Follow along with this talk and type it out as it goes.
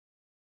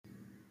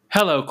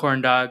Hello,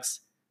 corn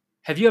dogs.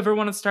 Have you ever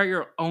wanted to start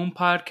your own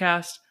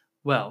podcast?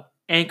 Well,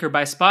 Anchor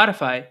by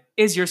Spotify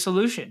is your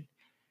solution.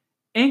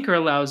 Anchor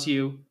allows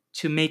you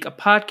to make a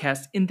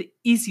podcast in the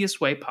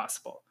easiest way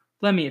possible.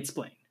 Let me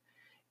explain.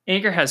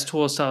 Anchor has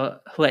tools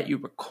to let you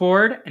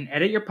record and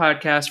edit your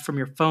podcast from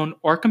your phone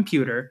or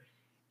computer.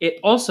 It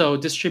also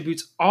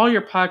distributes all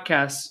your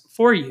podcasts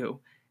for you,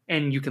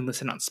 and you can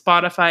listen on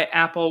Spotify,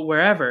 Apple,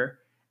 wherever,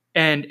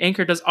 and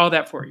Anchor does all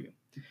that for you.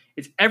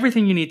 It's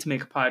everything you need to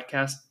make a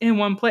podcast in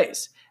one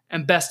place.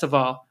 And best of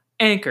all,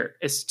 Anchor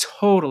is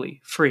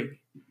totally free.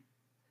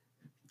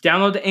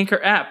 Download the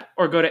Anchor app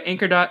or go to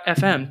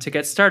anchor.fm to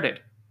get started.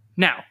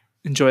 Now,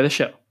 enjoy the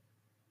show.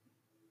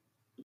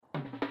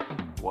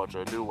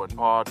 Whatcha doing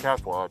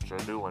podcast, whatcha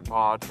doing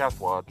podcast,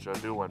 whatcha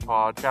doing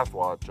podcast,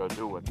 whatcha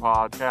doing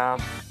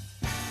podcast.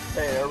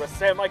 They're a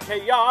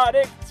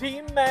semi-chaotic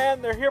team,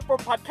 man. They're here for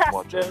podcasting.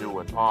 Whatcha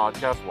doing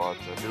podcast,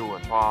 whatcha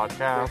doing podcast.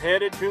 They're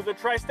headed to the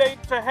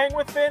tri-state to hang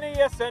with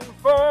Phineas and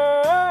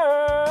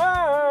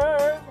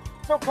Ferb.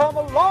 So come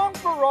along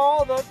for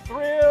all the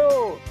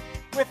thrill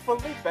with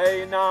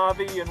Felipe,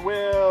 Navi, and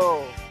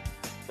Will.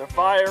 They're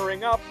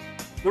firing up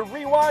the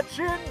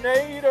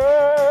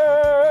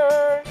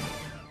Rewatchinator.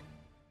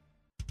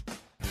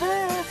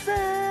 This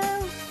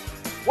is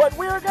what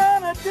we're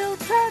gonna do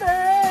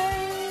today.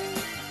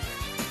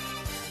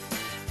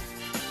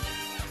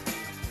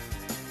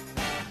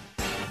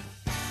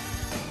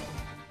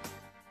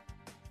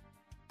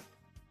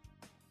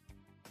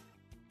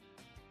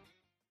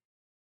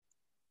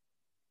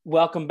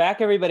 Welcome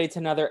back, everybody, to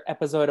another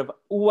episode of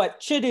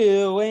Whatcha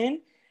Doin'.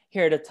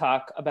 Here to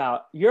talk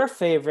about your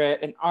favorite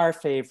and our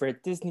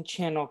favorite Disney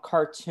Channel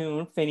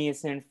cartoon,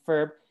 Phineas and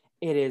Ferb.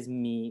 It is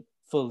me,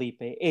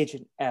 Felipe,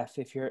 Agent F,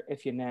 if you're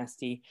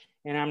nasty,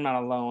 and I'm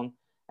not alone.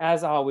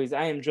 As always,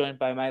 I am joined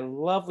by my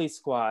lovely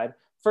squad.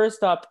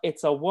 First up,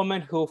 it's a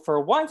woman who, for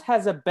once,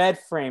 has a bed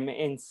frame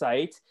in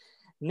sight.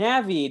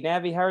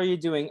 Navi, how are you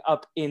doing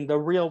up in the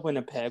real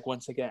Winnipeg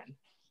once again?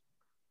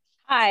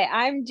 Hi,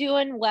 I'm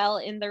doing well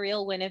in the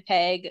real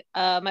Winnipeg.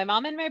 My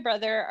mom and my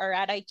brother are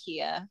at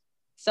IKEA,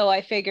 so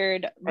I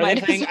figured. Are they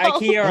playing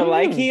IKEA or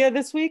Likea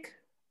this week?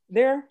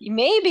 There?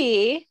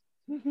 Maybe.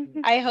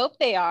 I hope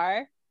they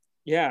are.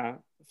 Yeah.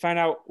 Find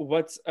out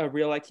what's a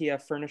real IKEA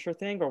furniture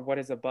thing or what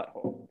is a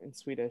butthole in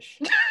Swedish.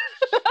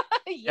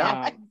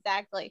 Yeah,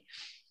 exactly.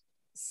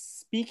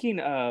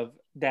 Speaking of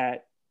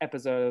that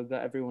episode of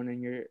the Everyone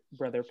and Your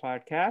Brother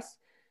podcast,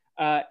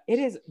 it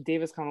is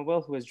Davis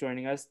Commonwealth who is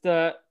joining us,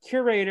 the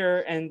curator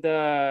and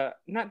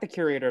not the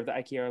curator of the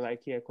IKEA or the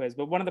IKEA quiz,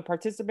 but one of the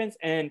participants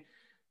and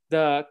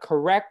the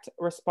correct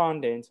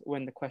respondent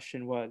when the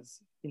question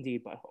was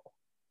indeed butthole.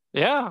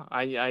 Yeah,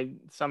 I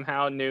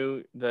somehow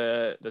knew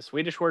the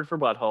Swedish word for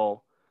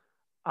butthole.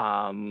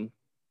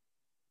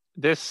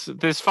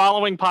 This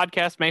following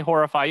podcast may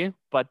horrify you,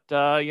 but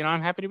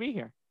I'm happy to be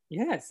here.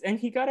 Yes, and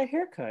he got a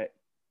haircut.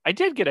 I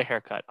did get a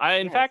haircut.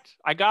 In fact,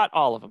 I got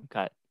all of them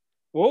cut.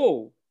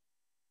 Whoa.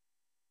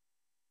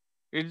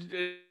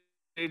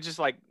 It's just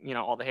like,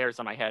 all the hairs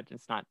on my head.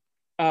 It's not.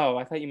 Oh,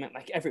 I thought you meant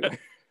like everywhere.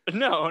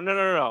 No.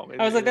 I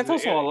was like, that's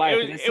also a lie.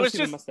 It was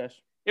just mustache.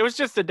 It was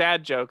just a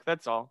dad joke.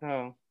 That's all.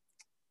 Oh.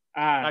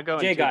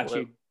 Jay got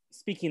you.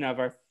 Speaking of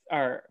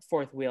our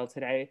fourth wheel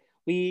today,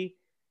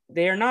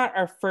 they are not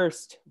our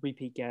first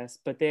repeat guests,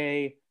 but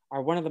they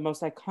are one of the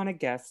most iconic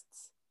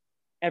guests.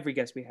 Every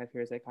guest we have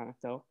here is iconic,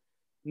 though.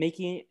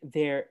 Making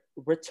their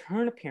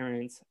return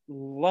appearance,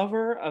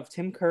 lover of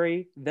Tim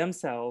Curry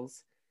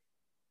themselves.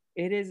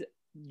 It is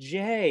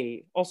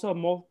Jay, also a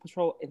Mole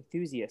Patrol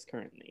enthusiast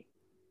currently.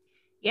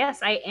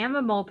 Yes, I am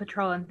a Mole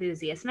Patrol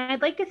enthusiast, and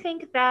I'd like to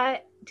think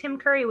that Tim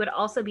Curry would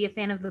also be a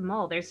fan of the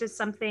Mole. There's just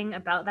something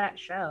about that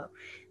show,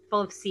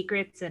 full of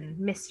secrets and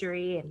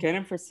mystery. And get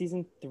him for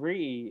season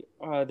 3,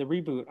 the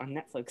reboot on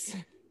Netflix.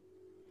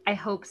 I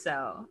hope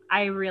so.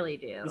 I really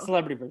do. The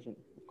celebrity version,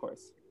 of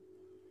course.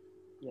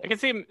 Yes. I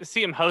can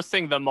see him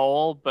hosting the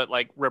Mole, but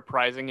like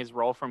reprising his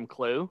role from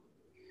Clue.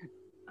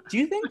 Do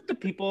you think the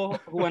people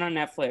who went on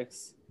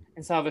Netflix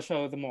and saw the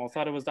show The Mole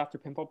thought it was Dr.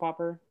 Pimple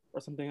Popper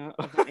or something of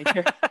that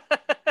nature?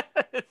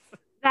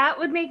 That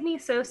would make me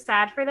so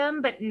sad for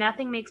them, but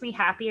nothing makes me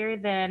happier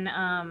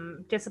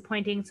than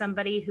disappointing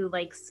somebody who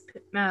likes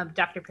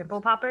Dr.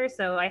 Pimple Popper,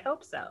 so I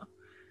hope so.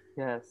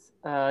 Yes.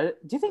 Do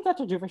you think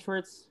Dr.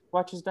 Doofenshmirtz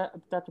watches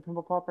Dr.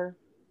 Pimple Popper?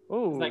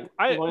 Ooh, like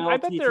I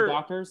bet they're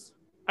doctors.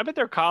 I bet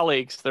they're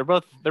colleagues. They're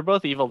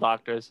both evil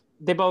doctors.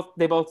 They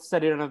both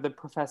studied under the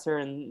professor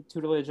and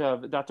tutelage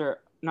of Dr.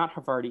 not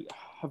Havarti,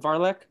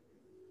 Havarlik.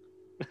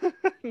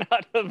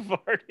 Not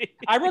Havarti.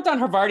 I wrote down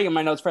Havarti in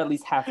my notes for at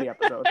least half the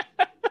episode.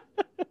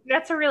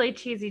 That's a really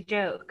cheesy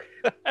joke.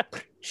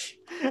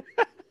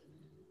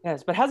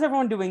 Yes, but how's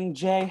everyone doing?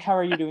 Jay, how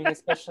are you doing,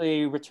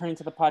 especially returning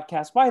to the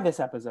podcast? Why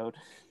this episode?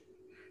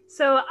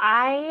 So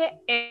I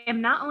am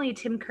not only a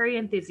Tim Curry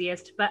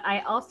enthusiast, but I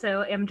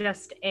also am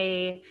just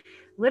a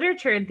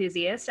literature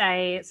enthusiast.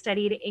 I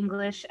studied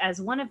English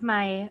as one of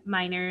my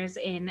minors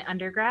in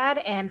undergrad,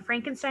 and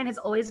Frankenstein has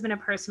always been a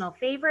personal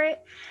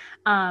favorite.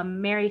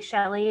 Mary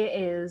Shelley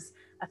is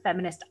a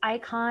feminist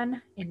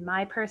icon in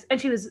my person,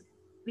 and she was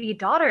the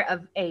daughter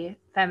of a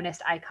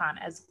feminist icon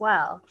as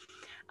well.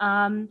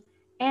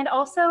 And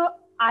also,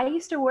 I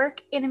used to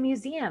work in a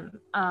museum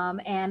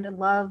and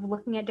love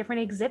looking at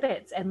different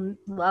exhibits and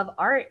love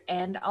art,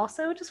 and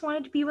also just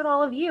wanted to be with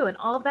all of you, and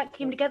all of that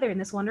came together in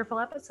this wonderful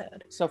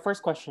episode. So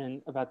first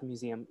question about the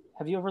museum.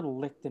 Have you ever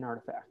licked an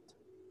artifact?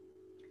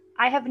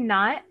 I have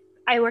not.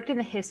 I worked in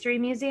the history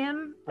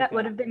museum. That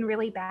would have been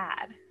really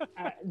bad.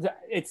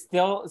 It's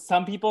still,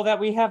 some people that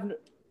we have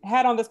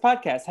had on this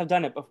podcast have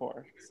done it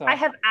before. So I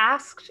have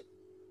asked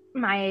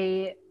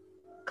my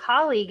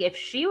colleague if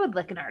she would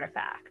lick an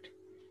artifact.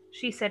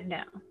 She said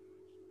no.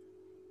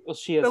 Well,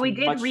 she is, but we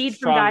did much read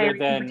from stronger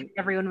diaries than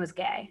everyone was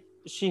gay.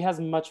 She has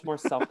much more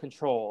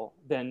self-control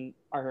than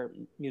our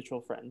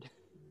mutual friend.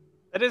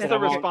 That is the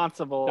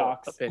responsible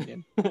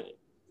opinion.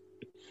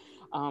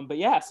 But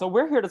yeah, so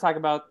we're here to talk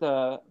about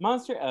the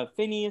monster of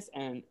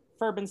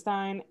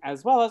Phineas-N-Ferbenstein,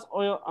 as well as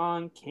Oil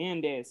on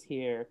Candace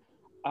here.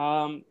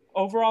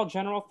 Overall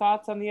general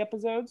thoughts on the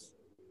episodes?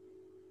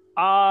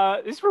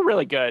 These were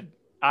really good.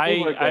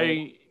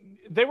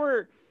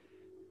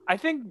 I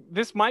think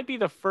this might be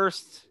the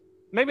first,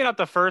 maybe not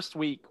the first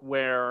week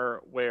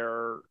where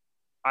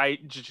I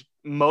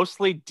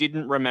mostly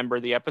didn't remember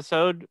the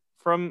episode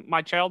from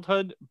my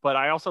childhood, but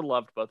I also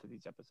loved both of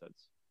these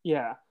episodes.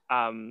 Yeah.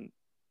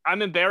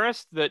 I'm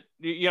embarrassed that,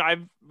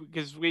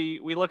 because we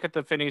look at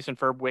the Phineas and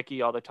Ferb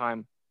wiki all the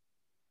time,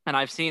 and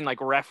I've seen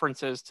like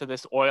references to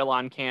this Oil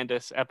on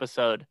Candace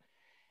episode,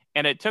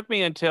 and it took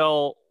me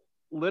until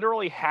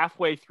literally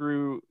halfway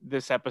through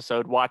this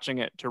episode watching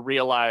it to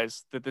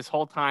realize that this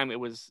whole time it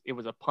was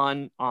a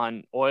pun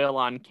on oil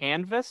on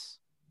canvas.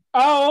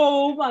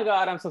 Oh my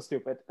god, I'm so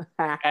stupid.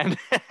 and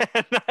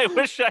I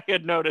wish I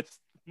had noticed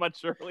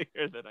much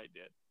earlier than I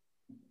did.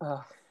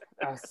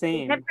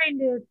 Same. I kept trying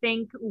to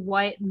think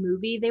what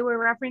movie they were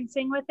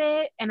referencing with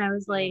it, and I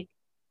was like,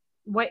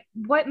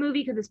 what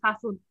movie could this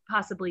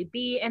possibly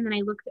be? And then I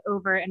looked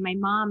over, and my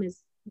mom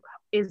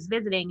is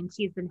visiting, and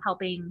she's been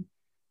helping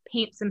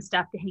paint some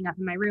stuff to hang up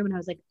in my room, and I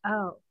was like,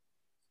 oh,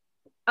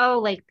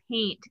 like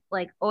paint,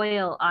 like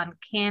oil on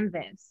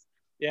canvas.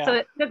 Yeah. So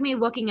it took me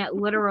looking at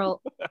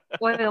literal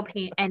oil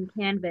paint and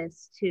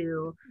canvas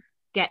to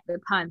get the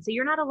pun. So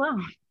you're not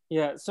alone.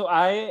 Yeah. So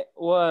I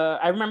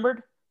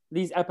remembered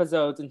these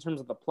episodes in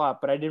terms of the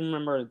plot, but I didn't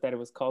remember that it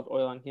was called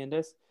Oil on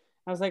Candace.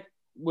 I was like,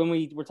 when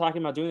we were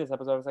talking about doing this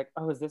episode, I was like,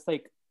 oh, is this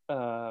like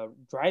a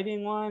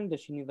driving one?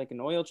 Does she need like an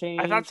oil change?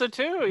 I thought so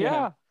too.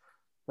 Yeah.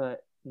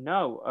 But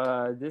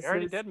no, this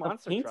already is did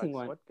monster a painting trucks.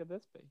 one. What could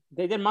this be?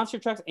 They did monster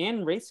trucks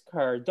and race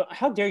car.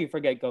 How dare you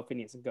forget Go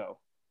Phineas and Go?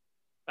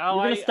 Oh,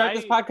 You're gonna start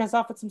this podcast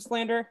off with some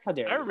slander? How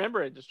dare you? I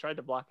remember it. Just tried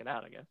to block it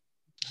out, I guess.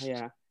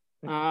 Yeah.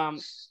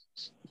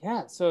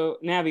 Yeah. So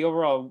Navi,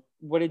 overall,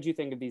 what did you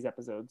think of these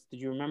episodes? Did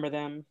you remember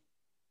them?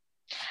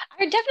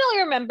 I definitely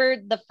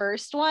remembered the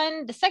first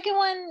one. The second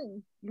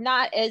one,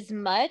 not as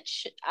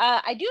much.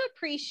 I do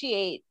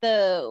appreciate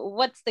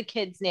what's the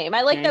kid's name?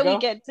 I like Django? that we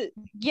get to,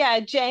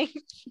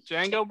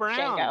 Django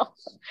Brown.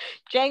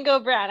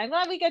 Django Brown. I'm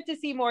glad we get to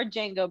see more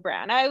Django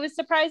Brown. I was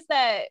surprised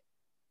that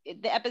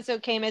the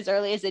episode came as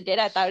early as it did.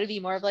 I thought it would be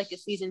more of like a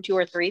season 2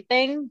 or 3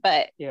 thing,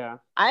 but yeah,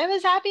 I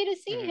was happy to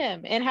see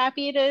him and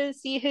happy to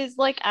see his,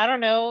 like, I don't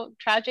know,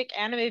 tragic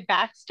anime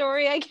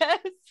backstory, I guess.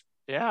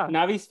 Yeah.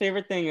 Navi's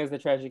favorite thing is the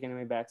tragic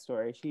anime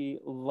backstory. She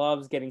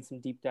loves getting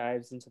some deep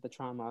dives into the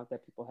trauma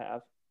that people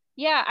have.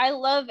 Yeah, I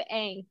love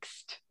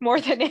angst more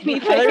than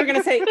anything. I thought you were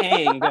gonna say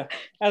ang. I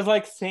was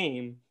like,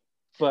 same.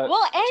 But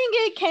well,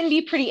 Ang can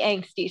be pretty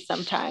angsty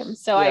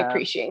sometimes, so I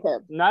appreciate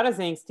him. Not as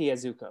angsty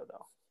as Zuko,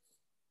 though.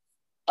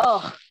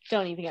 Oh,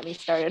 don't even get me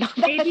started on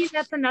that. Maybe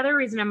that's another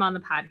reason I'm on the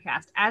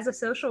podcast. As a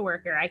social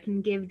worker, I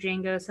can give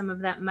Django some of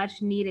that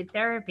much needed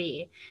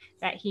therapy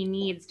that he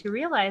needs to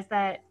realize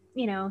that,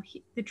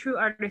 the true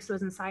artist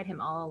was inside him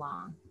all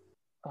along.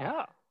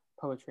 Yeah.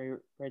 Poetry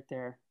right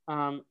there.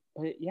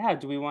 But yeah,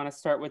 do we want to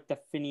start with the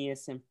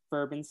Phineas and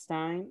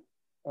Ferbenstein?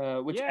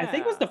 Which I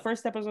think was the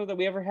first episode that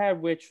we ever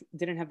had, which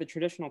didn't have the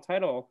traditional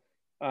title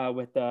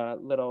with the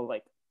little,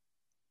 like,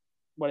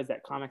 what is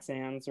that, Comic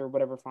Sans or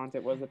whatever font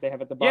it was that they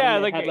have at the bottom. Yeah,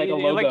 it had, like, a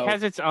logo. It like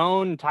has its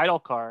own title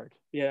card.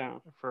 Yeah.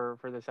 For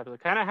this episode.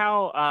 Kind of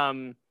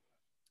how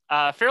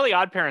Fairly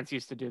Odd Parents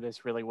used to do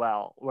this really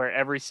well, where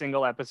every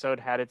single episode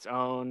had its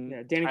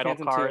own title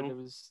card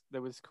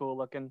that was cool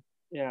looking.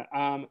 Yeah.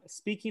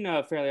 Speaking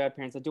of Fairly Odd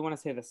Parents, I do want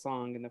to say the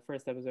song in the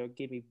first episode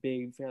gave me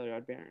big Fairly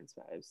Odd Parents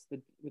vibes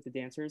with the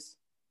dancers.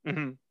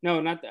 Mm-hmm.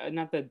 No, not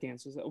the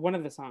dancers. One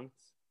of the songs.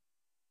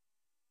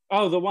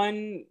 Oh, the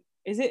one.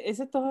 Is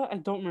it the? I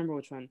don't remember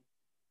which one.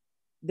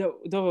 The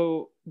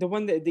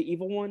one, the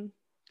evil one.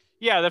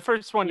 Yeah, the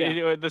first one.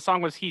 Yeah. The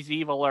song was "He's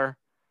Eviler."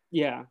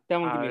 Yeah, that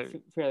one gave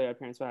me Fairly Odd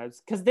Parents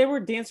vibes because they were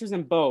dancers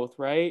in both,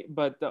 right?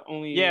 But the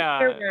only it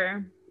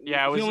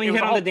was only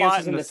hit on the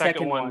dancers in the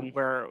second one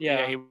where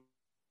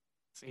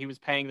he was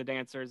paying the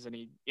dancers and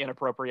he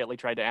inappropriately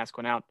tried to ask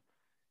one out.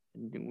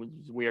 It was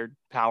weird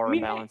power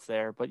imbalance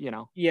there, but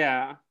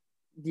yeah,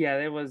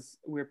 there was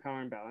weird power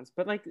imbalance,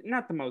 but like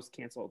not the most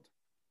canceled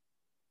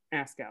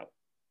ask out.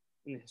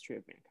 in the history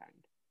of mankind.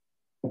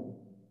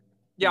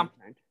 Yeah.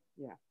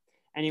 Yeah.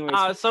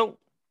 Anyways, so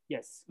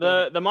yes.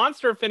 the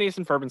monster of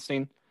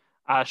Phineas-N-Ferbenstein.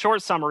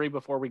 Short summary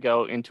before we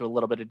go into a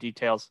little bit of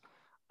details.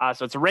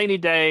 So it's a rainy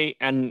day,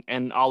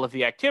 and all of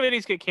the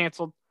activities get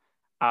canceled.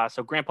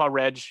 So Grandpa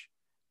Reg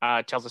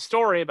tells a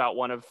story about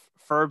one of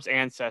Ferb's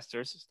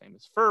ancestors. His name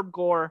is Ferb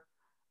Gore,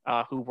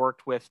 who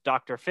worked with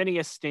Dr.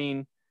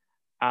 Phineas-Stein.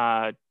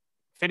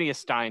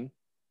 Phineas-Stein.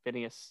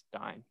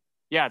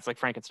 Yeah, it's like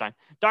Frankenstein.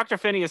 Dr.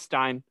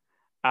 Phineas-Stein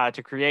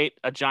to create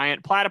a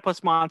giant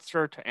platypus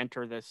monster to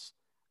enter this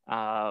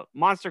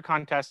monster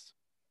contest.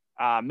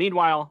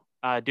 Meanwhile,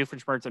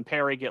 Doofenshmirtz and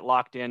Perry get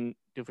locked in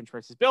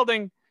Doofenshmirtz's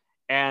building,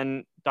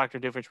 and Dr.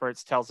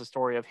 Doofenshmirtz tells the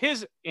story of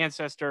his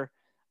ancestor,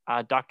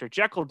 Dr.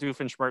 Jekyll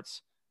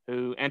Doofenshmirtz,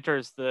 who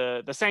enters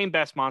the same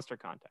best monster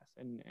contest.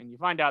 And you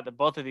find out that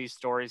both of these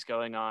stories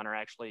going on are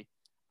actually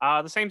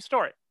the same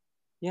story.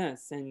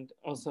 Yes, and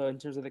also in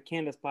terms of the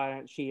Candace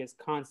plot, she is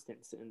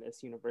Constance in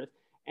this universe.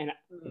 And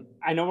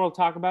I know we'll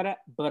talk about it,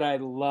 but I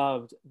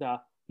loved the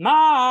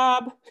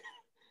mob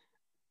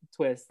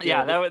twist.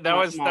 Yeah, that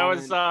was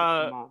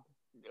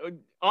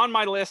on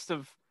my list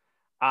of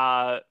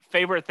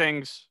favorite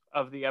things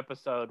of the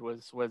episode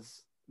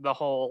was the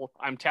whole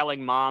I'm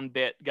telling mom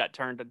bit got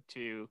turned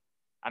into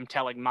I'm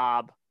telling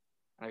mob.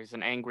 There's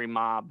an angry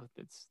mob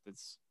that's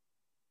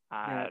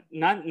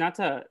not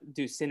to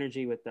do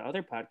synergy with the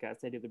other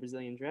podcast I do, the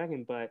Brazilian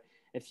Dragon, but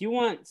if you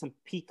want some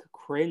peak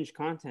cringe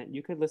content,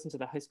 you could listen to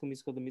the High School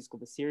Musical, the musical,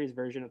 the series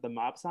version of the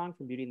mob song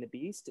from Beauty and the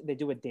Beast. They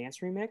do a dance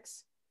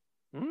remix.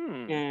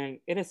 And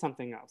it is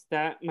something else.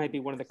 That might be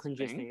one of the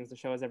cringiest things the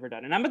show has ever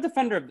done. And I'm a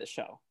defender of the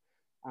show.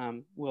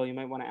 Will, you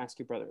might want to ask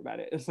your brother about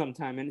it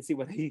sometime and see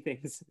what he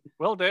thinks.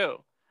 Will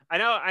do.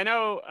 I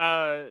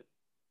know.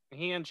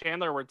 He and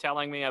Chandler were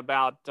telling me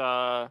about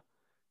the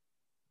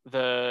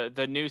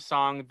new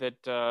song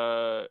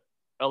that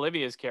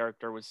Olivia's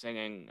character was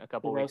singing a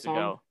couple weeks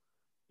ago.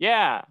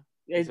 Yeah,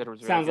 it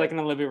sounds like an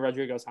Olivia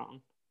Rodrigo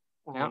song.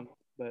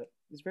 But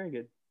it's very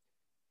good.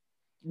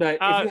 But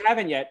if you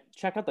haven't yet,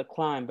 check out The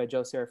Climb by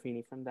Joe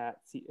Serafini from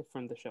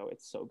the show.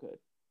 It's so good.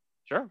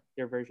 Sure.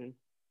 Your version.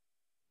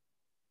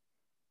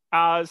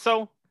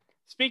 So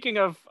speaking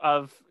of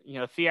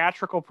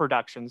theatrical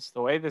productions,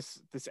 the way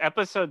this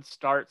episode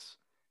starts,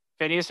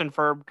 Phineas and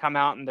Ferb come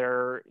out and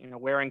they're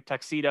wearing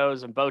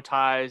tuxedos and bow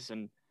ties,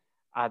 and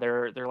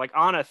they're like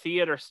on a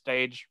theater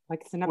stage.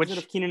 Like it's an episode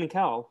of Kenan and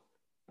Kel.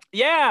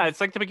 Yeah,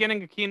 it's like the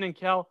beginning of Kenan and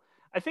Kel.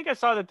 I think I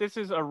saw that this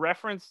is a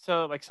reference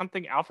to like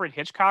something Alfred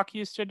Hitchcock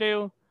used to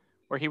do,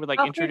 where he would like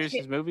introduce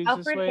his movies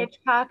this way. Alfred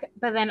Hitchcock,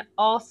 but then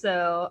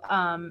also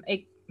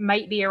it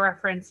might be a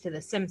reference to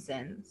The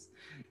Simpsons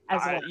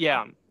as well.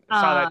 Yeah,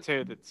 I saw that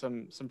too. That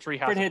some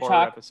Treehouse of Hitchcock,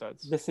 Horror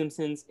episodes. The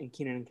Simpsons, and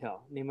Kenan and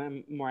Kel. Name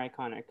a more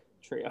iconic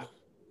trio.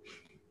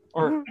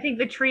 Or I think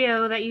the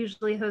trio that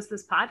usually hosts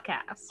this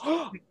podcast.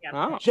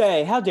 Oh.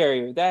 Jay, how dare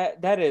you?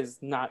 That is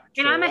not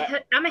true.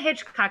 And I'm a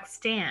Hitchcock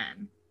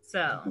stan.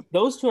 So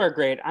those two are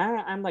great.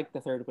 I'm like the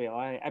third wheel.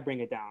 I bring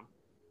it down.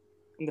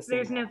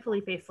 There's no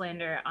Felipe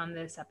slander on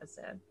this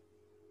episode.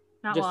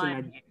 Not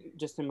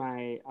just in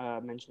my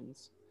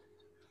mentions.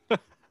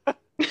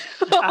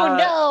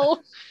 No.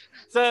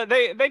 So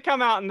they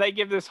come out and they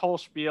give this whole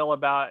spiel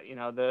about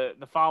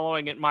the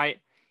following. It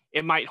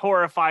might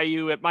horrify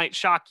you. It might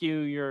shock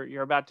you.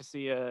 You're about to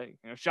see a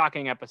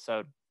shocking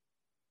episode.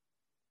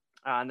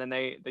 And then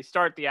they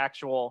start the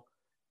actual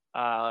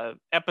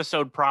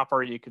episode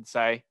proper, you could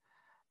say.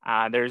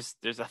 There's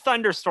a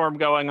thunderstorm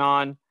going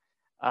on,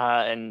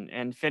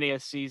 and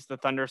Phineas sees the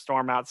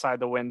thunderstorm outside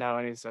the window,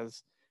 and he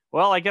says,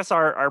 "Well, I guess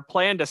our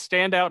plan to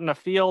stand out in a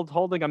field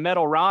holding a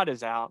metal rod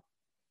is out."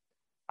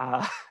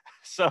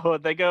 So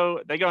they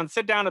go and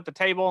sit down at the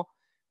table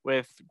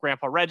with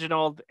Grandpa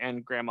Reginald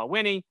and Grandma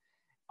Winnie,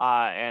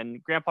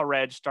 and Grandpa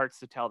Reg starts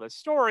to tell this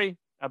story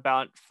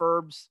about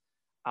Ferb's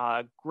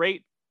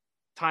great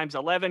times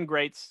 11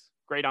 great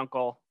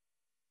uncle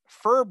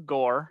Ferb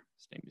Gore.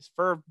 His name is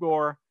Ferb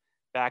Gore.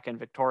 Back in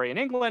Victorian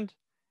England,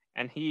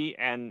 and he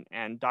and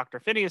Dr.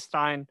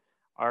 Phineas-Stein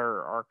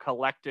are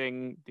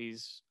collecting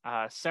these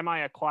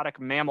semi-aquatic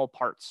mammal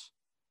parts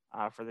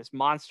for this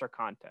monster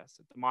contest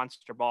at the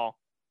Monster Ball.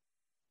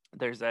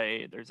 There's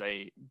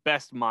a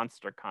best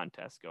monster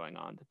contest going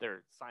on that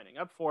they're signing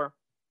up for,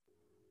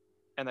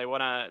 and they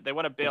wanna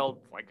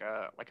build like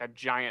a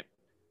giant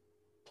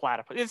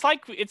platypus.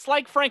 It's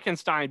like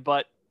Frankenstein,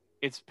 but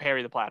it's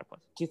Perry the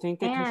Platypus. Do you think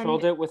they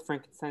controlled it with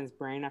Frankenstein's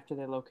brain after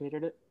they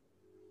located it?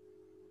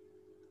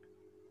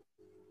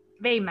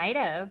 They might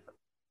have.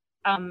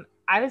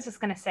 I was just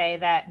going to say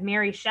that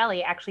Mary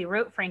Shelley actually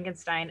wrote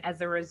Frankenstein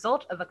as a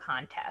result of a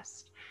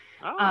contest.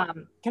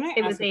 Can I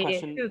ask a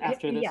question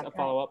after this? A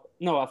follow-up?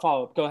 No, a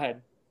follow-up. Go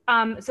ahead.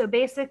 So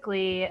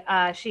basically,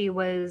 she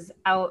was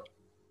out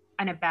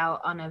and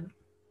about on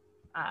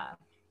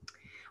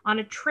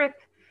a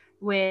trip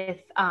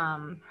with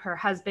her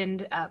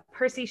husband,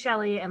 Percy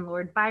Shelley, and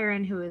Lord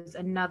Byron, who is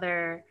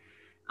another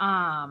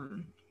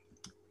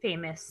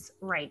famous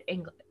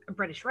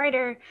British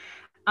writer.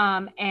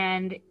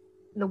 And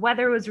the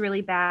weather was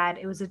really bad.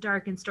 It was a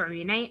dark and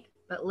stormy night.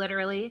 but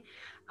literally.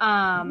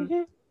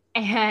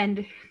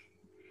 And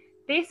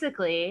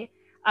basically,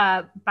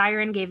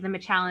 Byron gave them a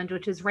challenge,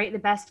 which is write the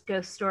best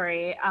ghost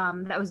story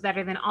that was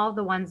better than all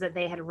the ones that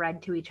they had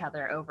read to each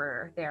other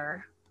over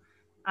their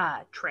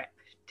trip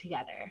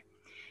together.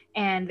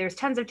 And there's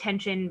tons of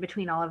tension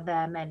between all of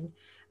them.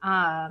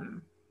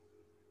 And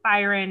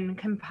Byron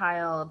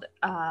compiled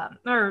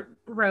or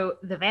wrote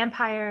The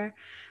Vampire,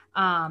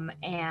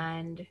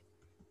 and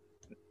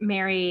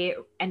Mary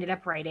ended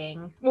up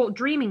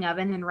dreaming of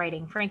and then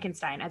writing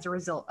Frankenstein as a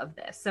result of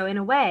this. So in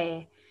a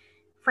way,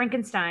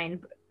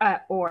 Frankenstein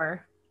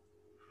or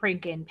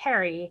Franken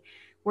Perry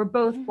were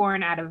both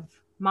born out of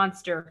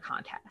monster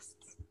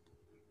contests.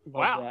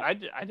 Wow, I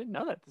didn't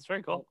know that. That's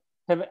very cool.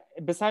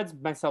 Besides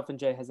myself and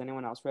Jay, has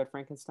anyone else read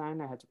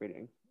Frankenstein? I had to read it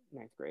in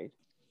 9th grade.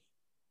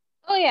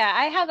 Oh yeah,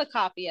 I have a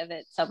copy of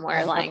it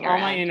somewhere lying around. All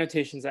my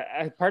annotations.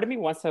 Part of me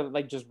wants to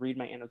like just read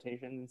my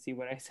annotations and see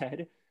what I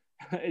said.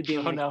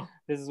 No,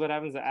 this is what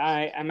happens.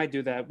 I might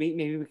do that.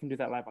 Maybe we can do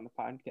that live on the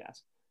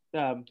podcast.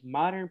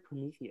 Modern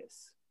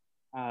Prometheus.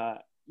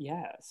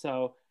 Yeah.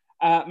 So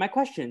my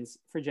questions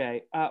for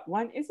Jay.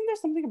 One, isn't there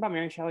something about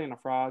Mary Shelley and a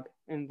frog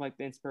and like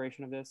the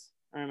inspiration of this,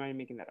 or am I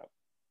making that up?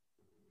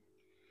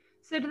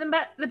 So to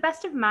the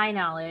best of my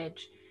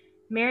knowledge,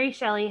 Mary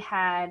Shelley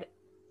had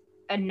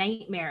a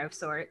nightmare of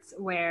sorts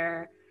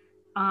where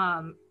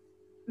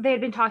they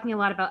had been talking a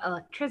lot about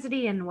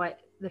electricity and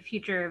what the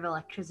future of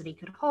electricity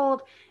could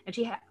hold, and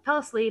she fell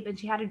asleep and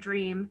she had a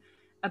dream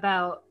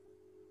about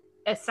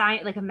a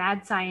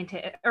mad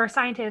scientist or a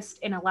scientist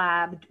in a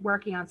lab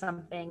working on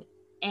something,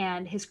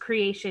 and his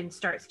creation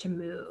starts to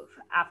move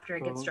after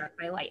it gets struck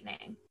by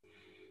lightning.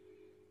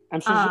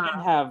 I'm sure she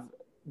didn't have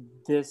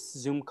this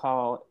Zoom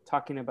call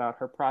talking about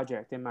her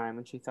project in mind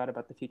when she thought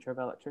about the future of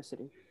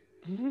electricity.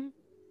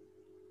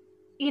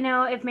 You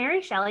know, if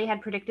Mary Shelley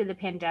had predicted the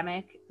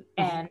pandemic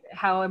and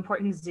how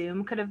important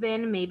Zoom could have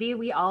been, maybe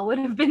we all would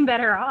have been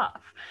better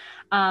off.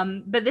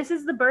 But this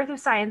is the birth of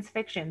science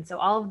fiction. So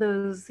all of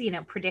those,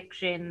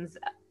 predictions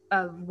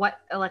of what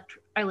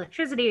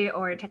electricity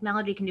or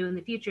technology can do in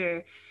the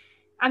future,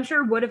 I'm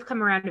sure would have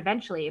come around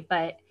eventually,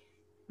 but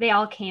they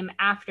all came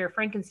after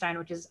Frankenstein,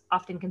 which is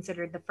often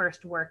considered the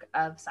first work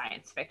of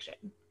science fiction.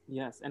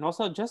 Yes, and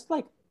also just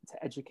like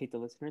to educate the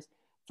listeners,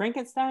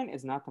 Frankenstein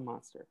is not the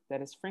monster.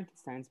 That is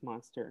Frankenstein's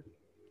monster.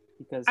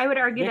 Because I would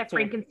argue that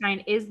Frankenstein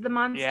is the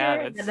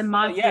monster. That the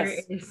monster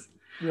is.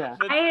 Yeah.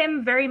 I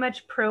am very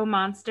much pro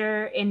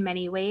monster in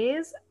many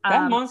ways.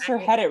 That monster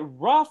had it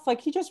rough.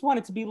 Like he just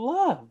wanted to be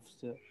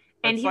loved.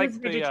 And he was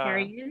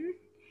vegetarian.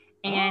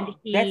 And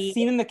he that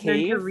scene in the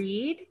cave. learned to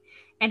read.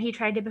 And he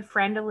tried to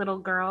befriend a little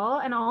girl.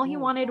 And all he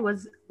wanted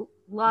was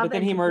love. But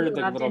then he murdered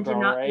the little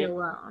girl, not right? Be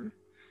alone.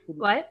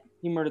 What?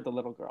 He murdered the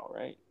little girl,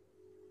 right?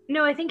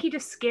 No, I think he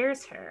just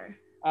scares her.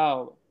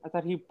 Oh, I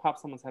thought he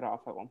popped someone's head off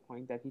at one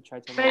point that he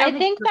tried to. I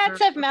think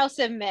that's of Mouse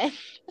and Men.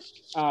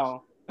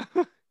 Oh.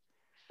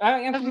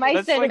 Of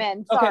Mice and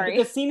Men. Sorry. Okay,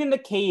 but the scene in the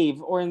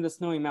cave or in the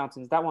snowy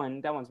mountains, that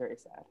one's very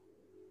sad.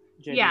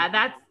 Yeah,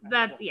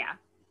 that's yeah.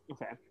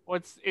 Okay.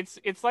 Well,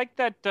 it's like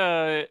that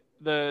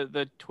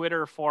the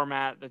Twitter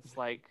format that's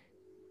like,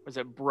 was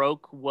it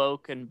broke,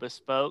 woke, and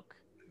bespoke?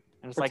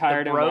 And it's like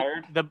tired the broke, and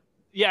wired?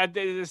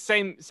 the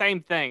same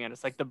thing, and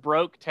it's like the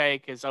broke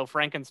take is, oh,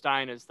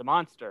 Frankenstein is the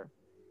monster,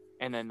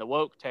 and then the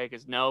woke take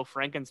is, no,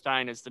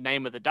 Frankenstein is the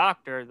name of the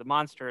doctor, the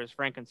monster is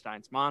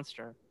Frankenstein's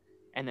monster,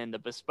 and then the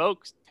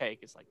bespoke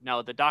take is like,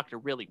 no, the doctor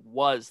really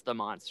was the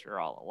monster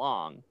all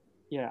along.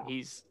 Yeah,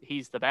 he's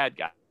the bad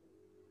guy.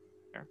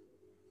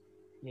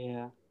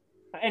 Yeah.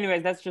 But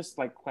anyways, that's just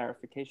like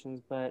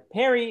clarifications. But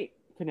Perry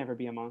could never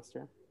be a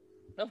monster.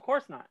 Of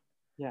course not.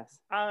 Yes.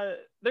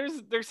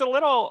 There's a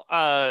little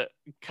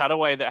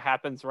cutaway that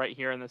happens right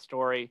here in the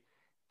story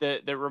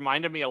that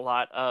reminded me a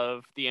lot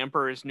of The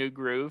Emperor's New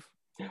Groove.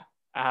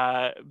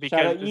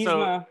 Because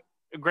so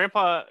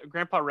Grandpa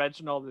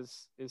Reginald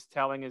is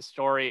telling his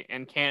story,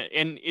 and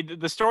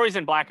the story's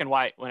in black and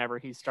white whenever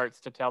he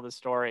starts to tell the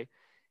story,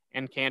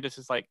 and Candace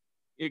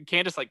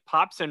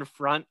pops in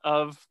front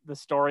of the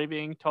story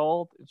being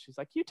told, and she's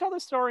like, "You tell the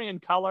story in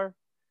color."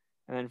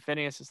 And then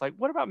Phineas is like,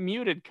 "What about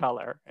muted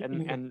color?"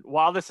 And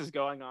while this is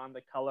going on,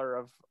 the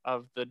color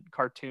of the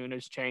cartoon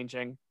is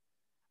changing.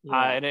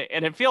 Yeah.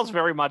 And it feels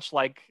very much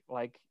like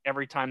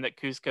every time that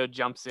Cusco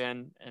jumps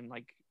in and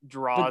like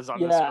draws on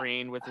the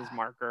screen with his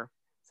marker.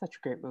 Such a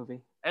great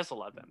movie. I also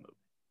love that movie.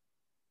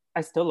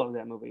 I still love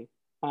that movie.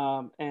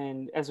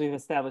 And as we've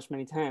established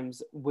many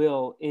times,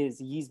 Will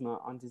is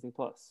Yzma on Disney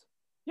Plus.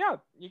 Yeah,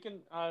 you can.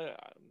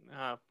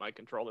 My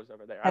controller's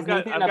over there. Has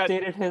Nathan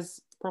updated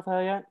his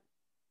profile yet?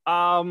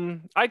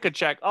 I could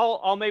check.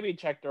 I'll maybe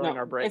check during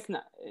our break. It's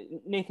not.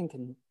 Nathan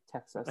can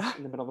text us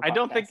in the middle of the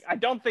podcast. I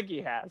don't think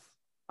he has.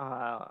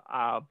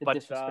 But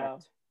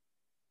disrespect.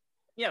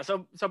 Yeah.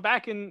 So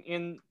back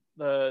in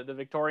the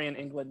Victorian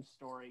England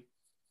story,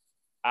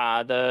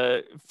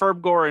 the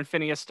Ferb and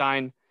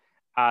Phineas-Stein,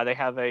 they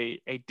have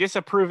a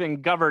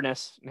disapproving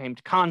governess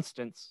named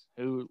Constance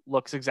who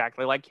looks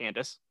exactly like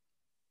Candace.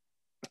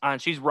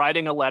 And she's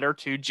writing a letter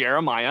to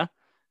Jeremiah,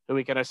 who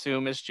we can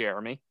assume is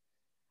Jeremy.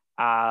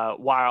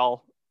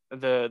 while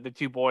the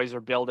two boys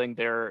are building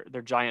their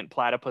giant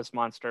platypus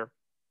monster.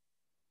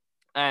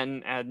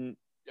 And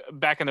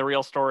back in the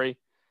real story,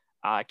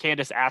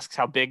 Candace asks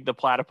how big the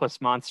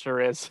platypus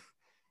monster is,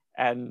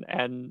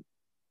 and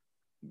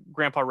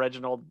Grandpa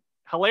Reginald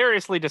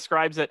hilariously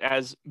describes it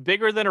as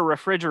bigger than a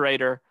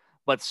refrigerator,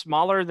 but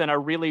smaller than a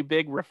really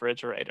big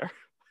refrigerator.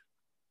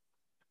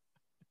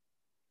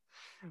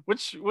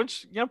 which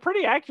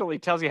pretty accurately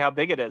tells you how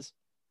big it is.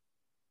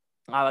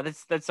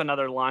 That's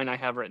another line I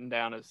have written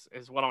down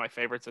is one of my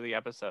favorites of the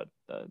episode.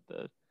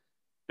 The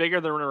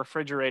bigger than a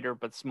refrigerator,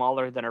 but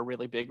smaller than a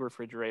really big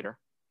refrigerator.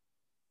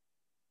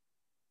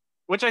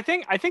 Which I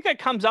think that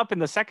comes up in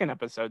the second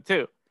episode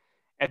too,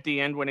 at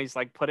the end when he's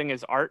like putting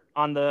his art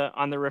on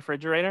the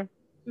refrigerator.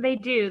 They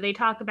do. They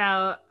talk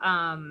about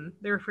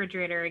the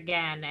refrigerator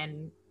again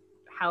and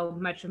how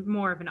much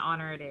more of an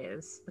honor it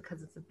is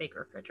because it's a big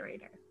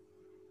refrigerator.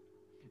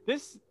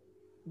 This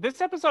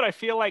episode I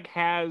feel like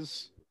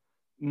has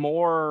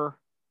more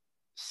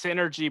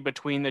synergy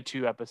between the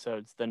two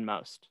episodes than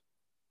most.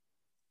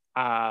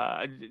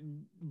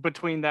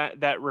 Between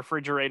that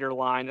refrigerator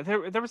line,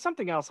 there was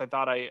something else I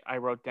thought I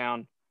wrote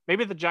down.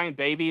 Maybe the giant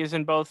baby is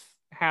in both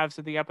halves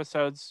of the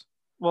episodes.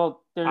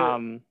 Well,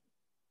 there's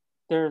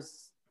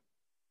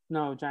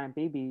no giant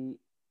baby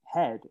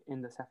head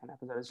in the second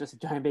episode. It's just a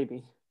giant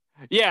baby.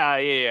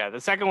 Yeah.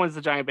 The second one's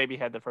the giant baby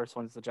head. The first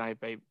one's the giant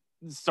baby.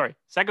 Sorry,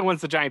 second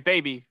one's the giant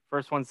baby.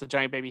 First one's the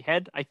giant baby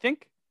head, I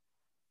think.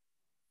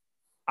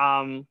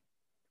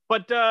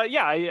 But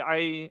yeah,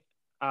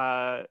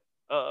 I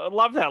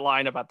love that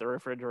line about the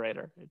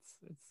refrigerator. It's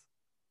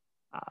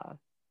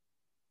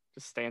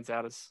just stands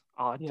out as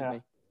odd to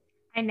me.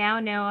 I now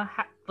know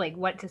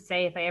what to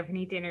say if I ever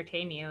need to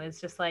entertain you.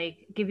 Is just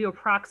like give you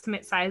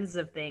approximate sizes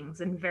of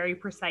things in very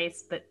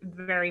precise but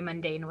very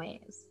mundane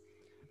ways.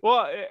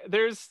 Well,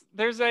 there's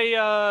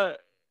a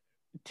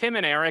Tim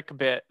and Eric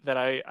bit that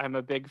I'm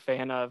a big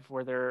fan of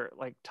where they're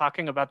like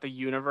talking about the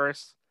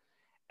universe,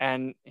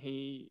 and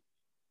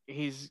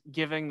he's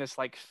giving this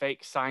like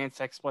fake science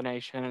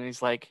explanation, and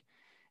he's like,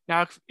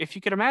 now if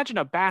you could imagine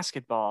a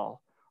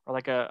basketball or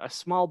like a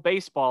small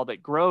baseball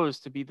that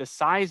grows to be the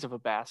size of a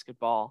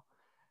basketball,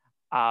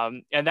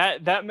 and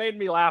that made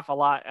me laugh a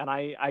lot, and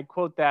I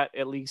quote that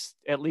at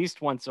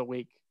least once a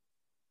week.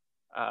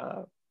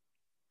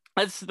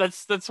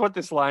 That's what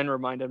this line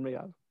reminded me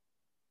of.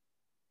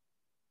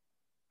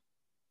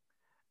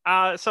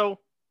 So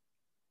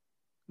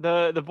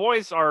the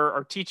boys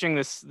are teaching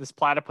this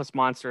platypus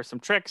monster some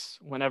tricks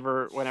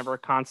whenever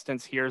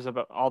Constance hears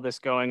about all this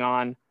going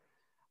on.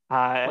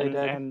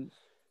 And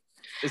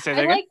say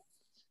that again?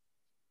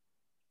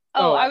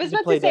 I was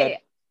about to say dead.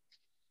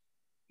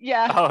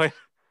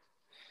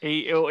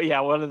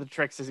 yeah. One of the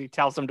tricks is he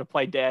tells him to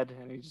play dead,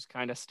 and he just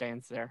kind of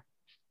stands there.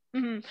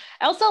 Mm-hmm.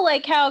 I also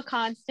like how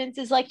Constance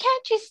is like,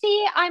 can't you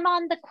see I'm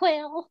on the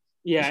quill?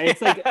 Yeah,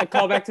 it's like a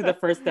callback to the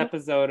first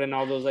episode and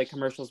all those like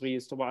commercials we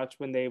used to watch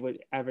when they would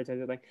advertise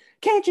it, like,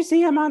 can't you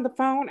see I'm on the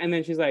phone? And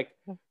then she's like,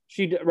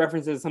 she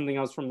references something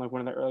else from like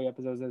one of the early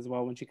episodes as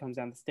well when she comes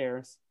down the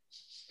stairs.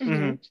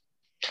 Mm-hmm.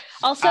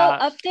 Also,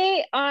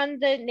 update on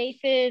the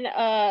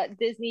Nathan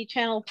Disney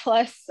Channel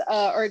Plus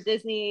or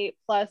Disney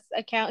Plus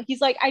account.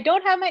 He's like, I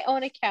don't have my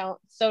own account,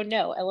 so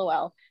no,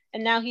 LOL.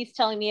 And now he's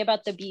telling me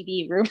about the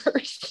BB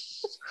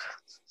rumors.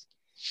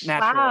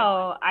 Naturally.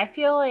 Wow, I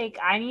feel like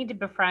I need to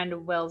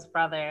befriend Will's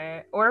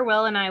brother, or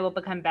Will and I will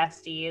become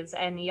besties,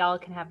 and y'all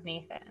can have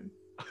Nathan.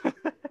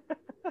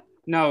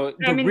 No,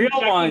 the real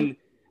one.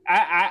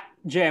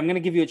 Jay, I'm gonna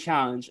give you a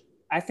challenge.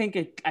 I think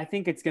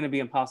it's gonna be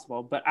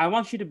impossible, but I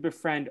want you to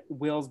befriend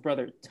Will's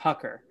brother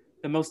Tucker,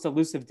 the most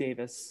elusive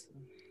Davis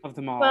of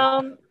them all.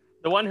 Well,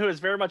 the one who is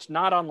very much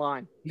not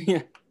online.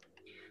 Yeah.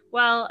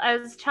 Well,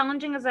 as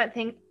challenging as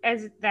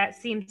that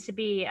seems to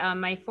be,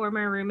 my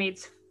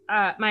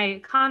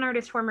con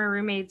artist former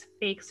roommate's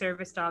fake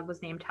service dog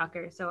was named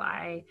Tucker, so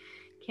I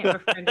can't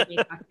befriend any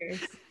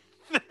Tuckers.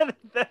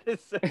 That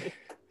is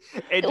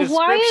a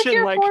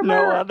description like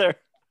no other.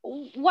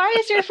 Why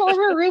is your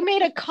former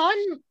roommate a con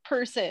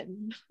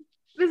person?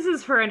 This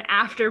is for an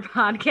after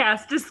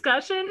podcast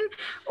discussion,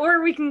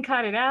 or we can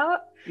cut it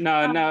out. No.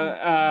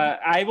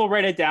 I will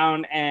write it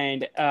down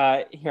and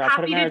here. I'll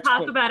put it in happy to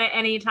talk about it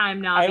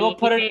anytime, Navi. I will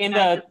put it in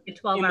the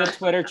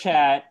Twitter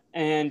chat,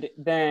 and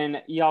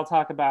then y'all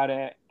talk about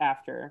it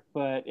after.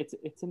 But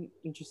it's an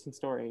interesting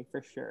story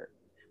for sure.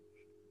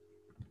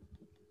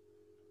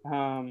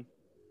 But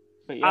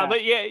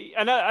yeah.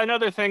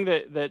 Another thing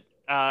that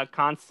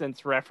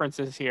Constance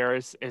references here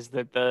is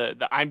that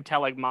the I'm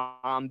telling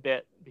mom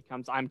bit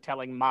becomes I'm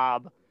telling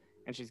mob,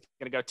 and she's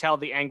gonna go tell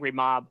the angry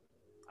mob.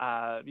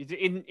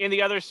 In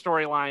the other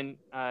storyline,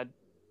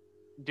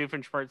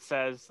 Doofenshmirtz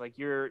says like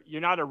you're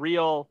not a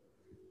real,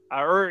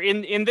 or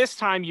in this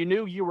time you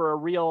knew you were a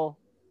real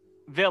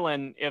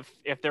villain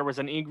if there was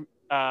an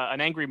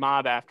angry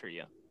mob after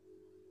you.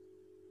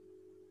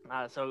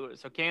 So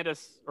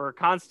Candace or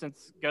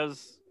Constance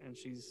goes and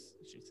she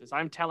says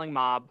I'm telling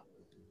mob,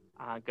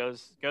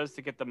 goes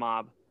to get the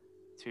mob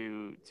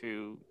to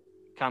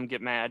come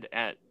get mad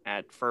at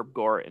Ferb,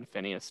 Gore, and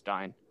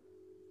Phineas-Stein.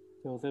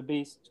 Kill the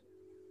beast.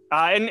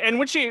 And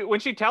when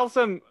she tells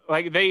them,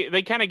 like,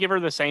 they kind of give her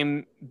the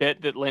same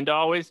bit that Linda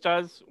always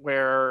does,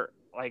 where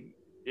like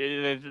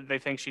they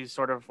think she's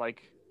sort of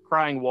like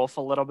crying wolf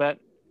a little bit.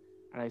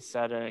 And I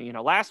said,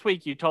 last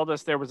week you told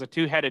us there was a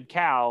 2-headed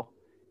cow,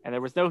 and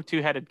there was no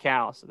 2-headed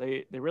cow, so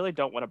they really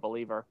don't want to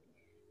believe her.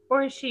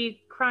 Or is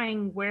she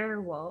crying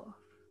werewolf?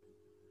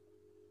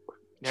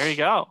 There you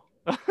go.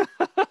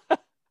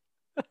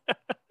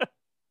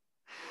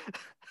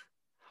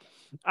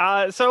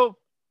 So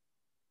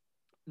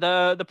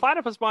the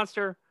platypus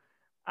monster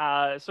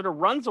sort of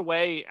runs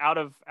away out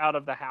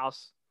of the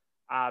house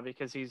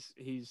because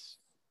he's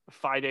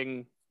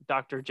fighting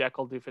Dr.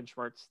 Jekyll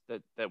Doofenshmirtz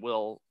that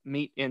will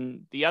meet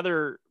in the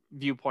other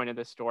viewpoint of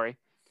this story.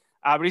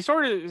 But he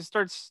sort of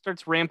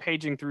starts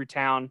rampaging through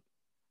town.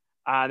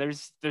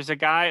 There's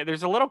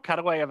a little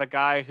cutaway of a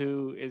guy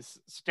who is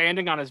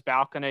standing on his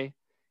balcony.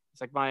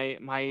 It's like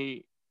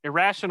my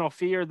irrational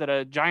fear that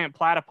a giant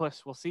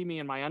platypus will see me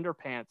in my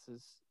underpants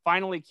is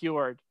finally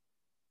cured.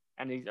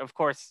 And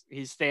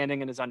he's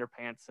standing in his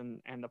underpants,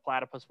 and the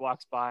platypus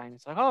walks by, and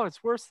he's like, "Oh,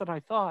 it's worse than I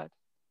thought."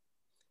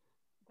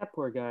 That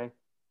poor guy.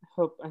 I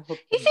hope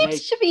he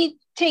seems to be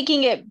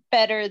taking it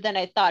better than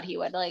I thought he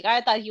would. Like,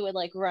 I thought he would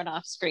like run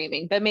off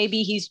screaming, but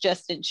maybe he's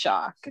just in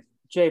shock.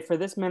 Jay, for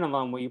this man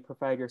alone, will you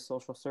provide your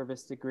social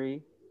service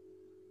degree,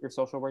 your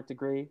social work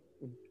degree?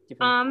 Give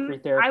him free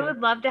therapy? I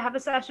would love to have a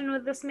session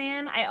with this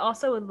man. I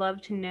also would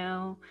love to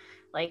know,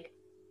 like,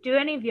 do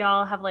any of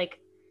y'all have like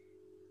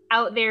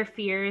out there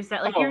fears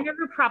that like you're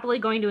never probably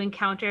going to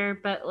encounter,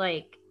 but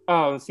like...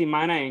 Oh, see,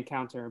 mine I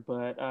encounter,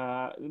 but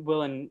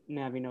Will and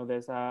Navi know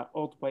this.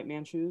 Old white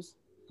man shoes.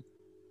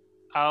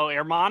 Oh,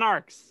 air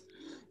monarchs.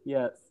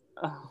 Yes.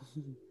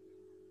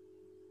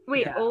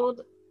 Wait, yeah.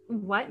 Old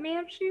what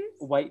man shoes?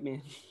 White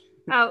man.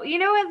 Oh, you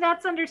know what?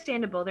 That's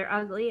understandable. They're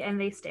ugly and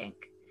they stink.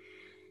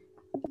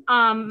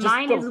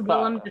 Mine is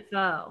Willem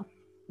Dafoe.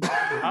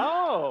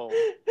 Oh.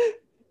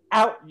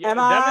 Out. Yeah,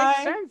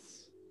 that makes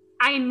sense.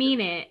 I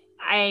mean it.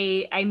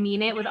 I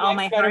mean it with all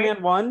my Spider-Man heart.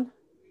 Spider-Man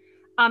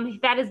 1?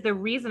 That is the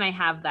reason I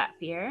have that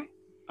fear.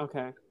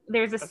 Okay.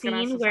 There's a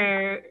scene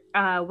where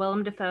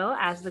Willem Dafoe,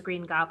 as the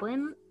Green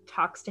Goblin,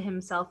 talks to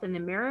himself in the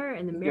mirror,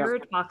 and the mirror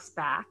talks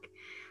back.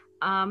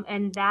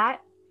 And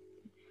that,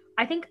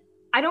 I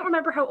don't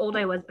remember how old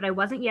I was, but I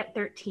wasn't yet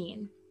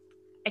 13.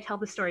 I tell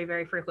the story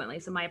very frequently,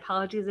 so my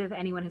apologies if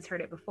anyone has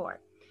heard it before.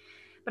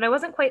 But I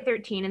wasn't quite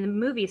 13, and the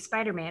movie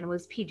Spider-Man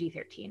was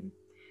PG-13.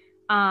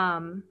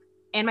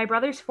 And my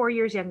brother's 4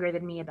 years younger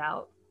than me,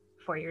 about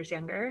 4 years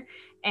younger.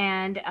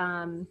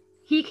 And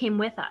he came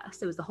with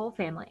us. It was the whole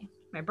family.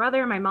 My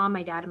brother, my mom,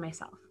 my dad, and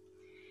myself.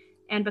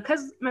 And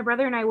because my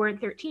brother and I weren't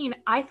 13,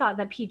 I thought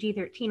that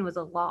PG-13 was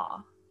a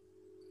law.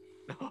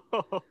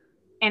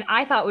 And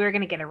I thought we were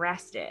going to get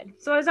arrested.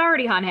 So I was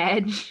already on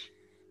edge.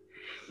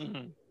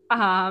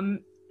 Mm-hmm.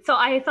 So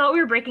I thought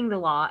we were breaking the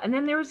law. And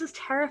then there was this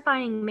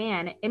terrifying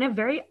man in a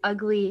very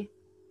ugly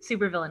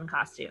supervillain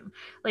costume.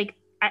 Like,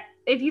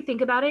 if you think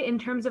about it in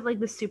terms of like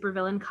the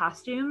supervillain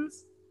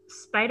costumes,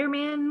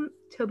 Spider-Man,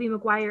 Tobey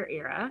Maguire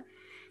era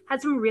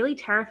had some really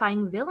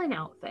terrifying villain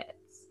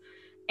outfits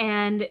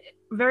and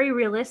very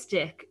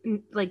realistic,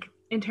 like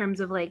in terms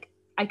of like,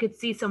 I could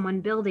see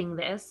someone building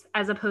this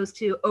as opposed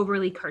to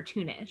overly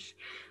cartoonish,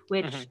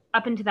 which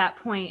up until that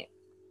point,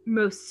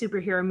 most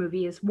superhero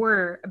movies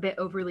were a bit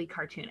overly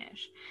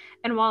cartoonish.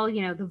 And while,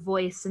 the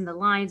voice and the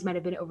lines might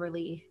have been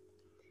overly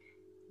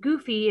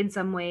goofy in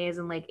some ways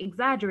and like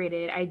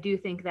exaggerated, I do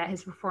think that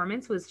his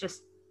performance was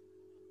just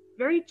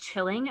very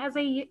chilling as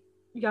a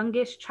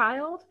youngish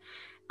child.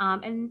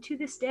 And to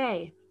this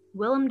day,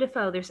 Willem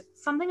Dafoe, there's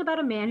something about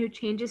a man who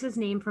changes his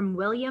name from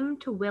William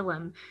to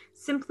Willem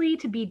simply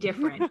to be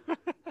different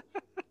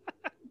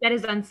that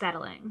is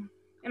unsettling.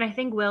 And I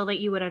think, Will, that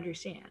you would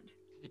understand.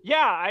 Yeah,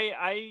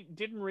 I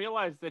didn't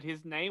realize that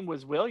his name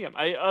was William.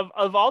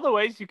 Of all the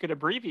ways you could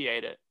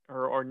abbreviate it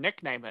or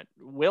nickname it,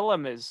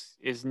 Willem is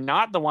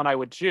not the one I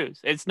would choose.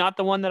 It's not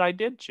the one that I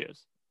did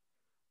choose.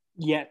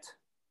 Yet.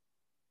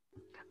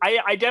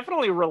 I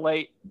definitely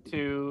relate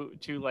to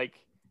like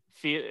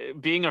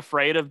being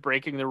afraid of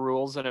breaking the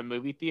rules in a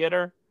movie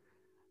theater.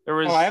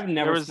 I've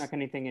never snuck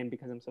anything in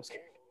because I'm so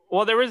scared.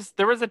 Well, there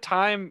was a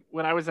time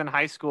when I was in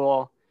high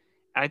school,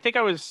 and I think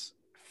I was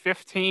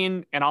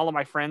 15 and all of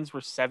my friends were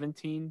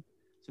 17.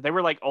 So they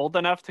were like old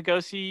enough to go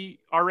see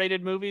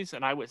R-rated movies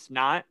and I was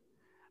not.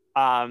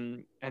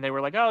 And they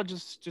were like, "Oh,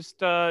 just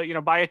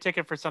buy a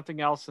ticket for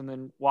something else and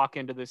then walk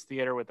into this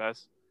theater with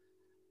us."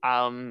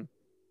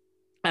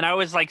 And I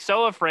was like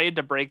so afraid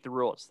to break the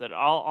rules that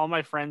all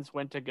my friends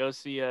went to go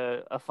see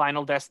a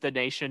Final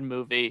Destination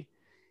movie.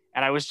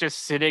 And I was just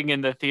sitting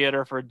in the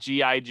theater for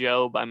G.I.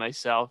 Joe by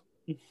myself.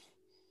 Are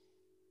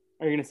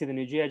you going to see the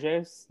new G.I.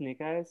 Joe, Snake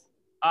Eyes?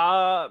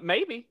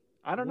 Maybe.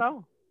 I don't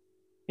know.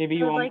 Maybe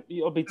you won't.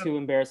 You'll be too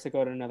embarrassed to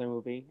go to another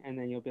movie, and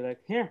then you'll be like,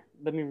 "Here,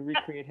 let me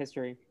recreate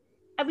history."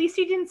 At least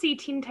you didn't see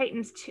Teen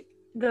Titans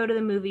go to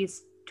the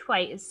movies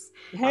twice.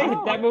 Hey,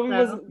 that movie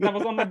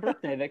was on my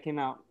birthday that came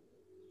out.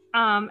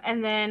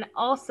 And then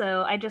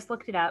also, I just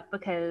looked it up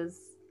because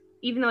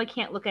even though I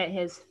can't look at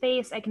his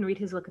face, I can read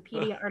his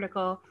Wikipedia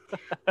article.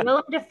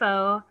 Willem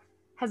Dafoe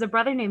has a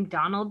brother named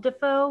Donald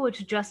Dafoe,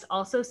 which just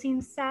also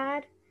seems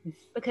sad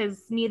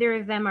because neither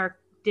of them are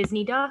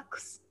Disney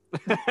ducks.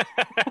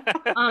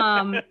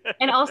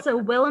 And also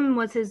Willem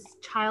was his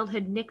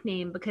childhood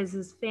nickname because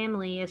his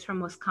family is from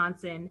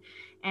Wisconsin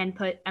and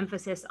put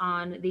emphasis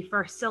on the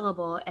first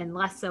syllable and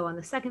less so on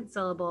the second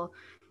syllable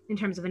in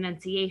terms of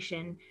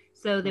enunciation.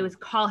 So they would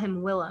call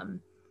him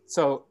Willem.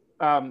 So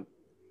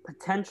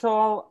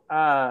potential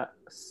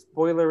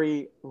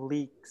spoilery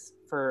leaks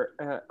for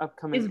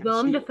upcoming. Is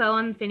Willem Dafoe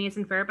on Phineas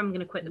and Ferb? I'm going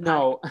to quit the podcast.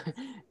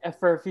 No,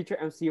 for a future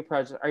MCU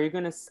project. Are you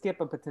going to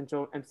skip a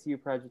potential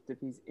MCU project if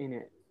he's in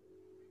it?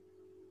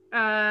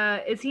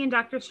 Is he in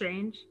Doctor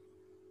Strange?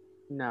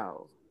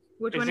 No.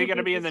 Which is one he going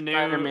to be in the new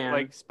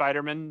like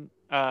Spider-Man?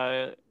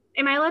 Am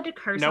I allowed to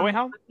curse? No Way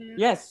Home?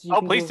 Yes.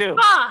 Oh, please do.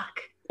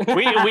 Fuck.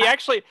 we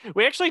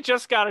actually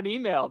just got an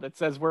email that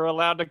says we're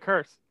allowed to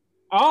curse.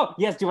 Oh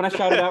yes. Do you want to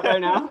shout it out right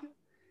now?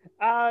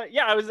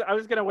 Yeah, I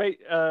was gonna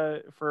wait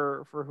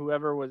for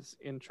whoever was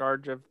in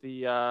charge of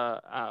the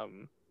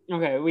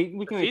okay, we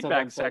can wait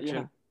feedback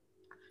section.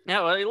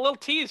 Yeah, well, a little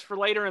tease for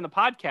later in the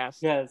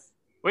podcast. Yes.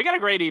 We got a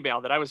great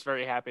email that I was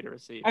very happy to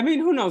receive. I mean,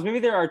 who knows? Maybe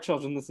there are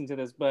children listening to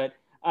this, but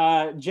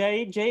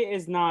Jay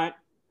is not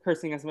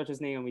cursing as much as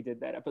Naomi did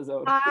that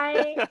episode.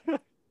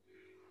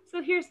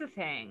 So here's the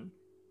thing.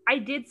 I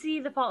did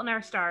see The Fault in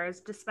Our Stars,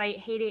 despite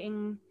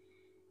hating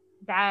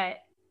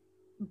that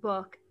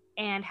book,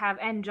 and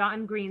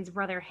John Green's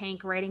brother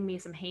Hank writing me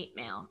some hate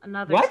mail.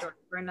 Another story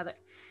for another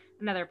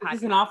podcast. Is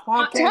this an off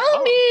podcast?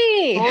 Tell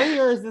me. Story,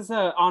 or is this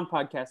a on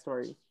podcast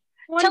story?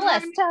 One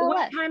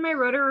time I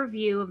wrote a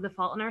review of The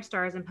Fault in Our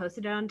Stars and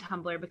posted it on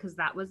Tumblr because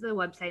that was the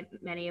website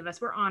many of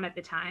us were on at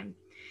the time.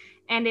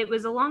 And it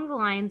was along the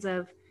lines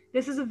of,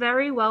 this is a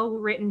very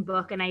well-written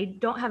book, and I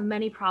don't have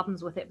many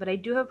problems with it, but I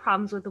do have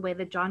problems with the way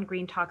that John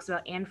Green talks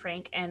about Anne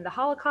Frank and the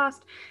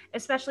Holocaust,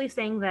 especially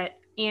saying that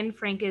Anne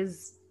Frank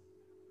is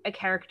a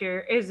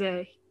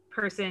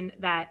person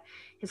that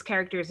his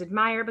characters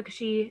admire because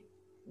she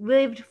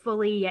lived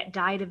fully yet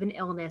died of an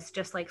illness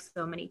just like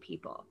so many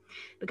people,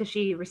 because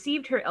she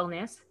received her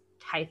illness,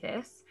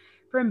 typhus,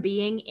 from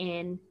being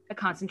in a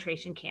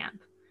concentration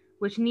camp,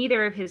 which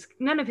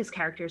none of his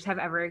characters have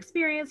ever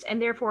experienced,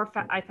 and therefore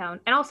I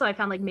found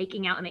like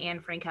making out in the Anne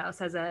Frank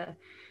house as a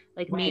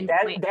main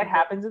point. That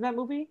happens in that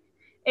movie?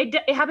 It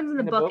happens in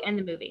the book and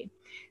the movie.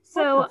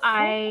 So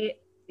and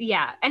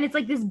it's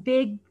like this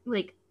big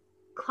like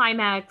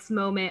climax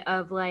moment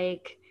of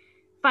like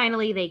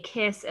finally they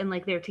kiss and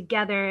like they're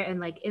together, and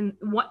like in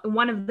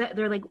one of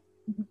they're like,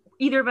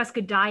 either of us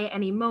could die at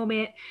any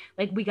moment,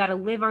 like we got to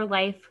live our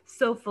life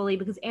so fully,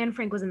 because Anne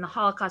Frank was in the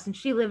Holocaust and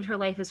she lived her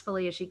life as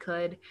fully as she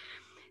could.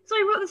 So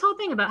I wrote this whole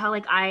thing about how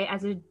like I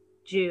as a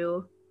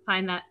Jew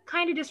find that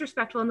kind of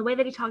disrespectful, and the way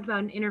that he talked about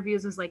in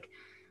interviews was like,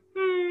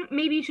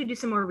 maybe you should do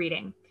some more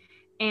reading.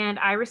 And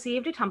I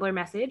received a Tumblr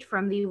message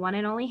from the one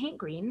and only Hank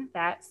Green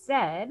that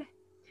said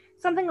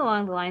something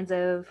along the lines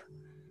of,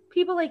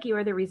 people like you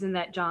are the reason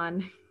that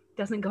John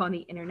doesn't go on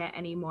the internet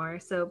anymore.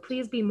 So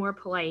please be more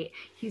polite.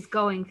 He's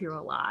going through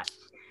a lot.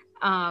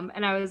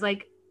 And I was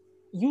like,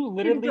 you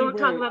literally don't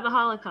talk about the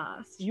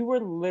Holocaust. You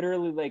were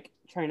literally like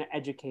trying to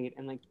educate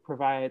and like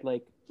provide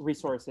like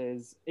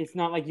resources. It's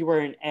not like you were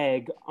an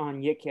egg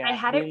on YitCat. I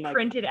had it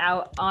printed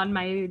out on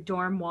my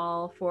dorm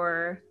wall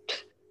for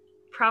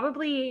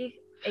probably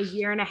a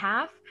year and a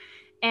half.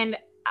 And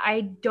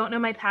I don't know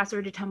my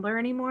password to Tumblr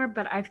anymore,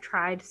 but I've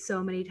tried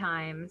so many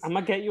times. I'm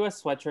gonna get you a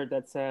sweatshirt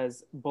that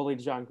says "Bullied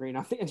John Green"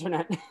 off the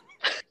internet.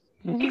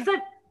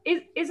 Except,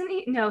 isn't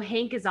he? No,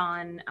 Hank is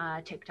on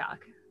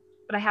TikTok,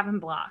 but I have him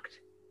blocked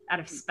out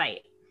of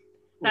spite.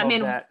 That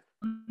man will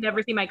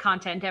never see my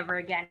content ever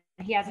again.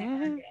 He hasn't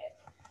earned it.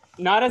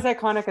 Not as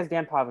iconic as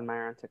Dan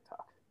Povenmire on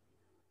TikTok.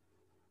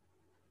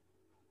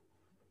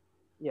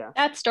 Yeah.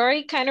 That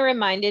story kind of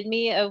reminded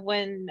me of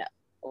when,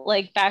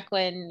 like, back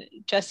when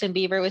Justin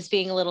Bieber was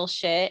being a little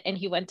shit and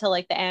he went to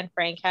like the Anne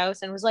Frank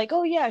house and was like,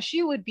 oh yeah,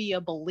 she would be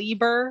a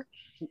believer.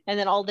 And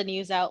then all the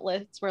news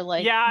outlets were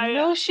like,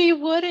 no, she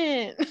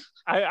wouldn't.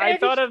 I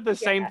thought of the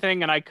same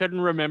thing, and I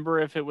couldn't remember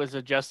if it was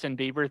a Justin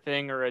Bieber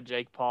thing or a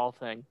Jake Paul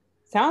thing.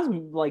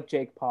 Sounds like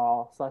Jake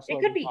Paul.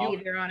 It could be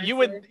either,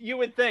 honestly. You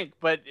would think,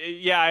 but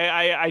yeah,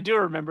 I do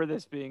remember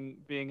this being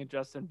a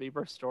Justin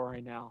Bieber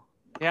story now.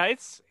 Yeah,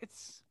 it's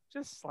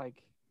just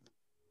like,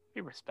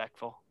 be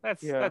respectful.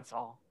 That's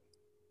all.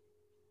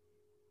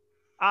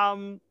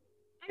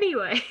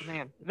 Anyway,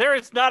 man, there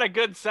is not a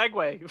good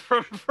segue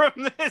from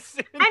this.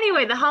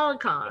 Anyway, the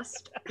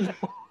Holocaust.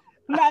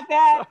 Not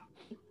that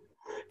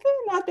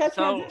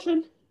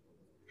transition.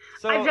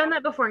 So I've done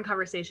that before in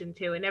conversation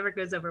too. It never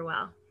goes over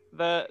well.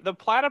 The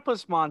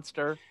platypus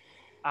monster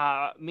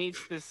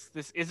meets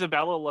this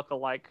Isabella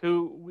lookalike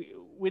who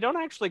we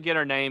don't actually get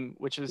her name,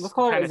 which is let's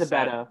call her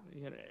Isabella.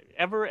 You know,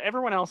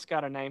 everyone else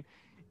got a name.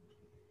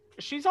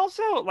 She's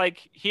also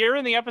like, here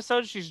in the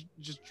episode, she's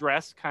just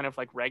dressed kind of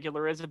like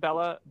regular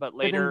Isabella, but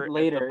later at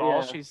the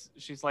ball, yeah.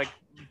 she's like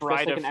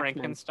Bride like of an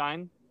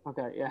Frankenstein.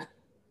 Okay, yeah.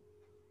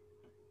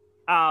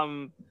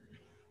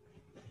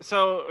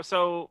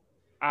 so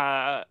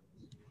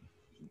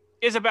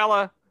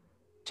Isabella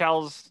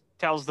tells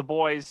the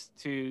boys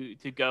to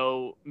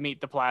go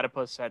meet the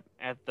platypus at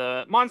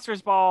the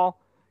monsters ball.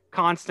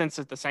 Constance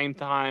at the same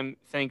time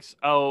thinks,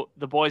 oh,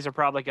 the boys are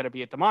probably going to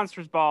be at the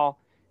monsters ball,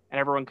 and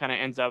everyone kind of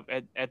ends up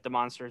at the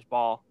monsters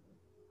ball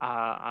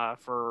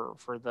for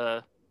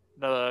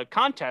the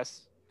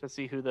contest to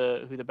see who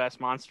the best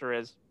monster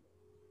is.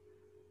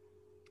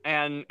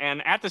 And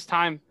at this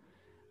time,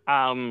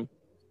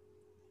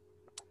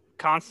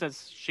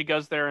 Constance, she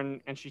goes there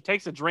and she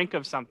takes a drink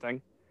of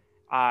something,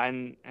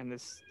 and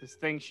this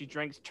thing she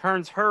drinks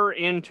turns her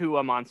into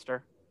a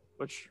monster,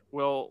 which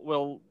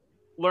we'll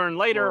learn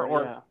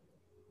later,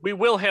 we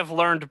will have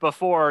learned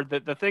before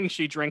that the thing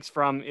she drinks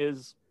from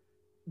is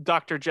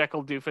Dr.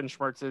 Jekyll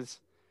Doofenshmirtz's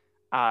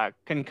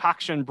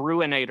concoction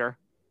Bruinator,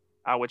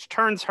 which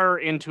turns her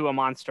into a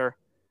monster,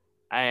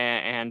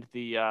 and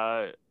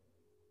the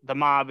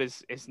mob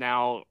is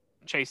now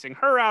chasing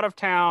her out of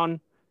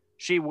town.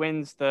 She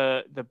wins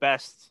the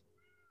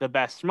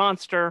best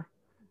monster.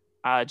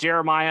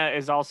 Jeremiah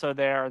is also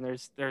there, and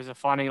there's a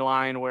funny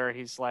line where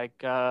he's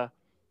like, I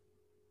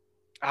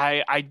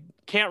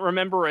can't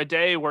remember a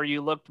day where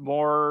you looked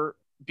more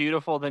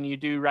beautiful than you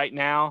do right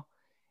now.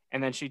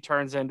 And then she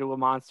turns into a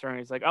monster, and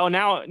he's like, oh,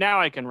 now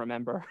I can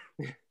remember.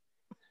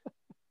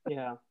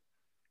 Yeah.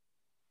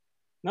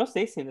 No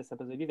Stacy in this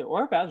episode either,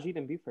 or Baljeet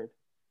and Buford.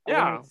 I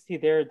Yeah. wanted to see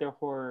their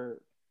horror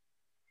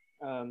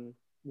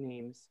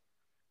names.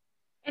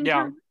 And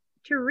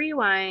to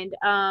rewind,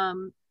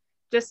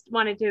 just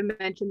wanted to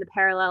mention the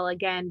parallel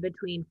again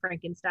between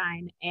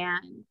Frankenstein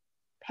and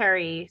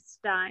Perry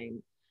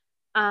Stein,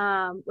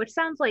 which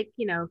sounds like,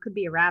 could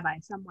be a rabbi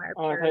somewhere.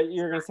 Oh, I thought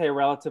you were going to say a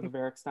relative of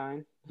Eric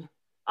Stein.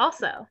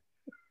 Also,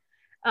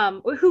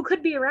 who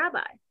could be a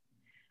rabbi.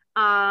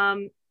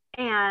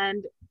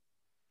 And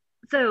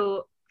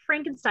so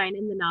Frankenstein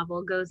in the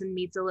novel goes and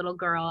meets a little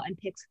girl and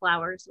picks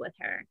flowers with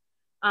her,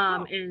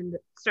 and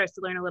starts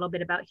to learn a little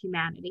bit about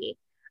humanity.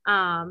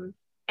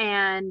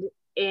 And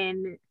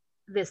in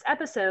this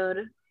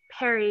episode,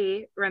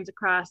 Perry runs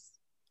across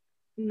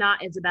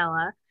not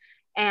Isabella,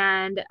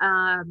 and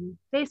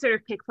they sort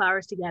of pick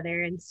flowers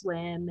together and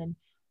swim and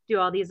do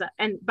all these,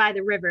 and by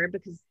the river,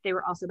 because they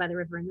were also by the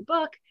river in the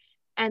book.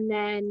 And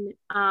then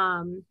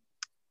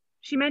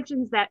she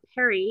mentions that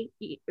Perry,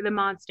 the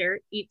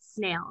monster, eats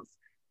snails.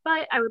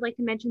 But I would like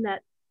to mention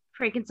that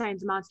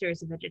Frankenstein's monster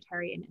is a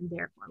vegetarian and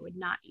therefore would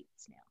not eat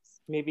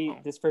snails. Maybe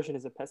this version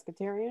is a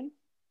pescatarian?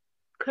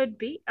 Could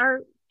be.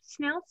 Are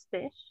snails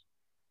fish?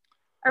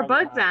 Are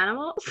Probably bugs not.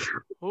 animals?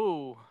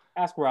 Ooh.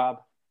 Ask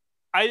Rob.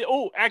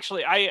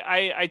 Actually,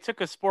 I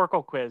took a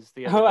Sporkle quiz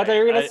the other day. I thought you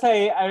were going to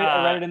say,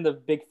 I read it in the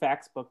big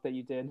facts book that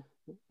you did.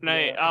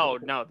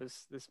 No,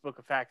 this book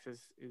of facts is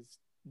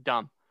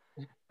dumb.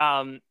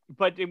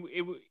 But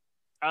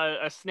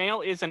a snail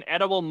is an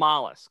edible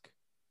mollusk.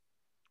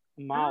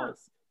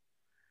 Mollusk.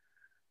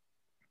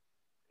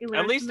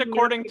 At least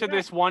according to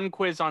this one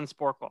quiz on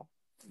Sporkle.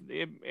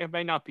 It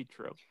may not be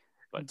true.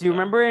 But, do you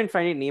remember in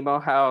Finding Nemo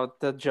how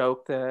the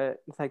joke that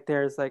it's like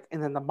there's like,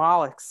 and then the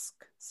mollusk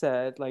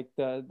said, like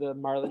the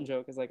Marlin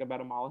joke is like about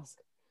a mollusk?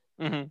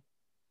 Mm-hmm.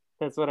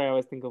 That's what I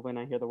always think of when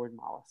I hear the word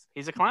mollusk.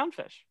 He's a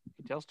clownfish.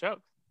 He tells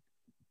jokes.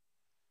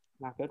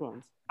 Not good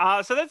ones.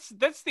 So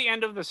that's the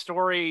end of the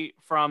story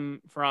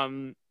from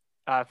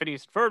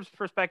Phineas and Ferb's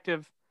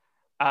perspective.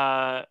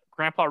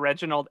 Grandpa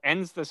Reginald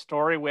ends the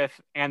story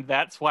with, and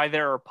that's why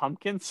there are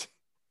pumpkins.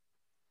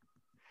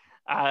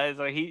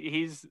 So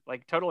he's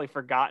like totally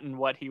forgotten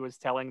what he was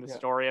telling the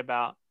story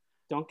about.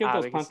 Don't give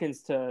those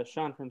pumpkins to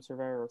Sean from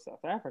Survivor of South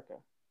Africa.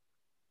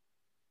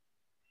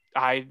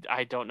 I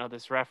don't know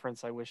this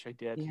reference. I wish I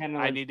did.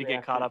 I need to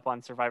get caught up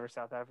on Survivor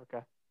South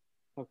Africa.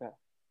 Okay.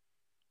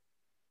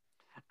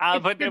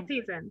 It's a good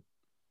season.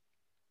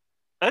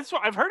 That's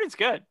what I've heard. It's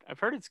good.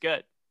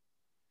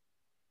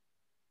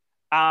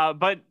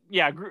 But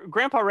yeah,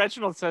 Grandpa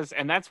Reginald says,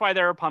 and that's why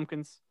there are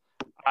pumpkins.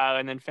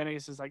 And then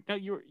Phineas is like, no,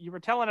 you were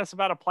telling us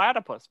about a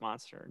platypus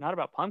monster, not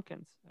about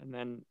pumpkins. And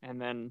then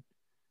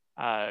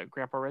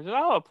Grandpa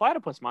Reginald, oh, a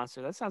platypus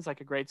monster. That sounds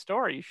like a great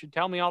story. You should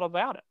tell me all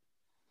about it.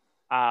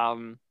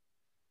 Lights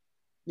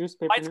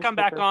come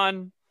back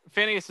on.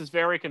 Phineas is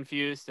very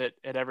confused at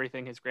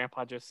everything his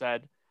grandpa just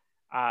said.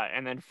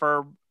 And then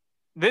Ferb,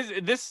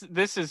 this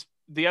is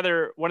the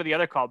other one of the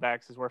other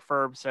callbacks is where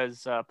Ferb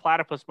says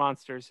platypus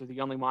monsters are the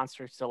only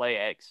monsters to lay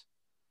eggs.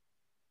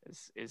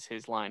 Is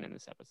his line in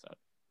this episode.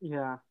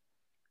 Yeah.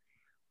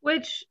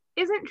 Which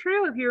isn't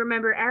true if you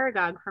remember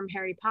Aragog from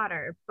Harry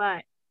Potter,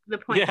 but the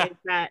point is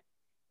that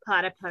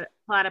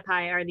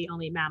platypi are the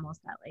only mammals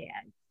that lay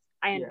eggs.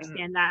 I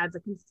understand that as a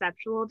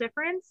conceptual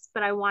difference,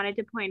 but I wanted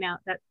to point out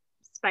that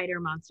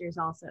spider monsters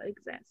also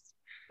exist.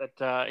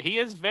 But he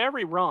is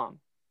very wrong.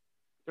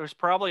 There's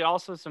probably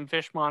also some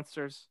fish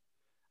monsters.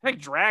 I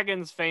think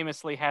dragons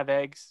famously have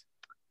eggs.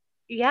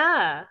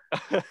 Yeah.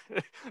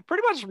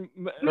 Pretty much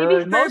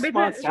maybe most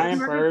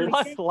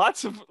monsters.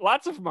 Lots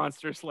of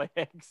monsters lay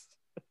eggs.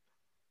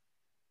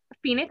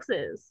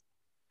 Phoenixes.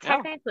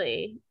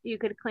 Technically, you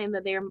could claim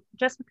that they're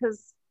just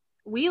because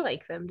we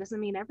like them doesn't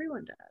mean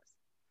everyone does.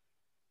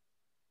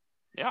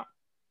 Yeah.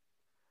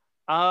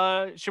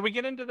 Should we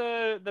get into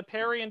the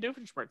Perry and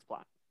Doofenshmirtz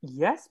plot?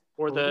 Yes.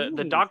 Or the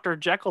please. Dr.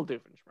 Jekyll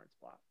Doofenshmirtz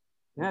plot?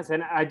 Yes,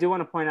 and I do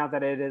want to point out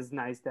that it is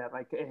nice that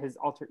like his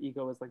alter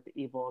ego is like the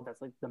evil,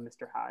 that's like the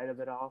Mr. Hyde of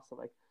it all. So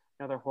like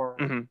another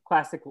horror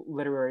classic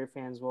literary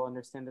fans will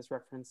understand this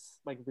reference.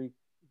 Like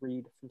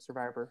read from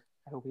Survivor.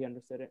 I hope he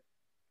understood it.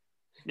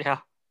 Yeah.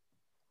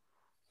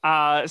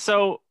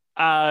 So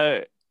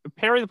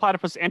Perry the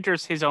Platypus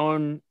enters his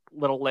own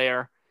little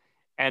lair,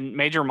 and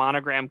Major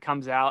Monogram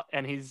comes out,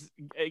 and he's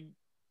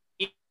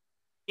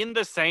in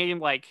the same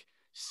like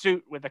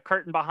suit with a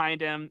curtain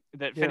behind him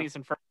that Phineas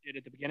and Ferb did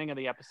at the beginning of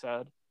the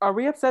episode. Are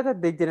we upset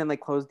that they didn't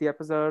like close the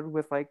episode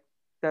with like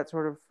that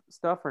sort of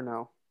stuff, or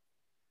no?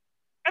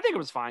 I think it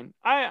was fine.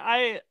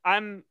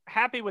 I'm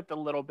happy with the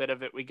little bit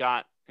of it we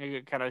got.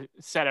 It kind of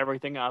set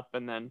everything up,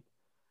 and then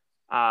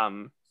I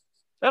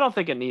don't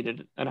think it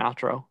needed an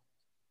outro.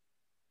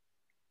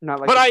 Not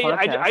like, but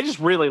I just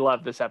really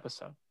love this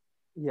episode.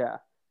 Yeah,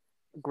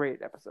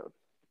 great episode.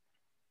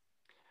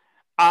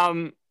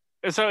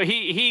 So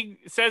he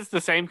says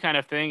the same kind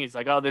of thing. He's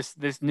like, "Oh,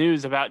 this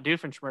news about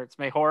Doofenshmirtz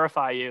may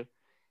horrify you,"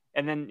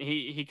 and then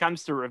he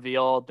comes to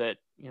reveal that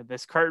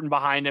this curtain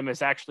behind him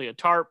is actually a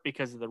tarp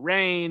because of the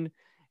rain,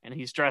 and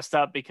he's dressed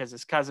up because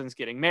his cousin's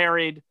getting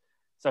married.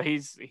 So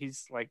he's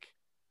like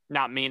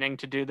not meaning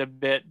to do the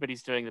bit, but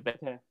he's doing the bit.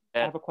 Okay, I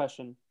have a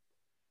question.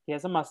 He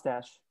has a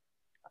mustache.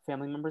 A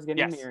family member's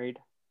getting married.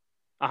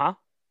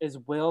 Is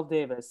Will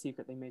Davis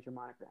secretly Major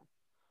Monogram?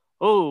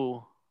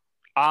 Oh,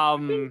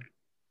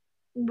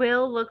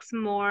 Will looks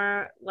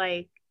more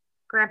like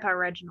Grandpa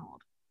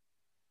Reginald.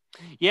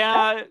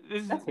 Yeah,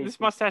 this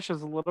mustache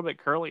is a little bit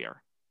curlier.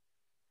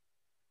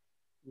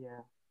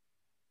 Yeah.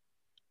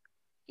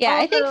 Yeah,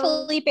 I think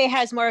Felipe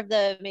has more of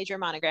the Major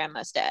Monogram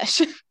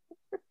mustache.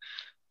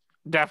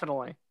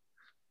 Definitely.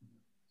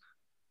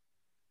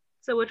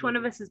 So which one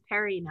of us is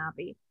Perry,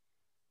 Nabi?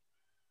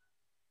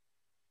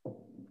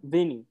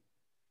 Vinny.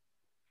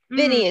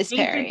 Vinny is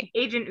Perry.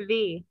 Agent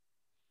V.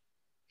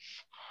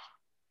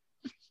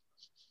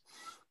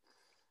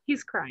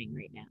 He's crying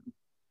right now.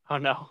 Oh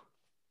no.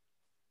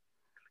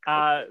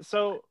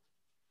 So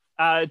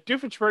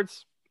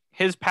Doofenshmirtz,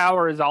 his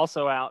power is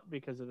also out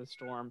because of the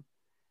storm.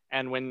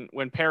 And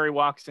when Perry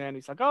walks in,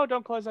 he's like, "Oh,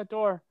 don't close that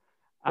door."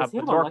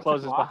 The door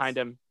closes behind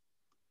him.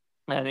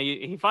 And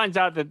he finds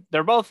out that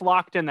they're both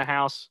locked in the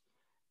house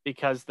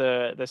because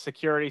the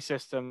security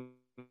system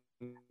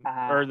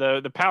or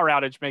the power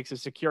outage makes the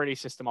security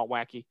system all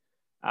wacky.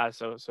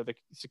 So the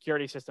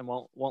security system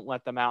won't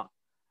let them out.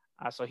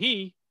 So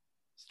he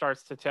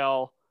starts to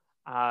tell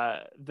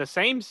the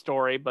same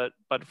story, but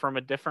from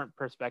a different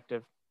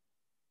perspective.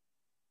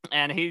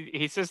 And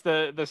he says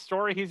the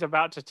story he's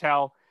about to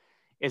tell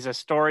is a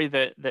story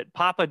that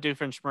Papa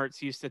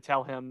Doofenshmirtz used to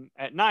tell him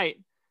at night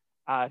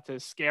to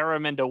scare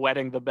him into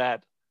wetting the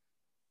bed,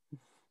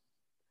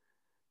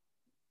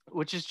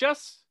 which is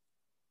just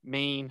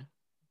mean.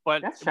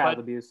 But that's child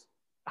abuse.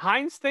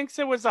 Heinz thinks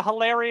it was a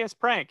hilarious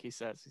prank. He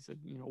said,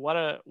 what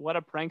a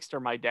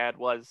prankster my dad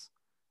was,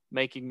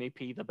 making me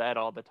pee the bed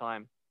all the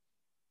time.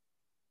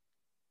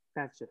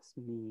 That's just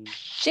mean.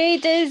 Jay,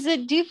 does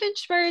the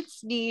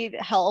Doofenshmirtz need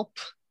help?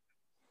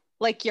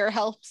 Like your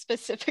help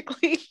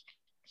specifically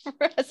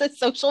as a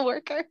social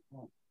worker?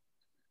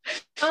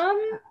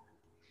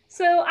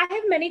 So I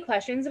have many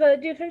questions about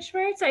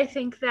Doofenshmirtz. I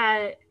think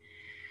that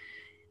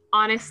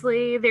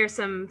honestly, there's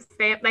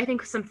I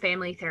think some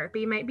family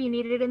therapy might be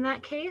needed in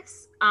that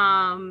case,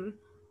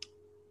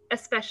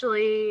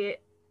 especially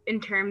in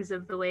terms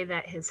of the way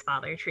that his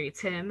father treats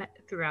him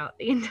throughout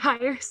the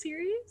entire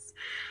series.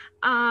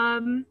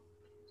 But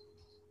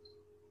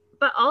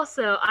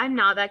also, I'm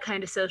not that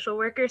kind of social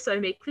worker, so I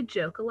make the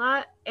joke a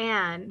lot,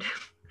 and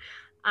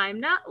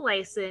I'm not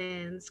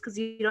licensed because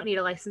you don't need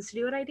a license to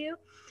do what I do,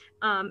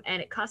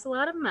 and it costs a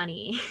lot of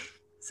money.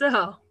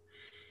 So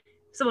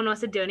if someone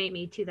wants to donate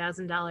me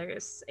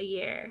 $2,000 a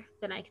year,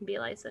 then I can be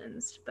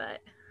licensed.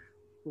 But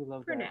we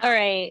love for that. now, all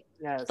right,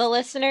 yes. The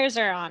listeners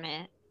are on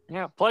it.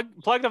 Yeah, plug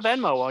the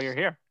Venmo while you're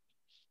here.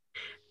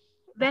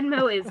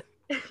 Venmo is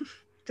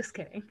just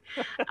kidding.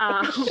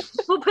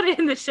 We'll put it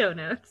in the show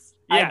notes.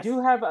 Yes. I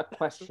do have a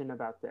question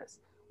about this.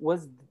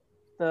 Was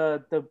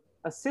the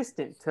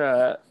assistant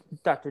to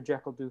Dr.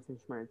 Jekyll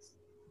Doofenshmirtz,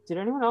 did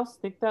anyone else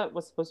think that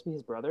was supposed to be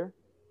his brother?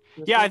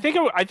 Yeah, I think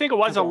it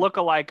was a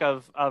lookalike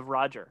of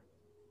Roger.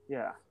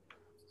 Yeah.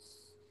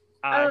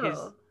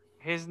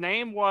 His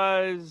name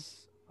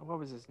was, what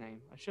was his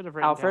name? I should have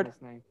written Alfred? down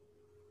his name.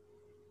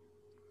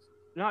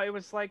 No, it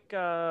was like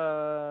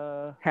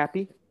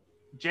Happy?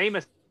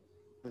 Jameson.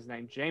 His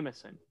name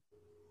Jameson.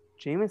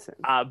 Jameson.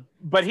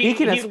 But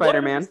Speaking of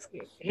Spider-Man,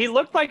 he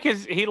looked like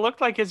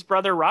his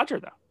brother Roger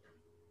though.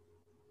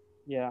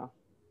 Yeah.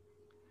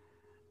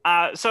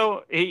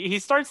 So he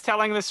starts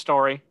telling this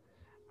story,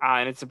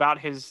 and it's about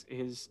his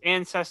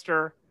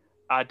ancestor,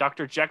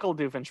 Dr. Jekyll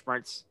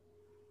Doofenshmirtz,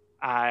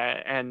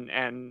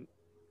 and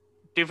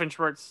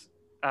Doofenshmirtz,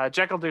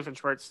 Jekyll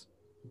Doofenshmirtz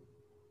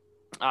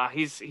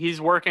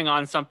he's working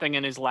on something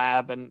in his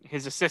lab, and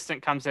his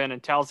assistant comes in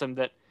and tells him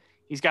that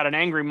he's got an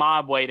angry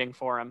mob waiting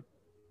for him.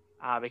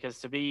 Because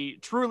to be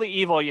truly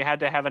evil, you had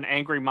to have an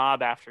angry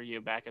mob after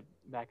you back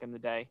in the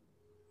day.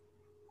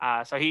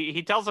 So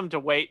he tells him to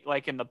wait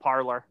like in the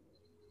parlor,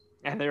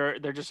 and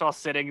they're just all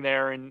sitting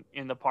there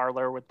in the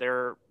parlor with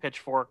their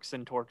pitchforks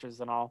and torches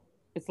and all.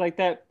 It's like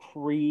that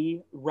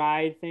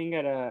pre-ride thing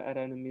at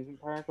an amusement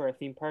park or a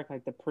theme park,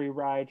 like the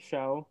pre-ride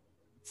show.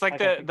 It's like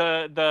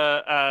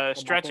the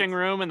stretching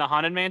room in the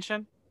Haunted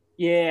Mansion.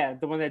 Yeah,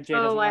 the one that Jay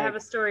doesn't I like. have a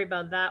story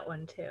about that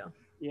one too.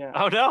 Yeah.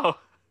 Oh no.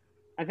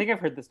 I think I've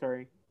heard the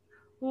story.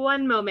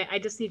 One moment, I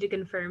just need to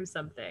confirm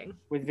something.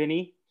 With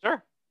Vinny?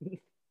 Sure.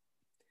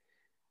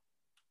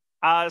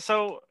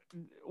 So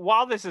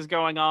while this is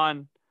going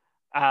on,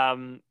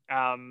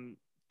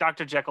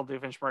 Dr. Jekyll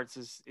Doofenshmirtz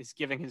is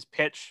giving his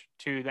pitch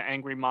to the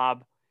angry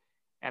mob,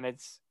 and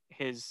it's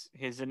his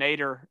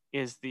inator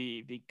is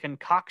the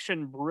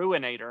concoction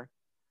brewinator,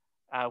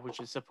 which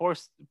is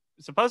supposed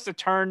to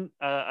turn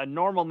a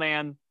normal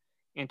man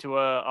into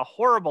a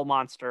horrible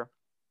monster.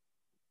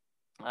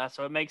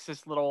 So it makes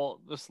this little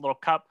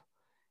cup,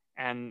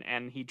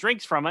 and he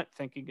drinks from it,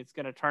 thinking it's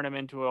going to turn him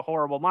into a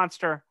horrible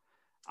monster,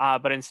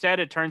 but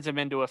instead it turns him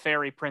into a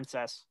fairy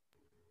princess,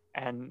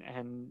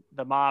 and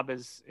the mob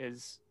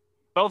is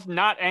both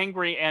not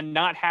angry and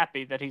not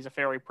happy that he's a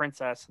fairy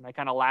princess, and they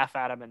kind of laugh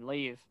at him and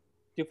leave.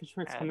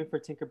 Doofenshmirtz coming for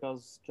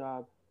Tinkerbell's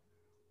job.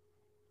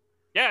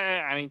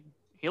 Yeah, I mean,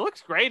 he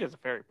looks great as a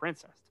fairy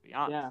princess, to be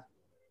honest. Yeah.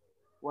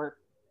 Work.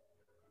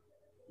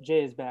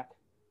 Jay is back.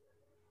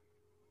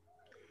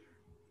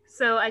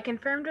 So I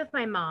confirmed with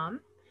my mom,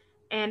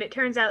 and it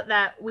turns out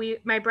that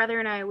my brother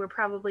and I were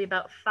probably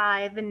about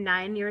 5 and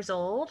 9 years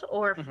old,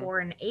 or 4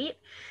 and 8,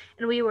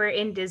 and we were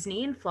in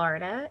Disney in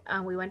Florida.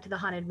 We went to the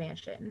Haunted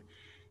Mansion,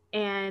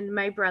 and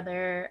my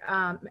brother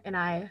and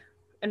I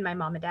and my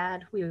mom and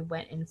dad, we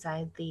went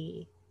inside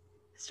the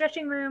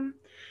stretching room,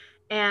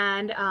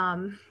 and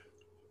I'm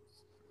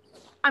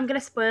gonna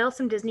spoil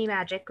some Disney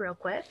magic real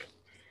quick.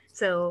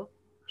 So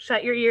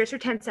shut your ears for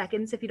 10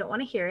 seconds if you don't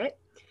want to hear it.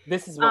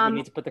 This is what we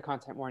need to put the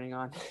content warning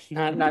on,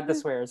 not the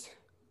swears.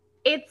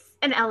 It's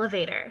an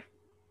elevator.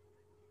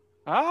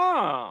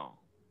 Oh.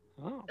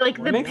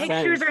 Like the Makes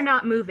pictures sense. are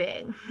not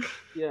moving.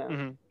 Yeah.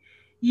 Mm-hmm.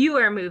 You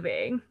are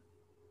moving.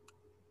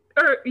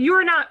 Or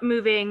you're not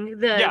moving.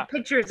 The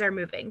pictures are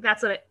moving.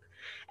 That's what it.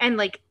 And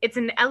like it's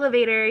an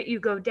elevator. You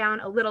go down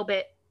a little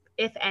bit,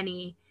 if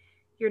any.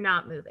 You're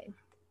not moving.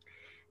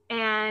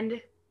 And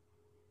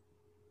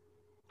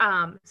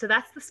so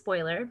that's the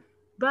spoiler.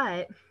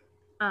 But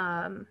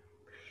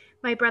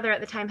my brother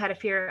at the time had a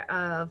fear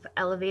of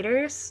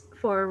elevators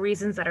for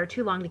reasons that are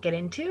too long to get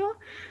into,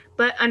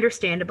 but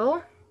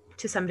understandable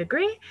to some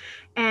degree.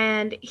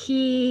 And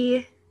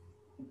he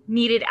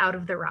needed out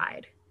of the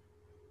ride.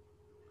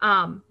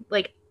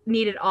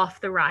 Needed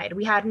off the ride.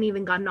 We hadn't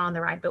even gotten on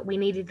the ride, but we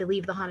needed to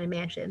leave the Haunted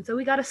Mansion. So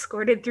we got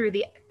escorted through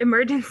the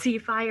emergency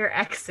fire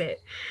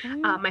exit,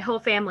 my whole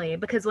family,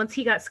 because once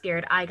he got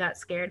scared, I got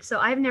scared. So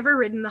I've never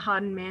ridden the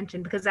Haunted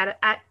Mansion because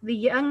at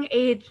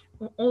the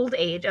old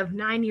age of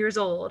 9 years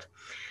old,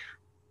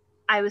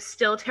 I was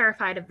still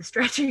terrified of the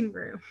stretching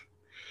room.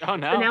 Oh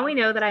no. So now we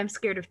know that I'm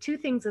scared of 2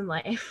 things in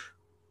life.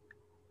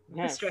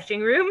 Yes. The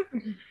stretching room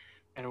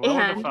and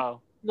Willem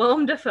Dafoe.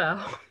 Willem Dafoe.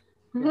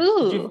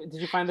 Ooh. Did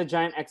you find the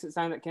giant exit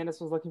sign that Candace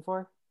was looking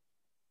for?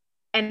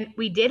 And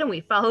we did, and we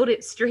followed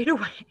it straight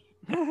away.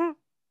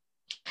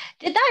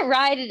 Did that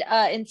ride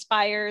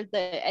inspire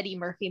the Eddie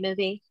Murphy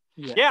movie?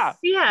 Yes.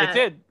 Yeah, it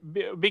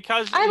did.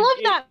 Because I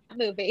love that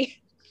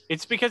movie.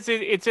 It's because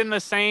it's in the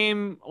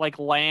same like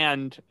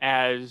land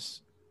as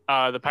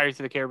the Pirates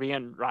of the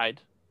Caribbean ride.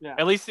 Yeah.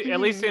 At least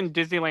in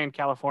Disneyland,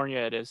 California,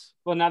 it is.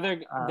 Well, now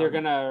they're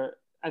gonna.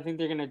 I think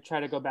they're gonna try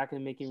to go back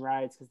and making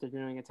rides because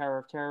they're doing a Tower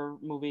of Terror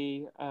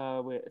movie,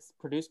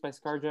 produced by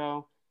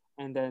ScarJo,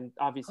 and then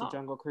obviously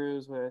Jungle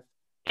Cruise with.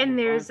 And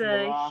there's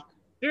a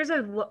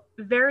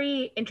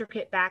very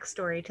intricate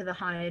backstory to the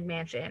Haunted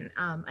Mansion.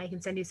 I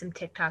can send you some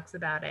TikToks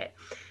about it.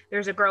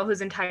 There's a girl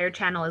whose entire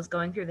channel is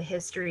going through the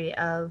history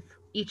of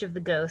each of the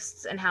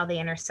ghosts and how they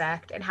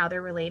intersect and how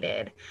they're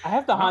related. I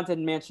have the Haunted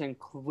Mansion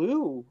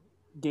Clue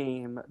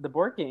game, the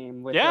board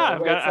game. I've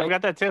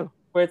got that too.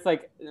 Where it's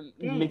like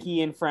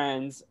Mickey and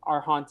friends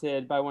are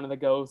haunted by one of the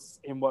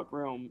ghosts in what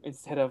room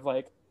instead of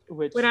like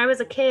which. When I was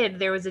a kid,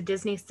 there was a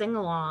Disney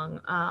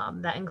sing-along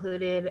that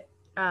included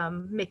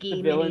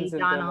Mickey, Minnie,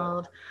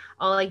 Donald,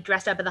 all like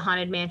dressed up at the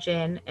Haunted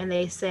Mansion, and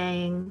they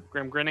sang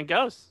Grim Grin and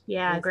Ghosts.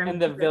 Yeah,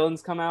 and the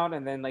villains come out,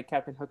 and then like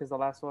Captain Hook is the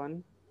last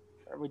one.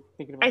 Are we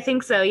thinking about? I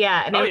think so.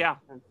 Yeah.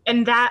 And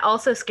and that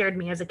also scared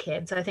me as a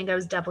kid, so I think I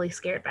was doubly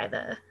scared by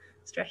the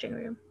stretching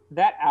room.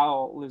 That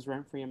owl lives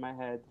rent-free in my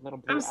head. Little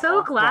blue I'm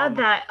so glad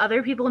that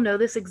other people know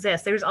this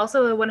exists. There's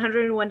also a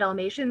 101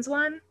 Dalmatians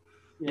one.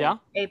 Yeah.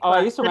 I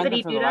used to rent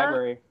them from the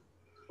library.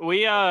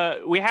 We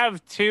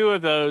have 2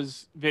 of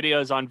those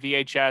videos on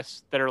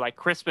VHS that are like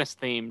Christmas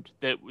themed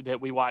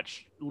that we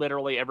watch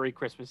literally every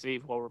Christmas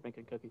Eve while we're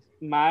making cookies.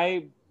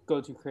 My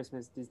go-to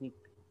Christmas Disney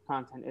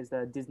content is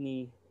the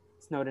Disney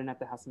Snowden at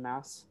the House of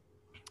Mouse.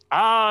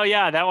 Oh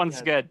yeah, that one's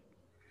Yes. good.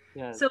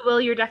 Yeah. So, Will,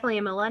 you're definitely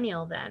a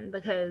millennial then,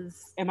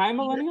 because Am I a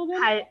millennial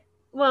then?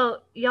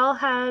 y'all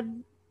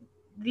had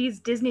these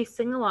Disney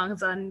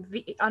sing-alongs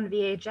on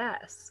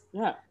VHS.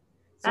 Yeah.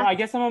 So I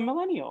guess I'm a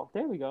millennial.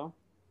 There we go.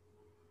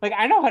 Like,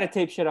 I know how to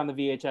tape shit on the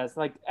VHS.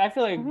 Like, I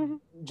feel like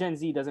Gen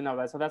Z doesn't know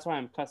that, so that's why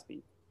I'm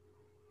cuspy.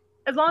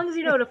 As long as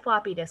you know what a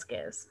floppy disk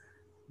is.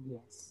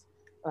 Yes.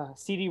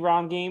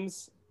 CD-ROM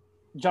games,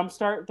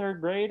 Jumpstart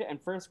 3rd grade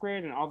and 1st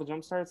grade and all the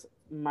Jumpstarts,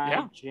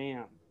 my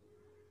jam.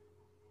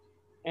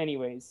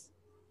 Anyways.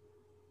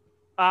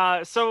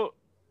 So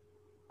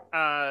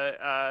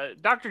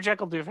Dr.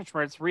 Jekyll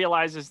Doofenshmirtz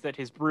realizes that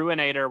his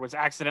Bruinator was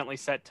accidentally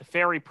set to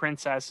Fairy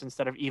Princess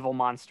instead of Evil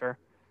Monster.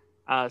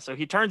 So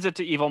he turns it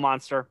to Evil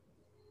Monster,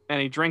 and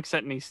he drinks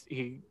it, and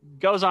he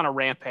goes on a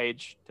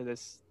rampage to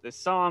this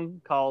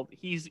song called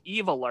 "He's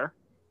Eviler,"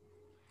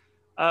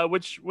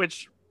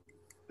 which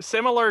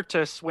similar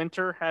to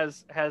Swinter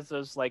has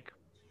those like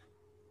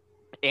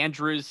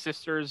Andrew's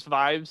Sisters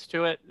vibes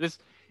to it.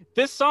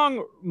 This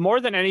song,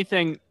 more than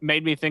anything,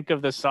 made me think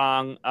of the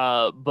song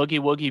Boogie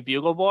Woogie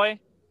Bugle Boy.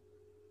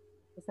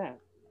 What's that?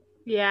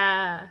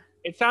 Yeah.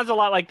 It sounds a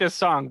lot like this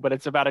song, but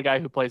it's about a guy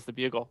who plays the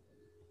bugle.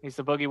 He's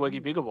the Boogie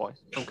Woogie Bugle Boy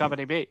from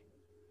Company B.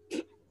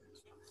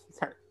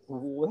 Sorry.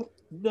 What?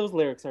 Those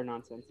lyrics are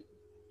nonsense.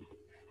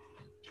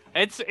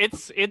 It's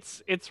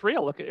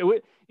real. Look,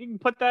 you can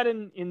put that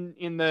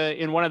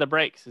in one of the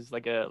breaks as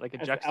like a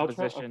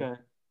juxtaposition. Okay.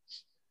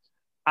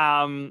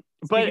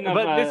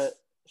 But this.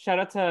 Shout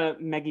out to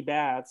Maggie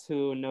Batts,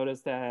 who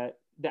noticed that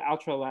the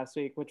outro last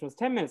week, which was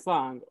 10 minutes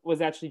long,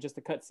 was actually just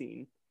a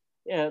cutscene.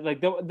 Yeah,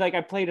 like I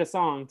played a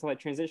song to like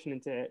transition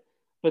into it,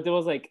 but there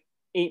was like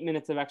 8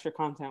 minutes of extra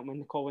content when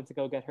Nicole went to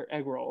go get her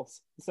egg rolls.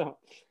 So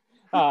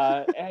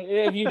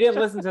if you didn't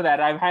listen to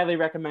that, I highly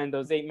recommend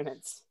those 8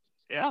 minutes.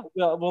 Yeah,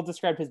 we'll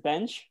describe his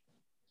bench.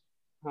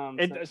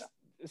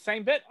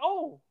 Same bit.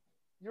 Oh,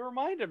 you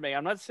reminded me.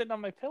 I'm not sitting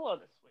on my pillow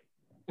this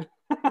week.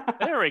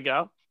 There we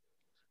go.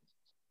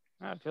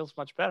 That feels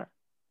much better.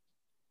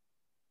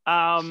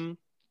 But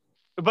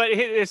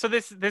so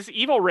this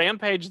evil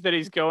rampage that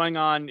he's going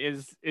on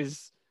is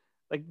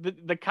like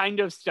the kind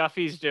of stuff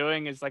he's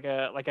doing is like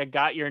a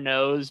got your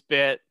nose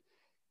bit,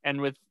 and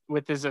with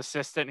his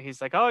assistant,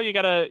 he's like, oh, you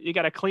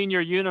gotta clean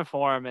your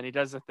uniform, and he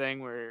does the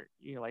thing where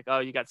you're like, oh,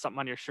 you got something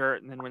on your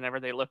shirt, and then whenever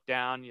they look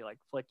down, you like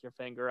flick your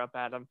finger up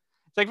at them.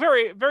 It's like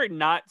very, very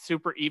not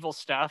super evil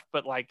stuff,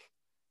 but like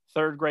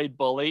 3rd grade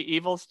bully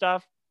evil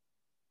stuff.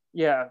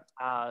 Yeah.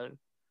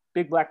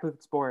 Big Black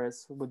Boots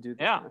Boris would do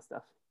this kind of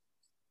stuff.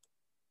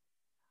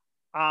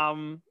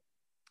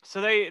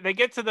 So they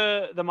get to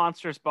the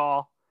monsters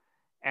ball,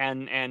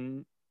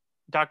 and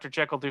Dr.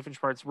 Jekyll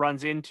Doofenshmirtz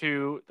runs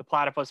into the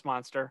platypus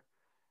monster.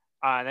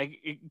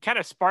 It kind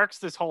of sparks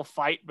this whole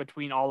fight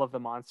between all of the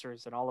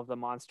monsters, and all of the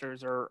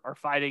monsters are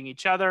fighting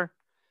each other.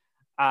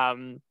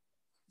 So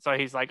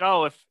he's like,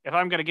 oh, if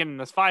I'm gonna get in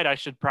this fight, I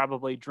should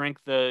probably drink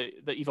the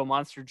evil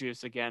monster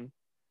juice again.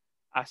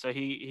 So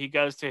he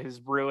goes to his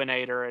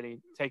Bruinator and he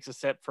takes a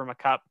sip from a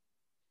cup,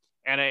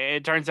 and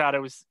it turns out it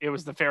was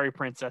the Fairy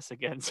Princess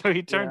again. So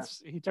he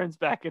turns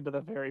back into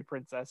the Fairy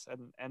Princess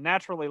and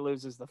naturally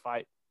loses the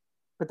fight.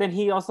 But then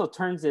he also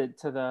turns it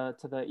to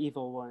the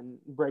evil one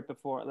right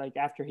before, like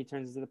after he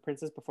turns into the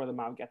princess, before the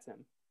mob gets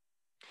him.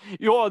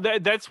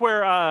 That's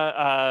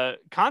where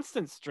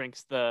Constance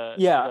drinks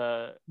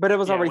the but it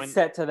was already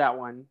set to that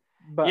one.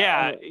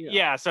 But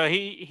so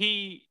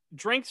he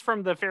drinks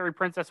from the Fairy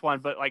Princess one,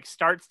 but like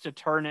starts to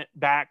turn it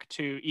back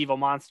to Evil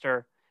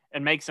Monster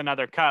and makes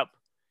another cup,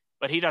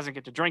 but he doesn't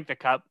get to drink the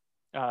cup.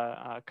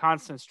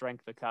 Constance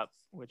drank the cup,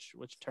 which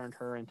turned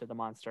her into the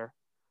monster.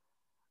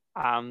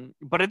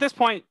 But at this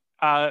point,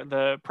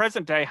 the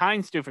present day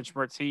Heinz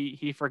Doofenshmirtz,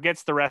 he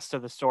forgets the rest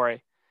of the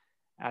story,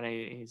 and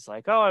he's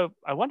like, oh,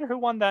 I wonder who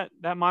won that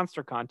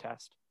monster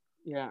contest.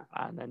 Yeah,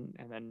 and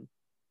then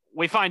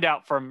we find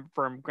out from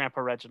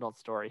Grandpa Reginald's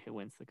story who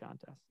wins the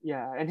contest.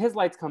 Yeah, and his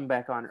lights come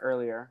back on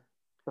earlier.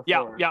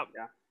 Yeah.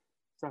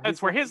 So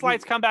that's where his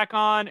lights come back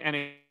on,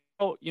 and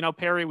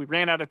Perry, we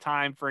ran out of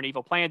time for an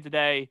evil plan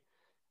today.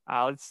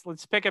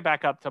 Let's pick it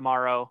back up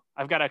tomorrow.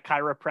 I've got a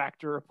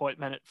chiropractor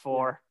appointment at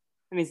 4. Yeah.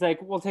 And he's like,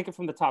 we'll take it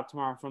from the top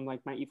tomorrow, from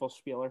like my evil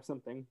spiel or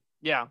something.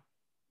 Yeah.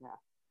 So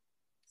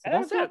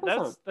that's it.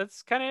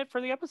 That's kind of it for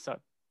the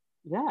episode.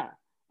 Yeah.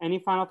 Any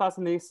final thoughts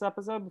on this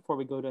episode before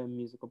we go to a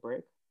musical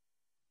break?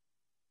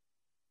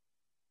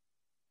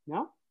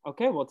 No?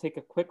 Okay, we'll take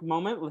a quick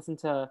moment, listen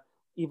to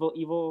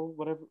Evil,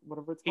 whatever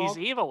it's called.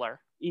 He's Eviler.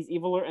 He's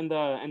Eviler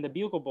and the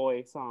Bugle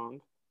Boy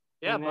song.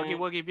 Yeah, Boogie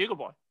Woogie Bugle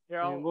Boy.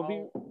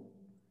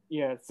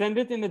 Here, send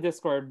it in the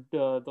Discord,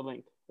 the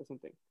link or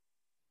something.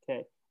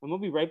 Okay, and we'll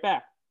be right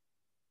back.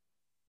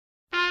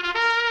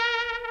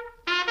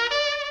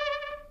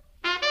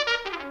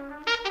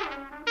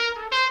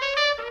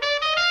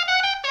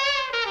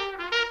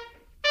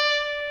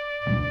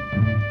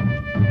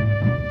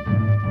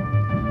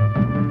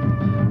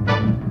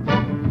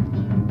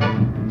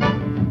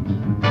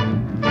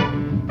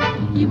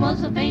 You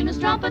was a famous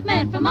trumpet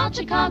man from out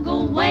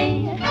Chicago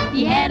way.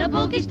 He had a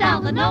boogie style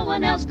that no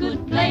one else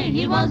could play.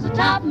 He was the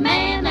top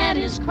man at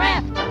his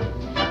craft.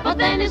 But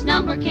then his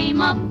number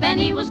came up and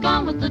he was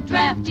gone with the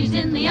draft. He's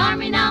in the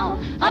army now,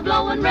 a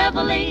blowin'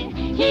 reveille.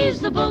 He's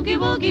the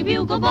boogie-woogie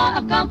bugle boy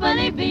of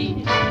Company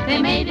B.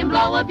 They made him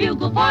blow a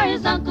bugle for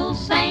his Uncle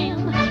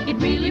Sam. It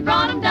really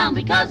brought him down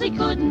because he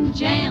couldn't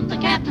jam. The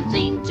captain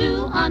seemed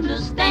to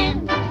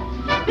understand,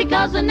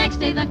 because the next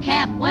day the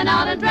cap went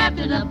out and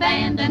drafted a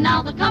band. And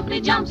now the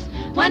company jumps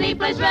when he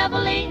plays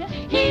reveille.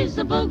 He's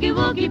the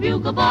boogie-woogie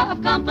bugle boy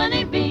of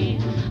Company B.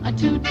 A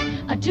toot,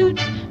 a toot,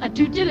 a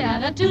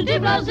toot-a-toot, he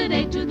blows it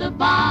eight to the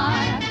bar.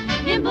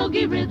 In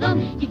boogie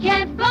rhythm, he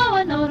can't blow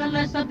a note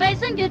unless the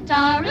bass and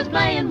guitar is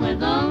playing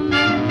with him.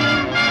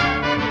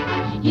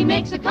 He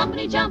makes a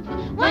company jump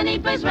when he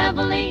plays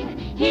reveille.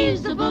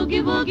 He's the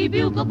boogie-woogie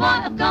bugle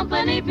boy of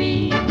Company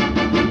B.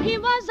 He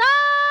was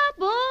a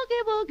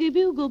boogie-woogie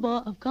bugle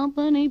boy of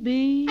Company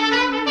B.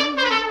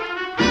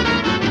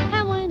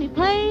 And when he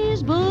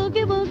plays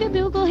boogie-woogie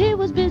bugle, he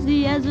was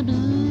busy as a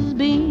bzz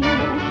bee.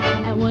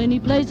 And when he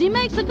plays, he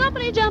makes the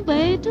company jump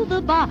eight to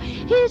the bar.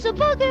 He's a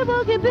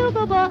boogie-woogie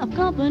bugle boy of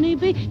Company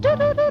B.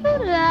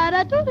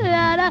 Do-do-do-do-da-da,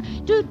 do-da-da,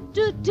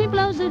 do-do, he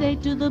blows it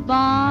eight to the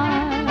bar.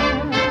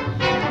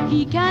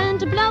 He can't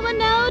blow a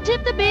note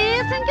if the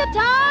bass and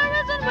guitar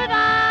isn't with him.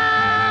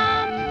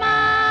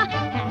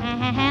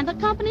 And the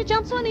company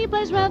jumps when he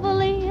plays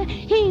reveille.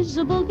 He's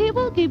a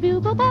boogie-woogie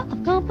bugle boy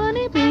of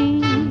Company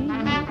B.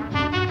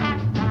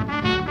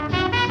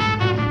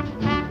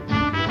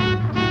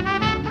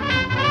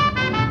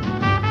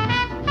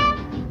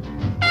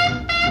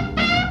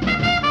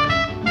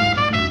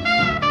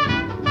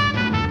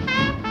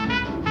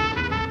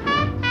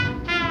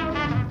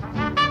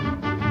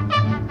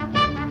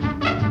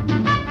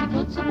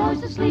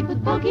 Sleep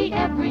with boogie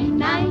every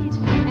night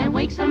and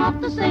wakes them up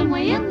the same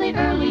way in the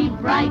early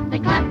bright. They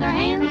clap their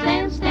hands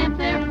and stamp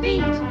their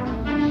feet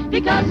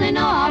because they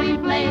know how he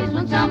plays.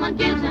 When someone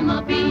gives him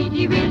a beat,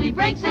 he really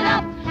breaks it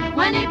up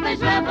when he plays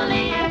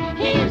reveille.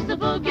 He's the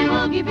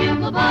boogie-woogie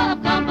bugle boy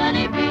of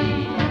Company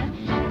B.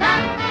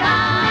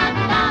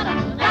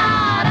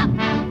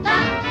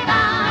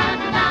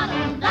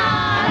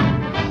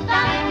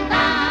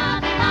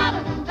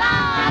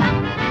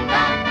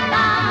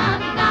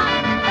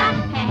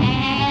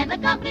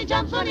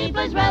 Jumps when he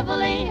plays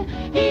reveille.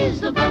 He's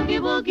the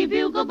boogie-woogie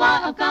bugle boy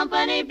of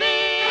Company B.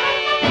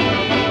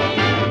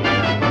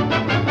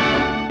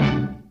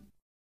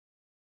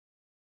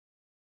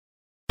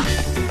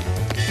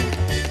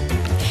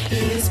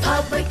 He's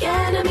public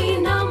enemy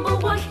number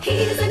one.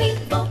 He's an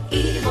evil,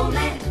 evil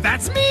man.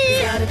 That's me!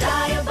 He's got a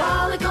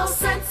diabolical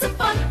sense of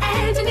fun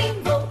and an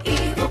evil,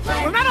 evil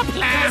plan. Well, not a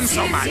plan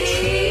so much.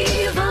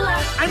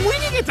 Eviler. I'm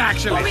winging it,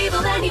 actually. More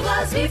evil than he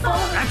was before.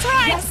 That's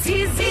right. Yes,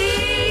 he's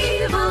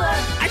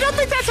eviler. I don't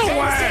think that's a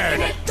word.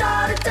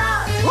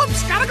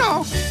 Whoops, gotta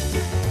go.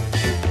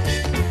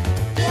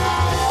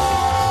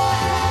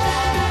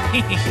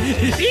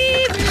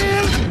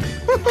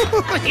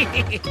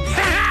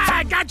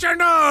 I got your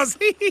nose.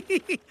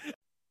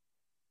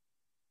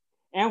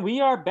 And we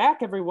are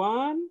back,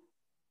 everyone.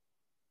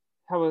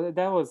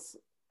 That was.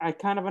 I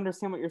kind of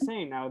understand what you're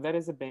saying now. That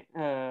is a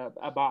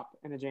bop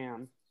and a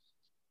jam.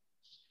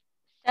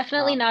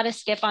 Definitely not a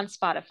skip on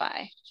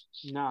Spotify.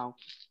 No,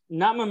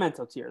 not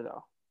Memento tier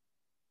though.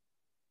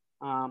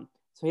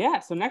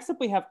 So next up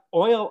we have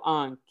Oil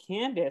on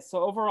Candace. So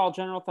overall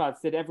general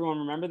thoughts. Did everyone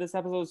remember this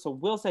episode? So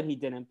Will said he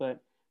didn't,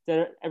 but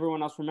did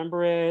everyone else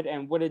remember it?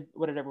 And what did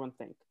everyone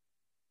think?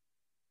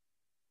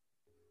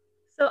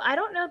 So I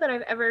don't know that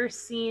I've ever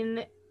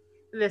seen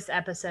this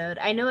episode.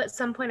 I know at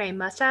some point I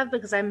must have,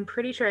 because I'm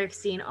pretty sure I've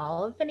seen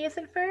all of Phineas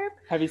and Ferb.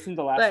 Have you seen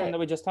the last one that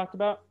we just talked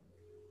about?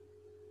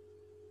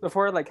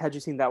 Before, had you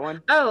seen that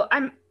one? Oh,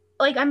 I'm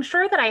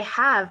sure that I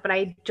have, but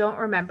I don't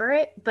remember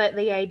it. But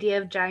the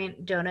idea of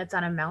giant donuts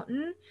on a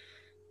mountain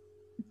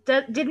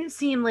didn't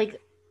seem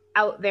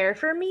out there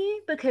for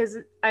me, because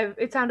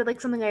it sounded like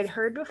something I'd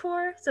heard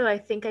before. So I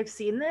think I've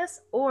seen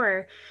this,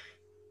 or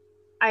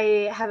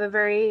I have a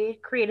very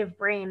creative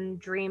brain,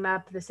 dream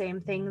up the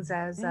same things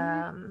as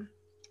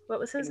what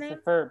was his name?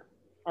 Ferb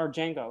or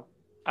Django.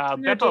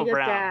 Beppo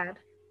Brown. Dad.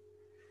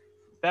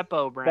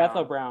 Beppo Brown.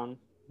 Bethel Brown.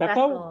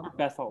 Beppo?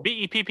 Bethel.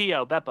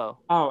 Beppo. Beppo.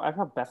 Oh, I've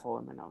heard Bethel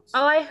in my notes.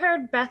 Oh, I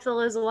heard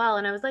Bethel as well,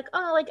 and I was like,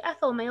 oh, like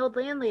Ethel, my old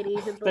landlady.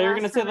 They were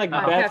gonna say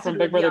Beth from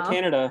Big Brother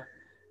Canada.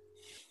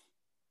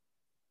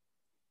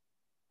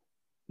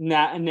 And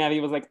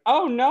Navi was like,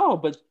 oh no,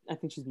 but I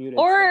think she's muted.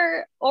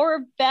 Or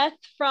Beth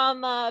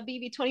from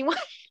BB21.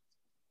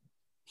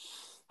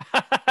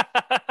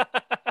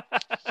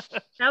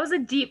 That was a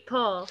deep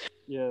pull.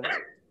 Yeah.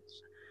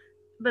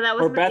 But that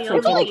wasn't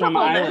the only pull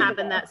that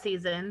happened that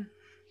season.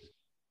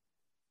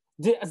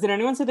 Did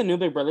anyone see the new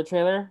Big Brother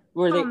trailer?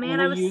 Oh man,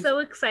 I was so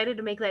excited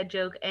to make that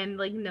joke, and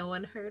no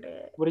one heard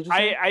it. What did you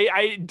say?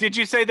 I did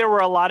you say there were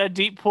a lot of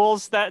deep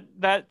pulls that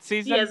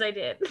season? Yes, I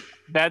did.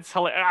 That's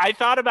hilarious. I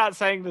thought about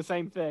saying the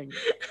same thing.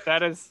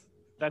 That's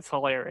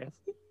hilarious.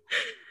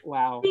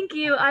 Wow. Thank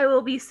you. I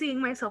will be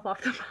seeing myself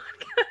off the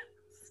podcast.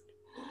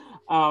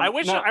 I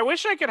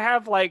wish I could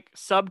have like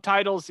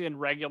subtitles in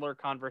regular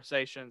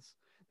conversations.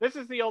 This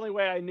is the only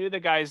way I knew the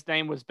guy's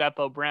name was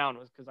Beppo Brown,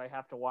 was because I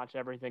have to watch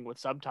everything with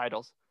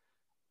subtitles.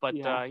 But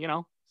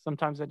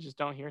sometimes I just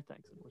don't hear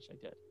things. I wish I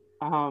did.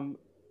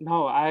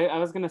 No, I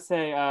was gonna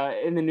say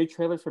in the new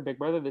trailers for Big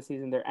Brother this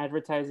season, they're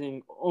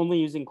advertising only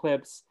using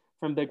clips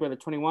from Big Brother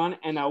 21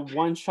 and a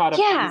one shot of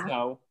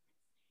Enzo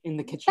in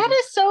the kitchen. That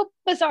is so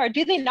bizarre.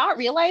 Do they not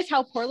realize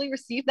how poorly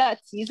received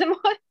that season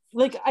was?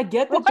 Like, I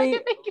get that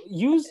they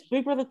use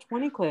Big Brother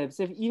 20 clips,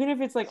 even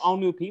if it's like all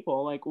new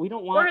people. Like, we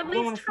don't want, or at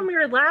least from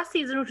your last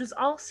season, which was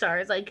All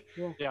Stars. Like,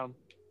 yeah,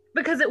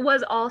 because it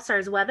was All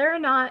Stars, whether or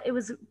not it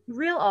was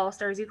real All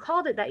Stars, you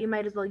called it that, you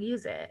might as well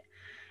use it.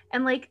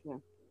 And like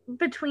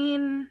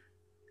between,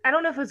 I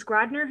don't know if it was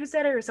Grodner who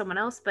said it or someone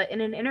else, but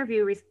in an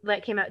interview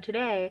that came out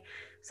today,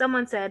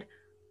 someone said,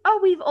 "Oh,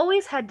 we've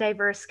always had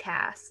diverse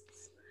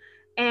casts."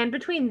 And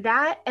between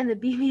that and the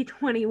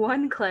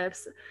BB21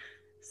 clips,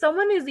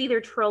 someone is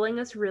either trolling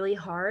us really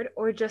hard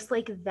or just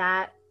like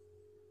that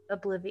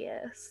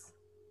oblivious.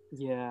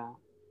 Yeah.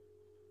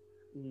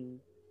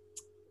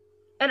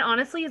 And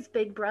honestly, it's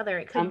Big Brother.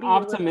 It could I'm be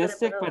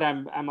optimistic, but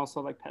I'm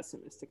also like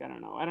pessimistic. I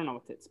don't know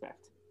what to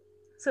expect.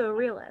 So a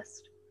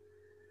realist.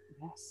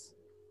 Yes.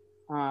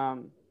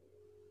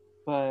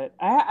 But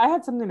I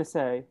had something to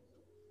say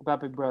about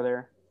Big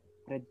Brother,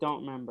 but I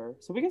don't remember.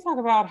 So we can talk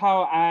about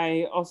how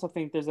I also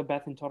think there's a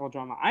Beth in Total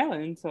Drama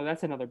Island. So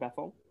that's another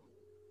Bethel.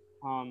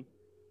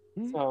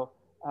 So,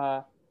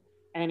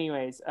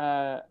 anyways,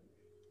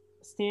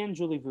 Stan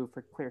Julie Vu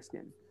for Clear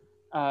Skin.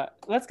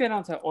 Let's get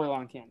on to Oil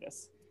on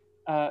Candace.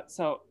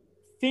 So,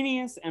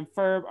 Phineas and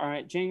Ferb are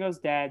at Django's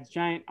dad's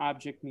giant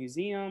object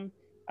museum.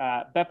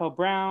 Beppo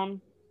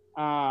Brown.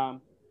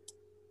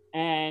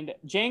 And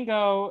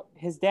Django,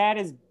 his dad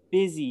is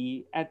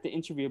busy at the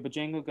interview, but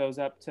Django goes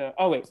up to...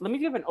 Oh, wait, let me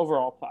give an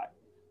overall plot.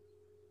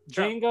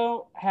 Sure.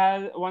 Django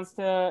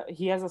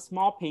he has a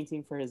small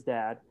painting for his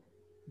dad,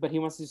 but he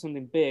wants to do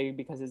something big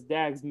because his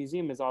dad's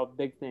museum is all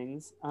big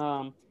things.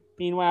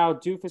 Meanwhile,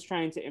 Doof is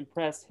trying to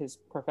impress his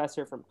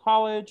professor from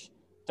college,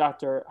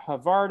 Dr.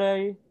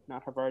 Havarlek,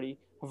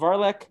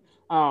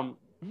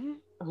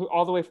 who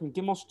all the way from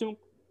Gimmelstump,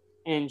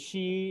 and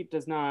she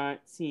does not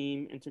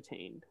seem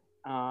entertained.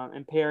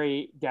 And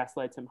Perry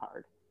gaslights him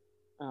hard.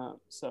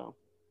 So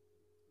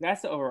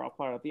that's the overall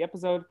plot of the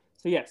episode.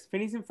 So yes,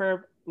 Phineas and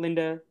Ferb,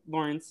 Linda,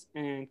 Lawrence,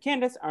 and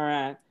Candace are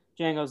at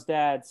Django's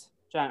dad's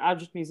giant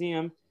object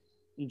museum.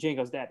 And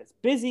Django's dad is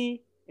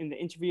busy in the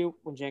interview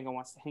when Django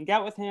wants to hang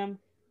out with him.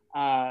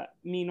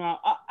 Meanwhile,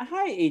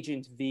 hi,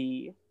 Agent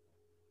V.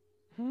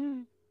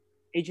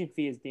 Agent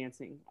V is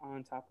dancing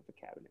on top of a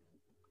cabinet.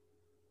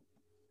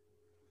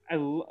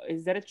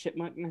 Is that a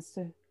chipmunk next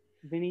to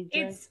Vinny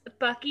J? It's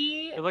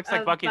Bucky. It looks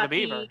like Bucky the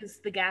Beaver. It's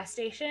the gas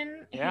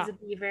station. Yeah. He's a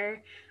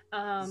beaver.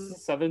 Is this a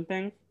Southern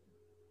thing?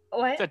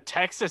 What? It's a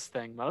Texas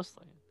thing,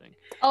 mostly, I think.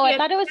 Oh, I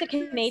thought it was a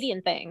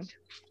Canadian thing.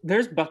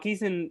 There's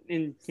Bucky's in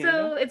Canada?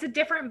 So it's a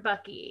different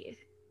Bucky.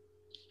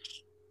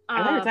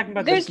 I thought you were talking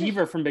about the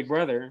beaver from Big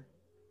Brother.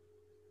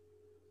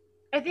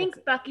 I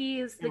think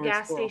Bucky's the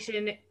gas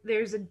station.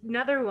 There's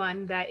another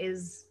one that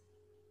is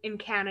in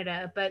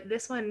Canada, but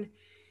this one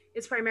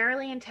is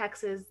primarily in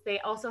Texas. They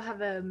also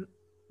have a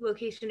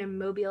location in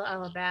Mobile,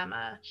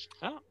 Alabama.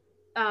 Oh.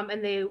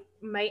 And they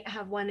might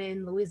have one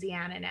in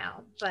Louisiana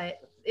now,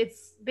 but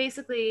it's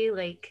basically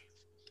like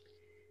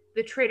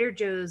the Trader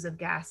Joe's of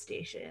gas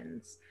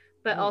stations,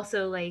 but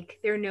also like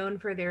they're known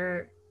for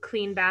their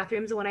clean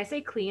bathrooms. And when I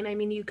say clean, I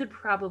mean you could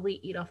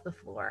probably eat off the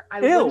floor. I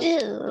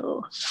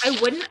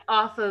wouldn't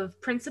off of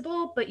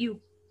principle, but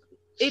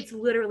it's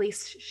literally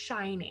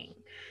shining.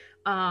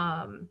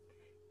 And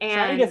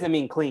shiny doesn't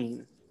mean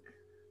clean.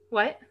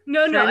 What?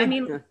 No, I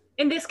mean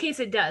in this case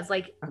it does.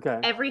 Like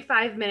every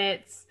 5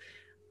 minutes,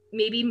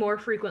 maybe more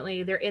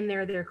frequently, they're in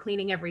there, they're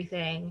cleaning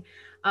everything.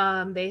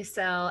 They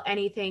sell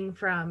anything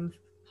from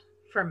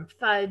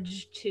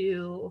fudge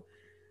to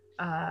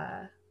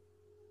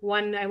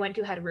one I went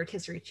to had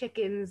rotisserie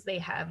chickens. They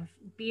have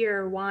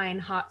beer, wine,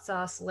 hot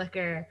sauce,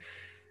 liquor,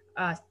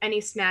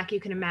 any snack you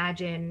can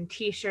imagine,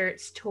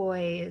 t-shirts,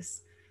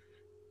 toys.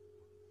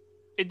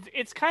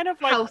 It's kind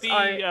of like house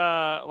art.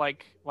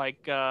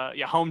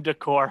 Home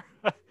decor.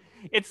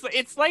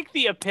 It's like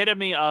the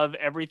epitome of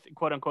everything,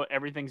 quote unquote,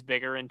 everything's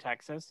bigger in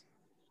Texas.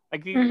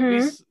 Like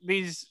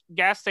these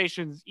gas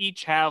stations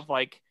each have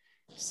like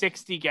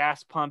 60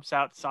 gas pumps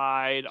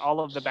outside. All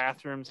of the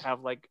bathrooms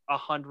have like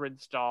 100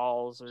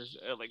 stalls, or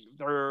like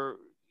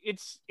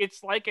it's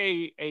like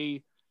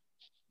a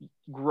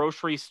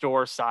grocery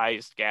store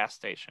sized gas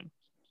station.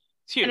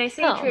 It's huge. And I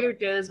say Trader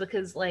Joe's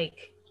because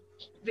like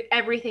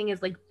everything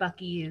is like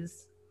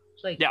Bucky's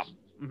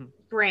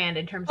brand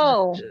in terms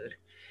of food.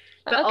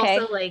 But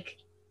also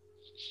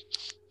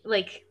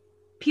like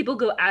people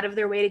go out of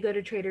their way to go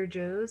to Trader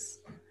Joe's.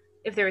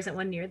 If there isn't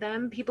one near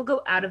them, people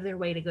go out of their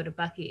way to go to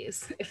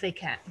Bucky's if they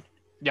can.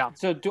 Yeah.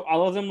 So do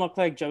all of them look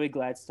like Joey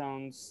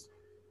Gladstone's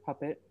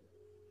puppet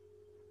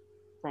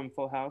from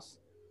Full House?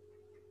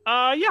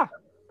 Yeah.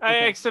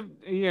 Okay. Except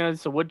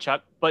it's a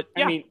woodchuck. But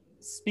yeah. I mean,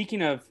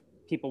 speaking of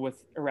people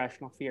with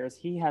irrational fears.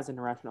 He has an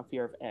irrational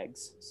fear of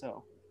eggs.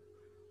 So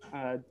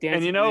Dan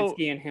And you know-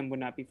 Szymanski and him would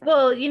not be friends.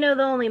 Well, you know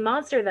the only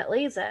monster that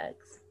lays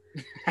eggs.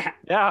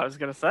 Yeah, I was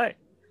gonna say.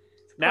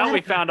 Now we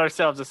found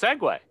ourselves a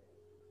segue.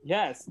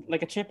 Yes,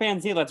 like a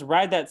chimpanzee. Let's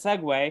ride that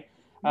Segway.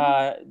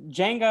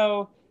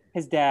 Django,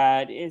 his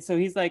dad, so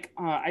he's like,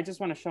 I just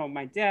want to show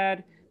my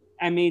dad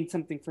I made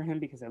something for him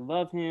because I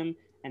love him,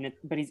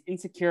 but he's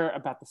insecure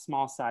about the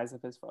small size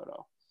of his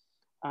photo.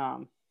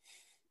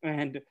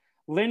 And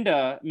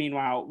Linda,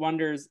 meanwhile,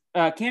 wonders.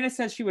 Candace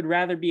says she would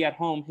rather be at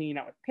home hanging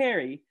out with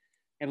Perry,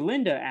 and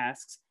Linda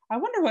asks, I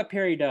wonder what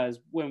Perry does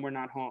when we're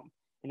not home.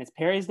 And it's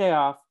Perry's day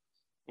off,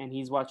 and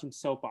he's watching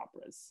soap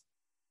operas.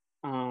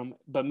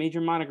 But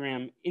Major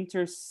Monogram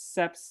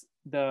intercepts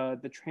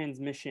the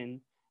transmission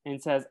and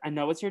says, I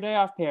know it's your day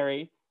off,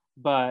 Perry,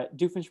 but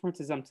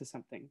Doofenshmirtz is up to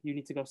something. You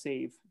need to go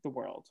save the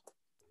world,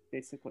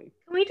 basically.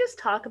 Can we just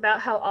talk about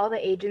how all the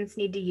agents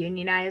need to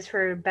unionize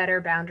for better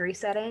boundary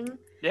setting?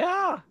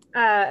 Yeah.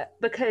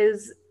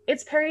 Because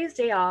it's Perry's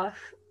day off,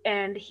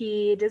 and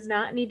he does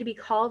not need to be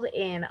called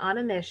in on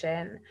a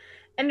mission.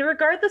 And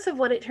regardless of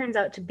what it turns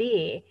out to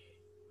be,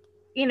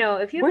 you know,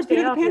 if you have a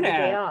day off, you have a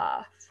day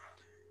off.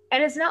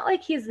 And it's not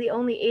like he's the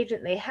only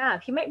agent they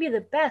have. He might be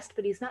the best,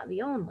 but he's not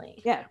the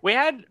only. Yeah. We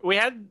had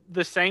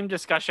the same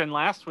discussion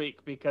last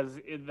week because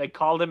they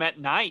called him at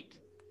night.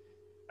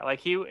 Like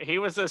he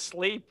was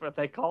asleep, but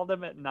they called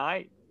him at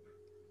night.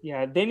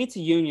 Yeah, they need to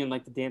union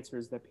like the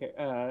dancers that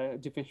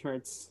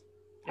Doofenshmirtz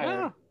hired.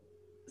 Yeah.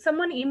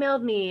 Someone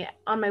emailed me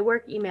on my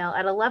work email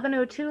at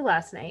 11:02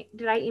 last night.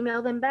 Did I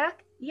email them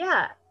back?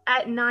 Yeah,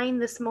 at 9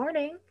 this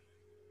morning.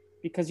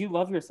 Because you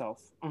love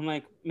yourself,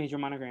 unlike Major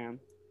Monogram.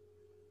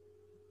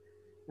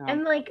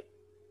 And like,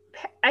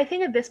 I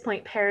think at this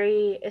point,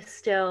 Perry is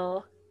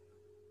still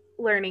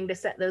learning to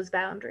set those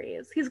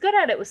boundaries. He's good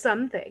at it with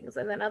some things,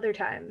 and then other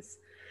times,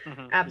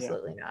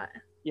 absolutely not.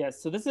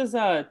 Yes, so this is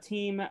a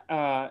team,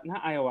 not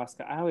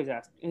ayahuasca. I always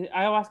ask.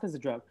 Ayahuasca is a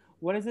drug.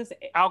 What is this?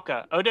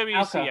 ALCA, OWCA,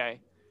 ALCA.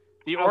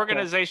 the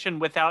organization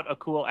without a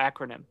cool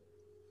acronym.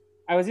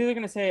 I was either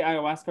going to say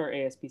ayahuasca or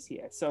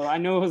ASPCA, so I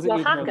know it was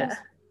Oaxaca.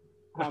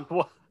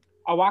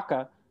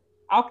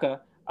 ALCA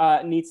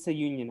needs to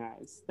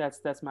unionize.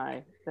 That's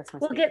my.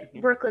 We'll get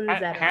here. Brooklyn Z.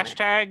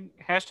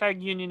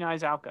 Hashtag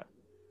unionize ALCA.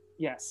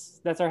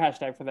 Yes, that's our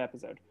hashtag for the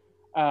episode.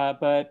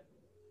 But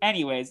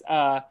anyways,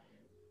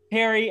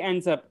 Perry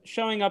ends up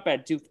showing up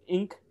at Doof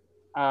Inc.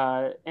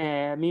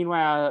 And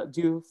meanwhile,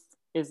 Doof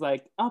is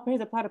like, oh, Perry's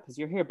a platypus,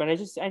 you're here, but I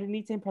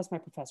need to impress my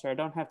professor. I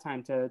don't have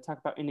time to talk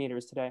about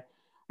innators today.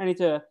 I need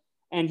to,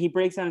 and he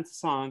breaks out into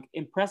song.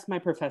 Impress my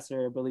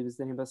professor, I believe is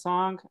the name of the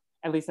song.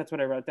 At least that's what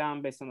I wrote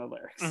down based on the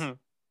lyrics. Mm-hmm.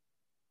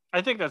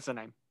 I think that's the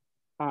name.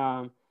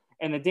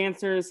 And the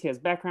dancers, he has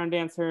background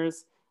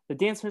dancers. The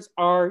dancers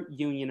are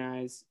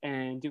unionized,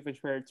 and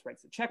Doofenshmirtz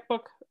writes the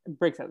checkbook,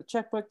 breaks out the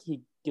checkbook.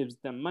 He gives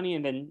them money,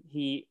 and then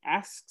he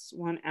asks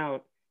one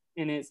out,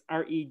 and it's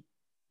REJECTED,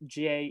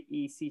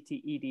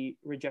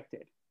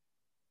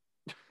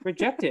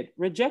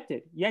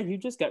 rejected. Yeah, you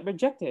just got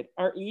rejected.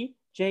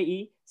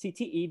 REJECTED,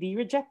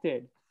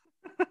 rejected.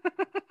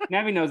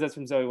 Navi knows that's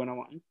from Zoe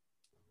 101.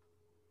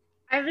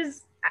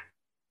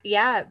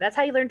 Yeah, that's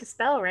how you learn to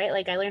spell, right?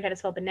 Like I learned how to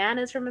spell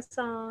bananas from a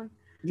song.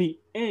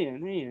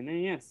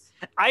 Yes.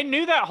 I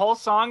knew that whole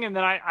song, and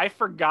then I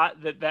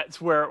forgot that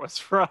that's where it was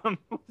from.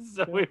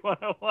 Zoe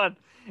 101,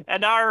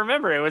 and now I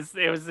remember it was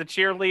the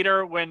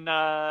cheerleader when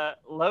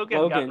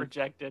Logan got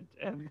rejected.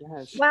 And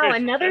wow,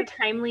 another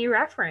timely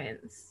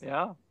reference.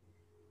 Yeah.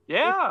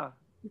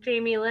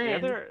 Jamie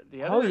Lynn.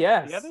 The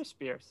other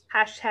Spears.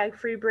 Hashtag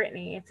Free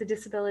Britney. It's a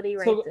disability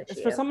rights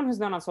issue. For someone who's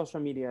not on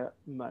social media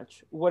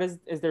much, what is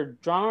there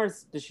drama, or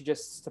does she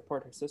just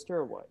support her sister,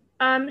 or what?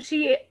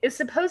 She is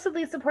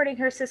supposedly supporting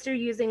her sister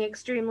using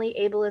extremely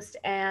ableist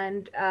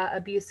and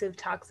abusive,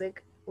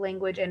 toxic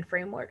language and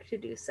framework to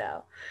do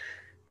so.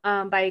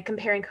 By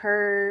comparing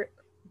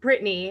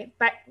Britney,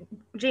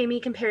 Jamie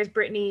compares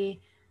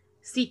Britney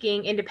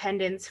seeking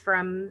independence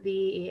from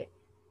the,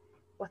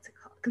 what's it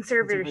called?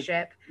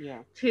 Conservatorship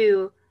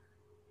to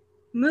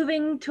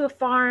moving to a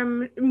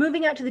farm,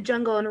 moving out to the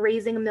jungle and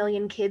raising 1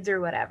 million kids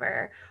or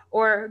whatever,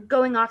 or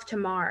going off to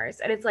Mars.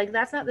 And it's like,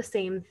 that's not the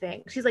same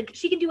thing. She's like,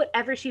 she can do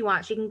whatever she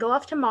wants. She can go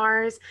off to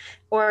Mars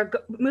or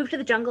move to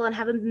the jungle and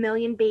have 1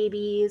 million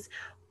babies,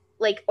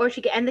 like, or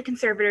she can end the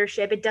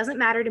conservatorship. It doesn't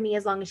matter to me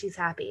as long as she's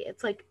happy.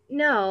 It's like,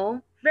 no,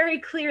 very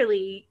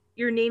clearly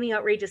you're naming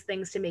outrageous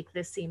things to make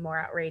this seem more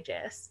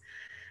outrageous.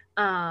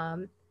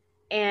 And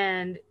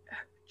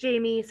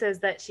Jamie says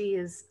that she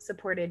has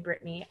supported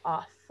Britney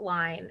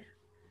offline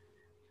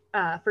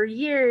for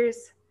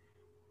years.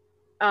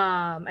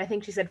 I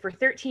think she said for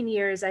 13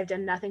 years, I've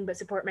done nothing but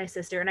support my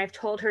sister. And I've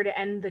told her to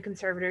end the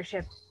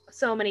conservatorship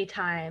so many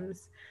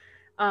times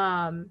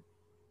and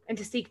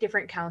to seek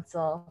different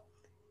counsel.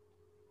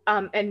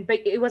 But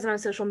it wasn't on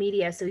social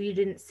media, so you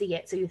didn't see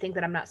it. So you think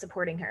that I'm not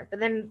supporting her. But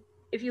then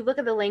if you look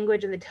at the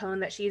language and the tone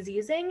that she's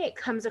using, it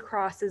comes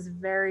across as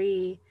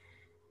very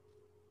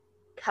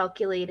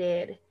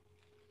calculated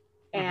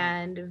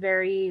and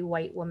very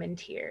white woman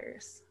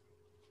tears.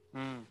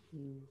 Mm.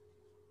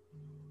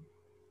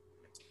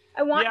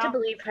 I want to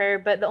believe her,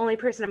 but the only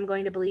person I'm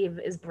going to believe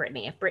is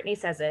Brittany. If Brittany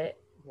says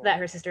it, that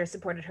her sister has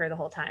supported her the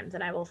whole time,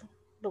 then I will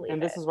believe it.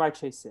 And this is why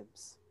Chase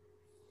simps.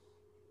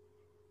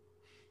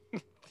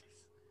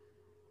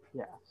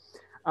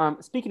 Yeah.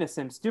 Speaking of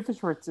simps,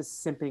 Doofenshmirtz is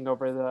simping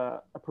over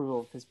the approval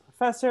of his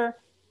professor,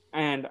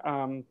 and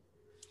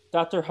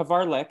Dr.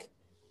 Havarlik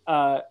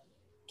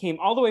came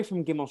all the way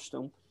from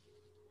Gimmelstump.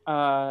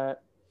 I'm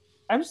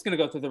just gonna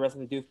go through the rest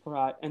of the Doof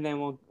plot, and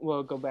then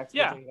we'll go back to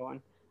the Django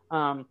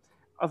one.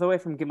 All the way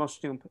from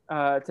Gimmelstump,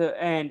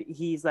 and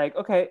he's like,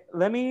 okay,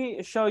 let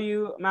me show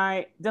you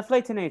my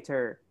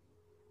deflatinator.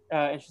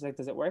 And she's like,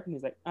 does it work? And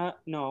he's like,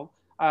 no.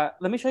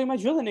 Let me show you my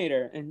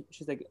drillinator. And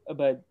she's like,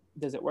 but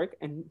does it work?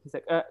 And he's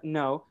like,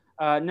 no.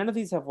 None of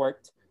these have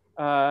worked.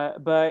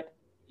 But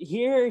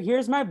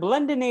here's my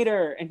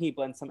blendinator. And he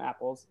blends some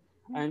apples.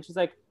 And she's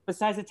like,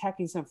 besides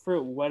attacking some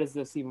fruit, what is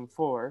this even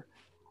for?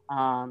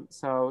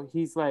 So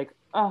he's like,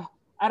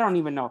 I don't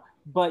even know.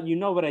 But you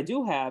know what I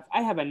do have?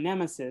 I have a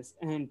nemesis.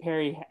 And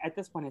Perry, at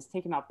this point, has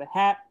taken off the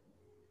hat.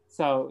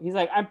 So he's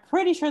like, I'm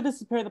pretty sure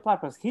this is Perry the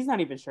Platypus. He's not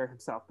even sure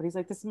himself. But he's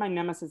like, this is my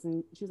nemesis.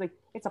 And she's like,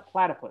 it's a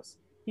platypus.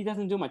 He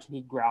doesn't do much. And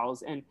he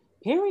growls. And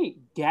Perry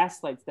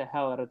gaslights the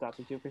hell out of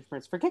Dr.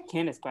 Doofenshmirtz. Forget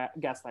Candace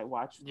gaslight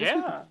watch.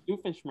 Yeah.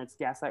 Doofenshmirtz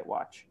gaslight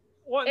watch.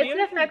 Well, it's an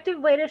effective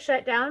way to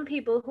shut down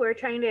people who are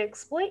trying to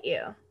exploit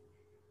you.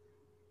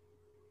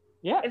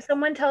 Yeah. If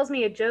someone tells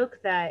me a joke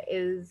that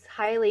is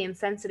highly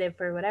insensitive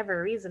for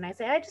whatever reason, I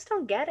say, I just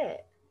don't get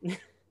it.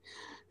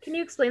 Can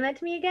you explain that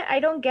to me again? I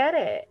don't get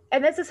it.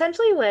 And that's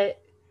essentially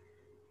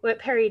what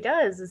Perry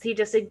does, is he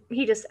just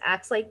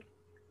acts like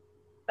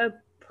a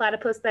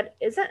platypus that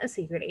isn't a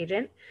secret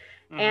agent.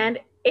 And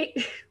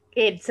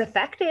it's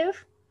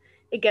effective.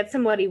 It gets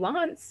him what he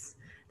wants.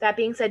 That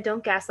being said,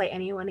 don't gaslight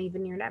anyone,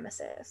 even your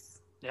nemesis.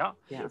 Yeah.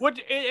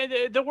 What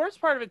the worst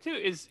part of it too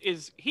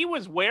is he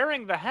was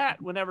wearing the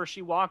hat whenever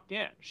she walked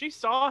in. She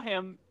saw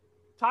him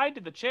tied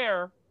to the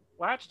chair,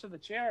 latched to the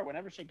chair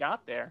whenever she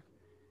got there,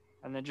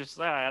 and then just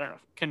I don't know,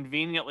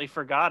 conveniently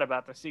forgot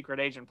about the secret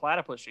agent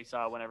platypus she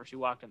saw whenever she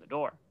walked in the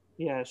door.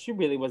 Yeah, she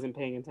really wasn't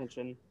paying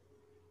attention.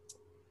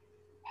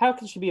 How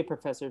can she be a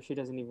professor if she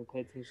doesn't even pay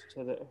attention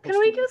to the? Can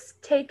we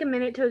just take a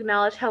minute to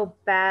acknowledge how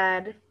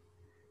bad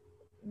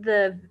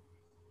the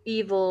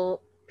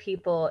evil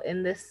people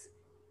in this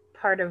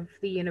part of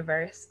the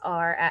universe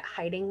are at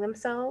hiding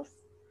themselves?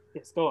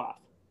 Yes, go off.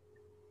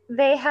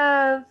 They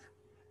have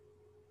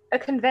a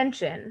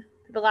convention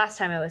the last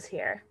time I was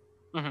here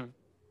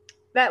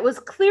that was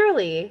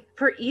clearly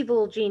for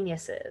evil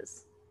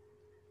geniuses.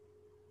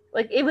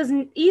 Like,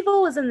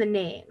 evil was in the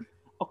name.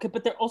 Okay,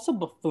 but they're also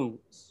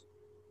buffoons.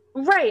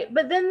 Right,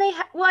 but then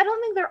I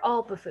don't think they're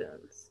all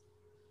buffoons.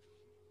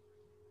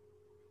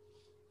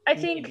 I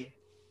think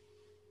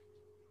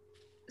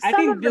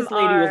this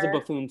lady was a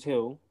buffoon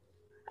too.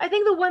 I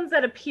think the ones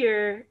that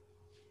appear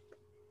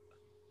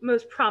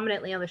most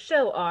prominently on the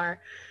show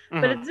are,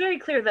 but it's very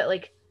clear that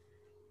like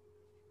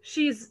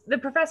the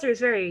professor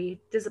is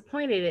very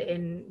disappointed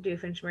in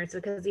Doofenshmirtz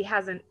because he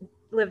hasn't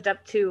lived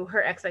up to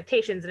her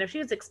expectations, and if she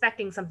was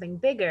expecting something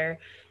bigger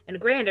and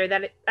grander,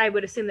 I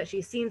would assume that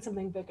she's seen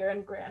something bigger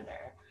and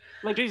grander.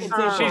 Like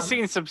she's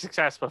seen some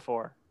success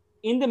before.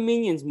 In the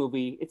Minions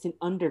movie, it's an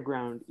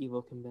underground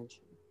evil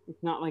convention.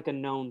 It's not like a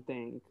known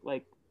thing.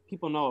 Like,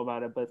 people know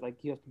about it, but like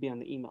you have to be on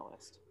the email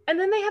list. And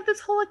then they have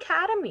this whole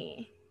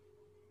academy.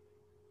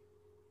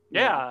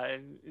 Yeah.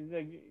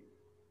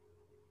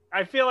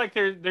 I feel like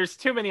there's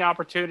too many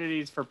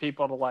opportunities for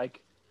people to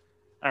like,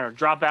 I don't know,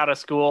 drop out of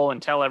school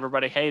and tell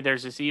everybody, hey,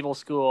 there's this evil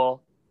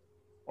school.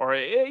 Or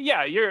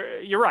yeah,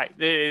 you're right.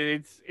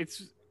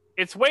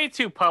 It's way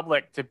too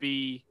public to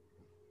be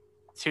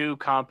too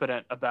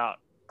competent about,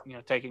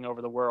 taking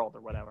over the world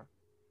or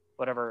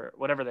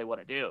whatever they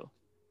want to do.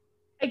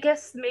 I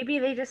guess maybe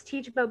they just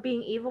teach about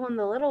being evil in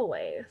the little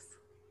ways.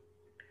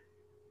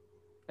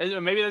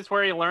 Maybe that's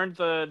where you learned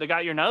the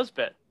got your nose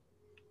bit.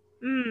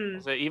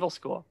 It's an evil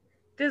school.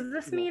 Does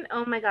this mean?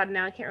 Oh my god!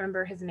 Now I can't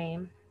remember his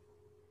name.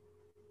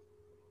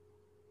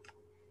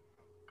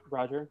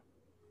 Roger?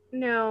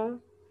 No.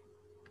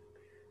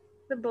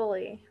 The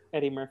bully.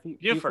 Eddie Murphy?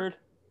 Buford.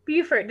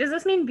 Buford. Does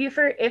this mean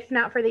Buford, if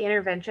not for the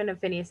intervention of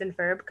Phineas and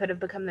Ferb, could have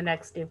become the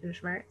next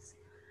Doofenshmirtz?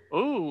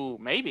 Ooh,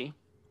 maybe.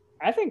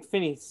 I think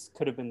Phineas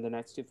could have been the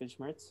next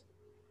Doofenshmirtz.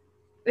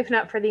 If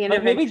not for the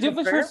intervention. Maybe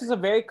Doofenshmirtz is a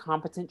very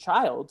competent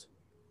child.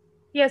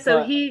 Yeah,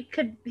 so he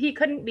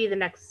couldn't be the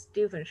next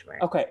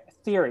Doofenshmirtz. Okay,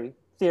 theory.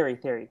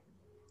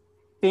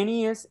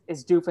 Phineas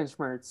is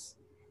Doofenshmirtz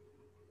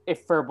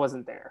if Ferb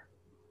wasn't there.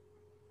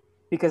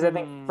 Because I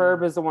think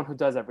Ferb is the one who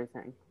does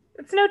everything.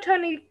 It's no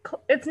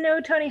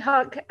Tony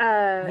Hawk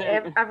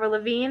Avril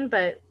Lavigne,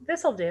 but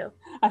this'll do.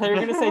 I thought you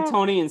were gonna say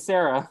Tony and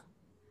Sarah.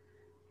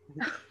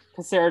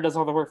 Because Sarah does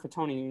all the work for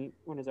Tony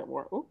when he's at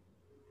war. Ooh.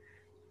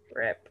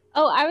 Rip.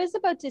 Oh, I was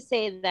about to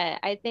say that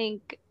I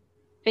think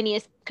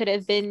Phineas could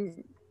have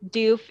been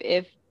Doof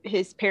if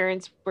his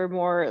parents were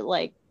more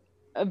like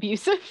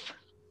abusive.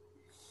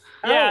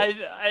 Yeah,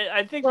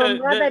 I think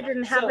that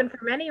didn't happen for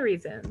many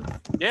reasons.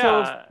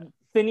 Yeah. So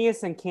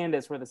Phineas and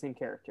Candace were the same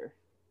character.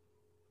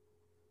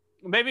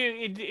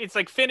 Maybe it's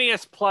like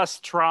Phineas plus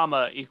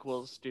trauma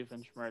equals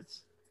Doofenshmirtz.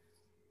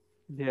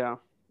 Yeah.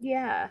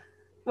 Yeah.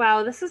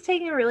 Wow, this is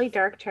taking a really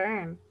dark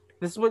turn.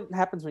 This is what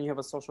happens when you have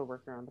a social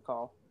worker on the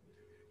call.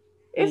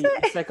 Is You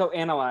it?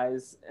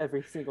 psychoanalyze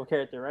every single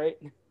character, right?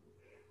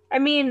 I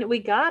mean, we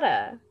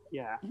gotta.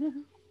 Yeah.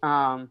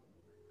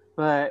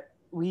 But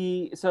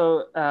Doof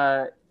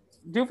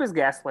is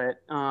gaslit,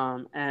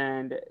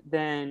 and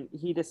then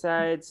he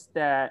decides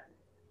that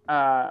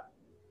I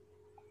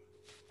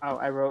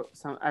wrote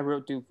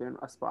Doof in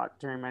a spot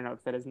during my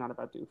notes that is not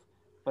about Doof.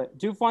 But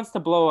Doof wants to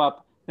blow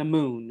up the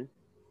moon.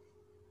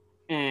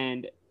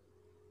 And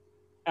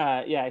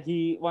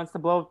he wants to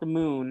blow up the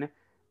moon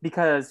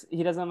because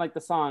he doesn't like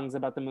the songs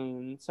about the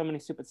moon. So many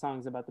stupid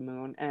songs about the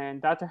moon.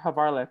 And Dr.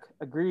 Havarlik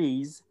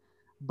agrees,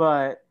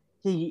 but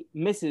he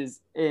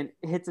misses and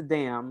hits a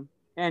dam.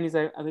 And he's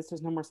like, at least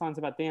there's no more songs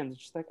about dams.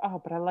 It's just like,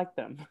 oh, but I like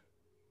them.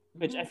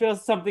 Which I feel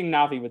is something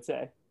Navi would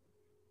say.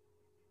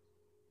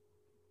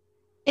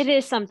 It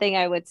is something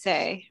I would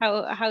say.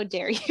 How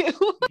dare you?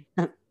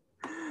 I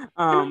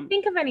don't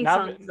think of any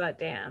songs about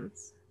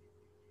dams.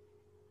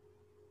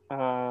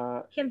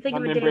 Can't think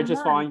London of a Bridge damn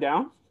is falling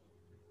down?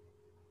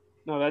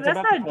 No, that's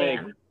about not the a plague.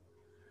 dam.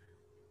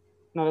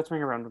 No, that's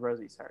Ring Around the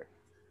Rosie, sorry.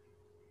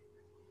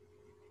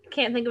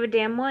 Can't think of a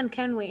damn one,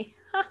 can we?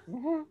 Huh.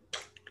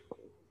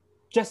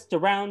 Just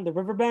around the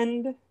river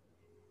bend.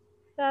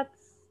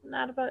 That's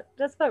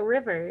about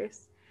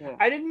rivers. Yeah.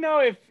 I didn't know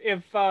if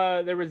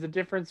there was a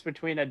difference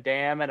between a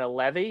dam and a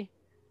levee.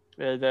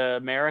 The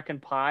American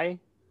Pie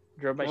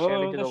drove my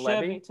Chevy to the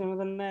levee. To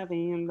the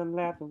levee, and the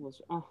levee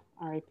was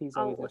R.I.P.'s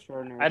always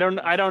extraordinary.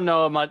 I don't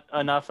know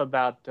enough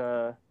about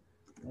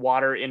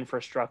water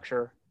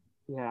infrastructure.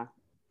 Yeah.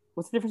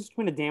 What's the difference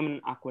between a dam and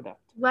an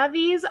aqueduct?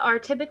 Levees are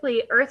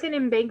typically earthen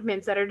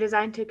embankments that are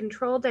designed to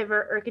control,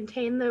 divert, or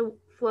contain the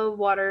flow of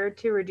water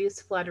to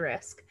reduce flood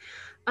risk.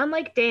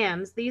 Unlike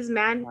dams, these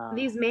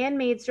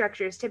man-made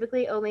structures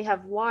typically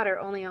have water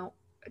only on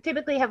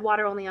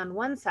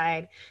one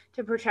side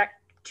to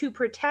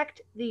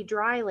protect the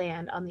dry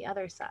land on the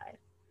other side.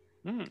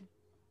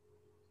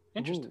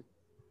 Interesting. Ooh.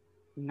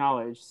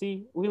 Knowledge.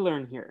 See, we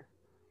learn here.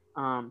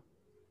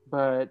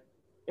 But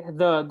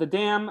the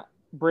dam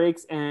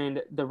breaks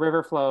and the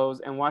river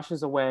flows and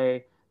washes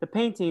away the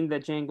painting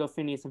that Django,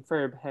 Phineas, and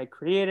Ferb had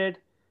created.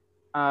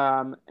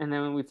 And then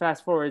when we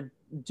fast forward,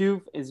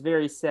 Doof is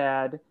very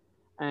sad,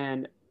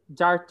 and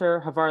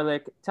Dr.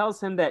 Havarlik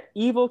tells him that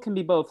evil can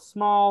be both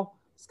small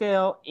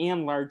scale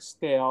and large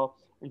scale.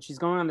 And she's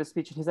going on this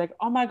speech, and he's like,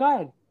 oh my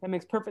God, that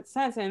makes perfect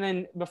sense. And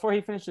then before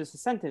he finishes the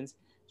sentence,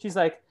 she's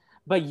like,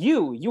 but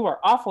you are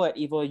awful at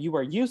evil. You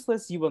are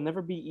useless. You will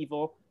never be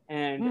evil.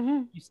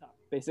 And you suck,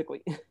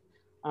 basically.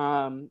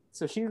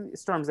 So she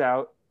storms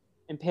out,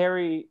 and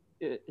Perry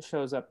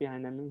shows up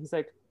behind them, and he's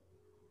like,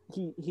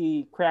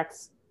 he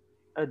cracks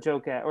a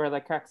joke at, or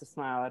like cracks a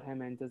smile at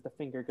him and does the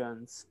finger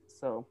guns.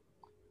 So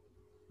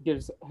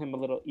gives him a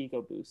little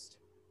ego boost,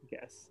 I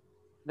guess.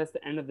 That's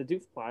the end of the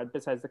Doof plot,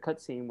 besides the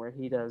cutscene where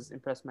he does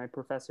Impress My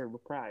Professor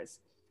reprise.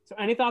 So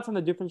any thoughts on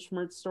the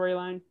Doofenshmirtz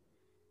storyline?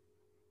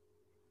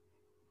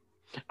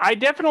 I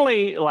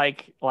definitely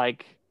like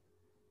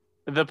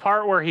the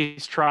part where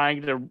he's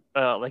trying to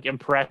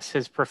impress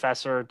his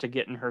professor to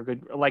get in her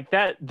good, like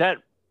that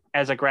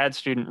as a grad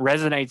student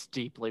resonates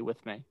deeply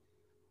with me.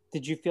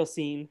 Did you feel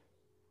seen?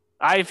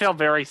 I felt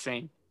very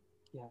seen.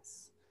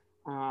 Yes.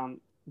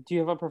 Do you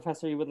have a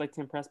professor you would like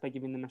to impress by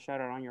giving them a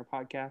shout out on your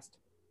podcast?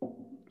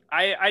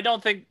 I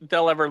don't think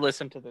they'll ever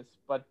listen to this,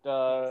 but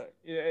there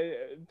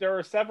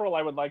are several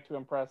I would like to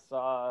impress.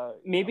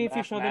 Maybe if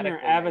you show them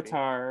your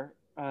avatar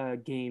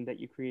game that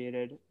you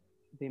created,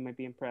 they might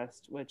be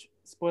impressed. Which,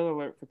 spoiler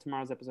alert for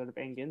tomorrow's episode of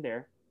Hang In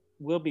There,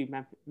 will be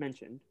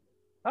mentioned.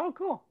 Oh,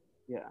 cool.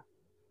 Yeah.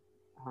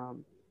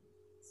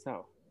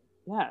 So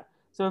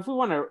if we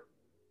want to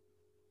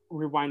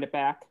rewind it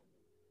back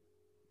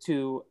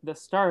to the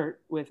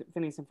start with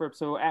Phineas and Ferb.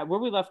 So at where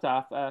we left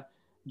off,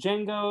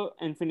 Django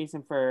and Phineas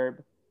and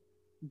Ferb,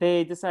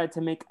 they decided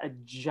to make a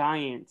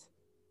giant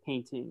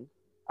painting,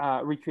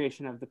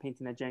 recreation of the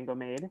painting that Django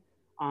made,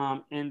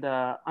 in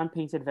the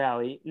unpainted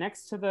valley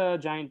next to the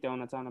giant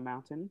donuts on the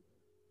mountain,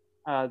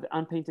 the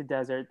unpainted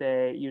desert.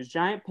 They used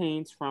giant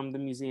paints from the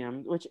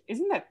museum, which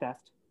isn't that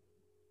theft?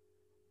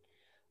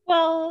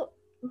 Well,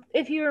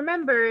 if you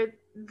remember,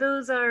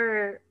 those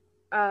are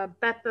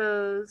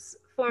Beppo's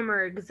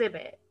former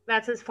exhibit.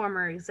 That's his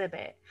former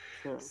exhibit.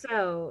 Sure.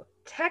 So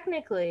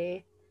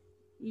technically,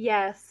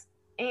 yes,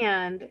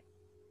 and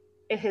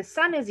if his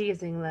son is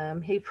using them,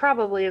 he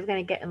probably is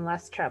going to get in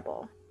less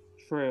trouble.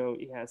 True,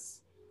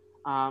 yes.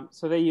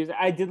 So they use.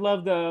 I did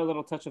love the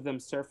little touch of them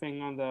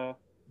surfing on the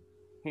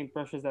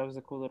paintbrushes. That was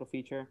a cool little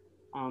feature.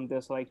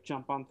 They'll like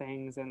jump on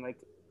things and like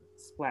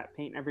splat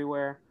paint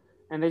everywhere,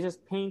 and they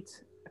just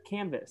paint a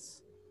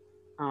canvas.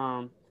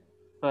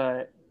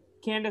 But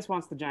Candace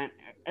wants the giant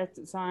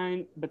exit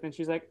sign, but then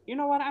she's like, you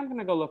know what? I'm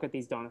gonna go look at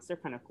these donuts. They're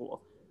kind of cool.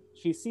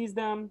 She sees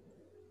them,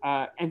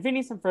 And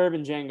Phineas and Ferb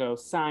and Django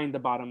signed the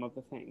bottom of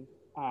the thing.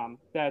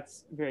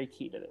 That's very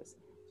key to this.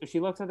 So she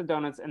looks at the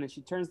donuts and then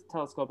she turns the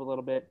telescope a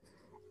little bit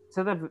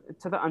to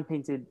the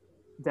unpainted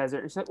desert.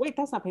 And she's like, wait,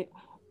 that's not painted.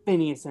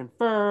 Phineas and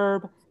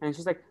Ferb. And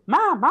she's like,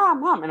 Mom,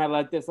 Mom, Mom. And I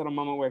like this little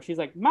moment where she's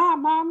like,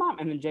 Mom, Mom, Mom.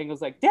 And then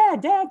Django's like,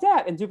 Dad, Dad,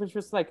 Dad. And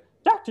Doofenshmirtz like,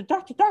 Doctor,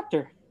 Doctor,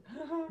 Doctor.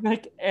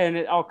 Like, and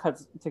it all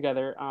cuts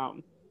together.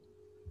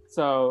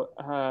 So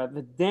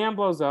the dam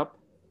blows up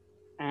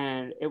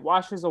and it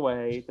washes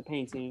away the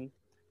painting.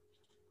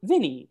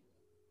 Vinny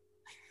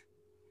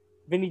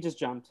just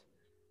jumped.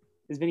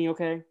 Is Vinny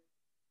okay?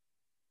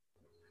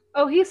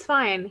 Oh, he's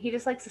fine. He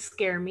just likes to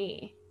scare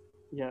me.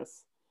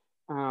 Yes.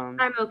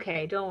 I'm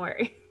okay. Don't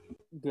worry.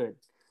 Good.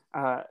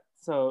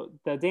 So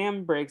the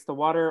dam breaks. The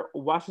water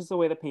washes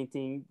away the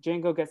painting.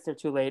 Django gets there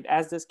too late,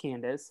 as does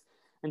Candace.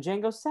 And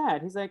Django's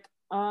sad. He's like,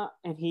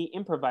 and he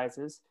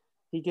improvises.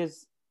 He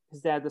gives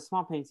his dad the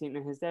small painting,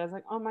 and his dad's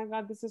like, oh my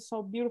God, this is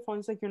so beautiful. And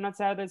he's like, you're not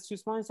sad that it's too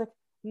small? He's like,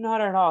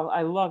 not at all.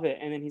 I love it.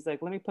 And then he's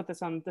like, let me put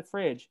this on the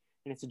fridge.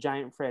 And it's a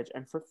giant fridge.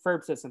 And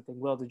Ferb says something.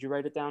 Will, did you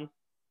write it down?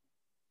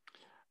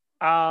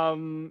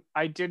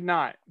 I did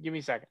not. Give me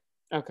a second.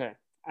 Okay.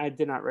 I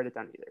did not write it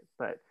down either.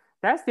 But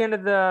that's the end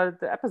of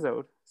the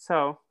episode.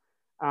 So,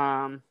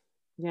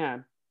 yeah,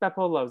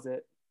 Beppo loves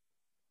it.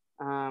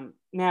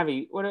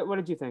 Navi, what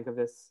did you think of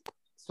this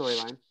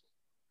storyline?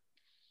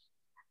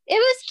 It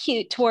was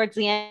cute towards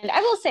the end.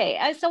 I will say,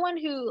 as someone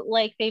who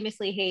like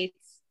famously hates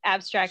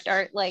abstract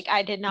art, like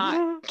I did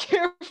not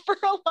care for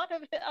a lot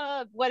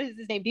of what is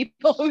his name,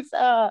 people's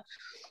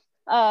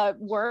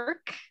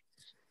work.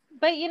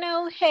 But you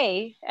know,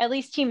 hey, at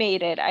least he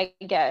made it, I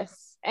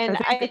guess. And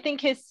I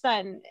think his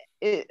son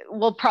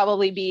will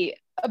probably be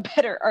a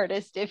better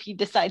artist if he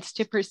decides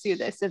to pursue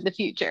this in the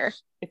future.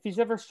 If he's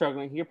ever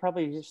struggling, he could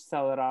probably just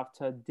sell it off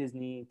to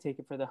Disney, take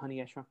it for the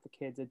Honey, I Shrunk the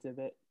Kids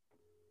exhibit.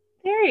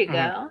 There you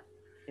go.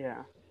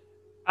 Yeah.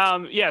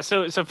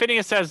 So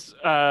Phineas says,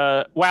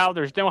 wow,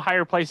 there's no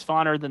higher place of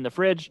honor than the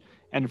fridge.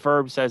 And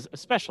Ferb says,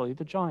 especially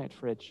the giant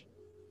fridge.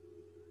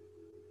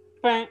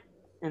 Right.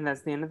 And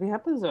that's the end of the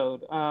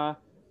episode. Oh,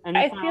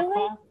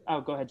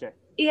 go ahead, Jay.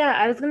 Yeah,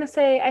 I was gonna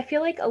say, I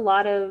feel like a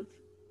lot of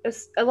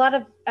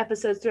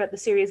episodes throughout the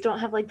series don't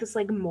have like this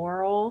like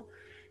moral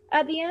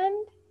at the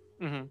end.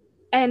 Mm-hmm.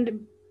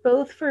 And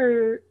both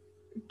for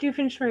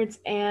Doofenshmirtz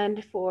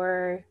and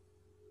for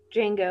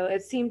Django,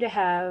 it seemed to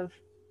have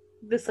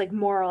this like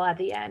moral at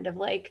the end of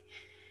like,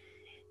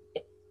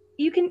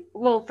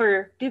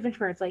 for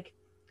Doofenshmirtz, like,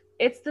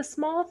 it's the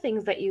small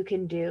things that you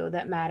can do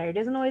that matter. It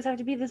doesn't always have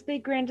to be this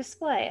big grand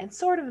display. And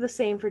sort of the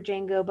same for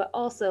Django, but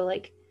also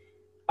like,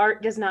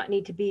 art does not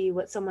need to be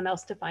what someone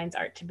else defines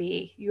art to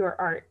be. Your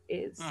art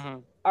is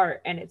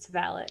art, and it's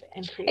valid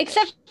and creative.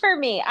 Except for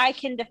me, I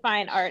can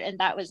define art, and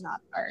that was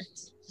not art.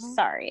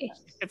 Sorry.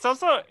 It's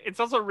also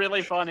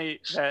really funny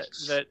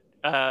that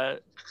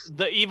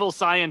the evil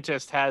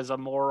scientist has a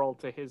moral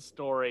to his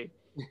story,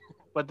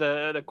 but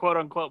the quote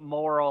unquote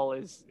moral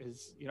is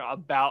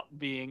about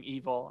being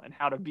evil and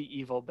how to be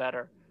evil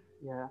better.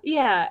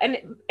 Yeah,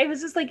 and it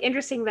was just like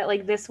interesting that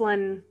like this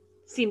one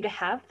seem to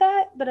have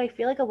that, but I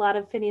feel like a lot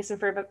of Phineas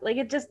and Ferb, like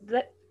it just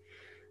that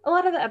a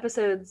lot of the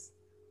episodes,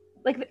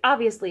 like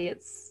obviously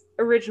it's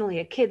originally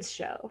a kids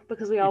show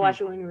because we all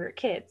watched it when we were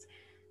kids,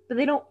 but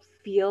they don't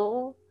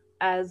feel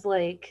as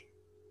like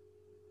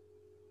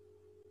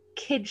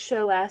kid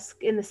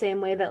show-esque in the same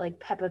way that like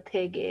Peppa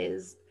Pig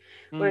is,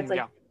 where it's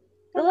like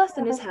the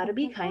lesson is how to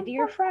be kind to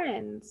your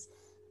friends.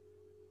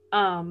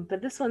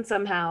 But this one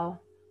somehow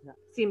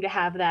seemed to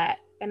have that,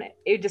 and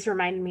it just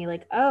reminded me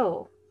like,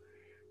 oh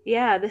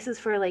yeah, this is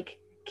for like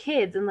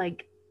kids, and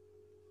like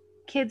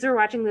kids are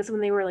watching this when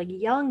they were like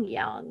young,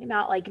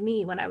 not like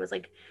me when I was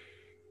like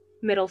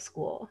middle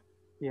school.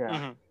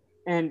 Yeah.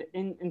 And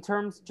in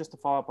terms, just to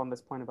follow up on this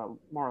point about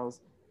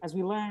morals, as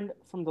we learned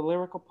from the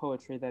lyrical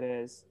poetry that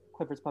is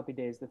Clifford's Puppy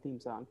Days, the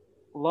theme song,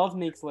 love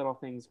makes little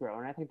things grow,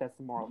 and I think that's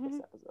the moral of this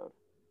episode.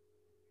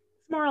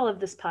 It's the moral of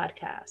this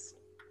podcast.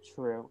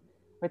 True.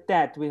 With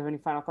that, do we have any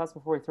final thoughts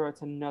before we throw it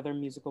to another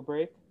musical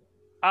break?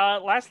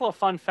 Last little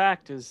fun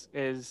fact is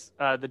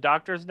the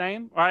doctor's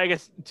name, or I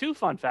guess two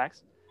fun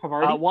facts.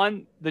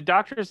 One, the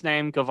doctor's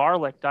name,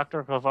 Gavarlik,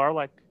 Dr.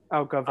 Gavarlik.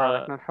 Oh,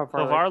 Gavarlik, not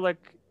Gavarlik. Gavarlik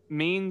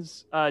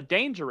means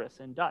dangerous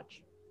in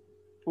Dutch.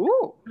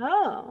 Ooh.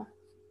 Oh.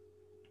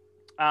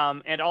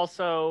 And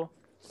also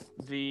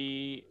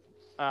the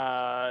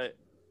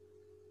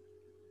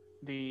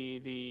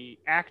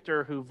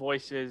actor who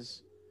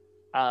voices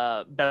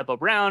Beppo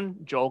Brown,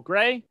 Joel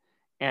Grey,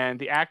 and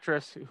the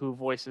actress who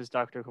voices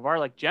Dr.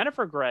 Gavarlik,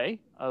 Jennifer Grey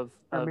of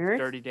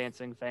Dirty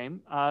Dancing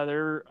fame.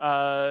 They're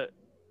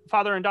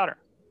father and daughter.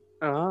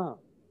 Oh.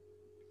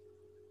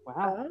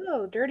 Wow.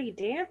 Oh, Dirty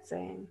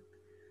Dancing.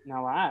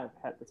 Now I've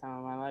had the time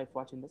of my life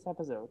watching this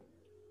episode.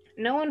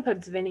 No one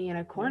puts Vinny in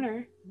a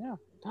corner. Yeah.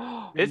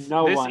 This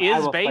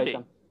is baby.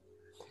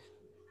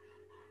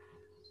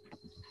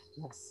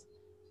 Yes.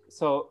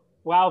 So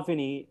while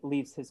Vinny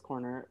leaves his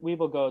corner, we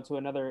will go to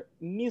another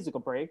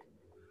musical break.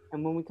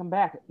 And when we come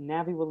back,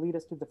 Navi will lead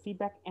us through the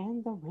feedback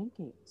and the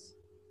rankings.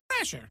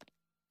 Pressure.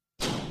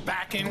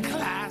 Back in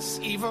class,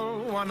 Evil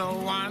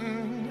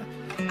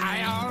 101,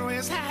 I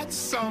always had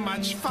so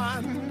much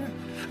fun.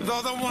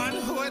 Though the one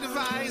who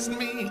advised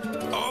me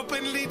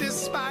openly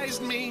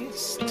despised me,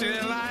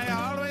 still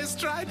I always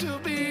tried to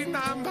be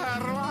number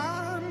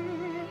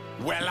one.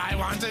 Well, I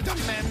wanted a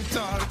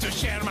mentor to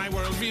share my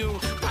worldview,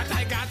 but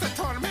I got a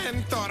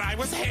tormentor. I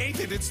was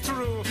hated, it's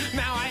true.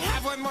 Now I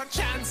have one more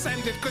chance,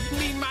 and it could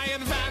mean my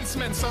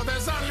advancement. So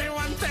there's only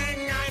one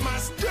thing I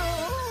must do.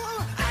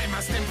 I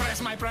must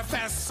impress my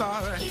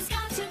professor. He's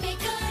got to be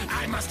good.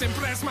 I must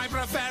impress my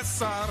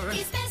professor.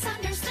 He's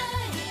misunderstood.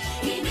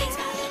 He needs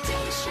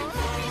validation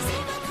for his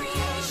evil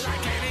creation.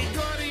 Like any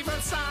good evil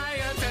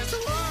scientist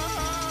would.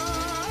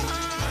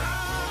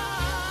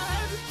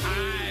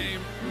 I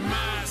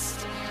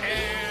must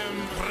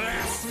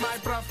impress my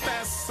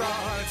professor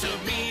to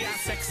be a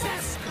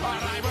success, or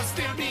I will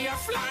still be a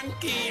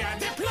flunky, a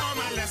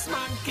diploma-less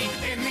monkey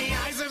in the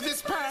eyes of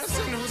this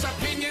person whose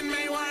opinion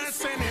may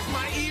worsen if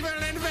my evil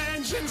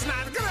invention's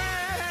not great.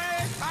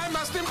 I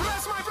must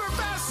impress my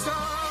professor.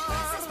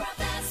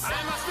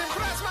 I must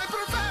impress my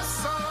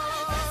professor.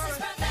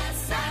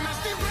 I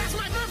must impress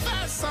my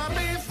professor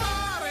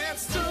before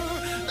it's too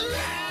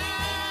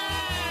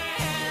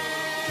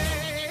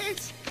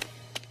late.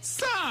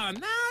 So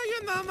now you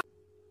know.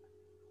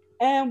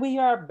 And we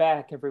are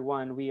back,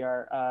 everyone. We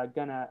are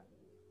gonna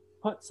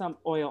put some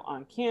oil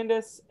on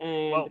Candace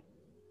and.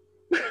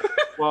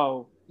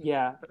 Whoa,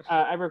 yeah.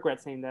 I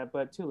regret saying that,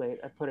 but too late.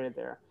 I put it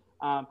there.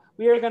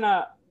 We are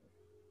gonna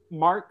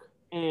mark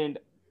and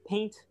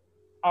paint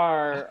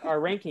our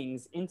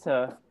rankings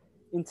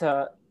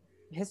into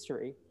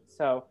history.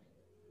 So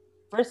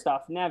first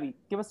off, Navi,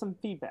 give us some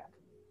feedback.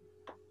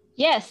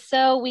 Yes,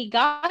 so we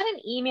got an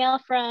email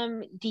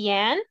from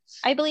Deanne,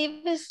 I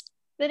believe is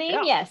the name.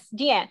 Yeah. Yes,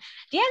 Deanne.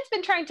 Deanne's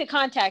been trying to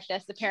contact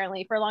us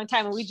apparently for a long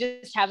time, and we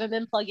just haven't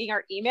been plugging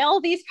our email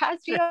these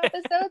past few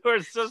episodes.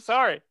 We're so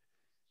sorry.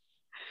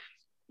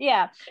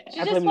 Yeah, she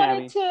I just blame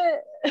wanted to.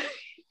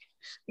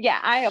 Yeah,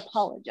 I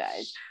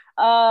apologize.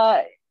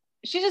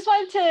 She just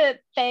wanted to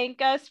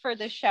thank us for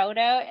the shout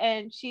out,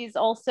 and she's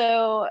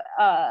also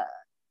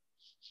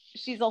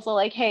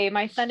like, hey,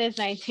 my son is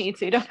 19,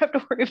 so you don't have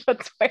to worry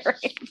about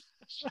swearing.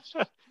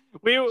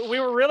 We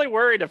were really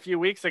worried a few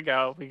weeks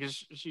ago because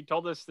she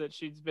told us that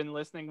she's been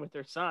listening with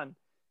her son,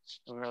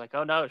 and we were like,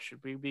 oh no,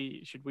 should we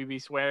be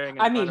swearing?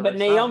 I mean, but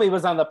Naomi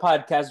was on the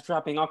podcast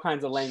dropping all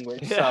kinds of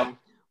language, Yeah. so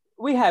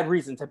we had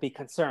reason to be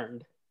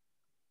concerned.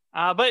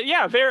 But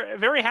yeah, very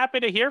very happy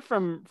to hear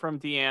from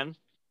Deanne,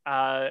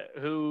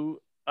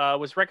 who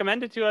was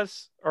recommended to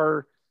us,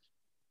 or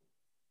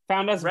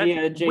found us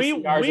via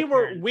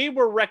JCR's we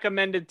were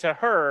recommended to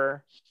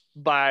her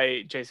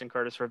by Jason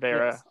Curtis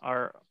Rivera,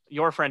 Yes.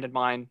 your friend and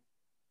mine.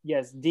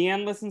 Yes,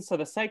 Deanne listens to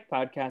the Psych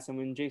podcast, and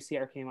when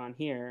JCR came on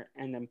here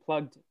and then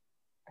plugged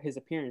his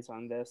appearance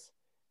on this.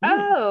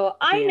 Oh,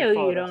 I Deanne know you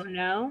followed us. don't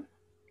know.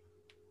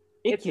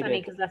 It's funny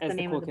because that's the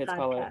name of the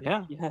podcast.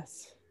 Yeah.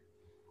 Yes.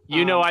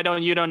 You know, I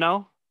don't. You don't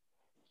know.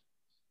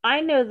 I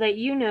know that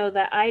you know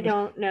that I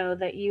don't know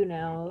that you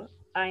know.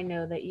 I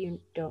know that you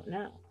don't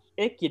know.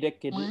 Icky dick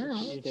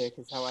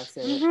is how I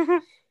say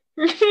it.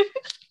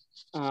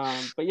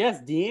 But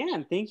yes,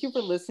 Deanne, thank you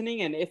for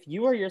listening. And if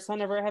you or your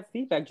son ever have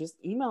feedback, just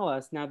email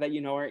us now that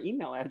you know our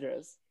email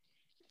address.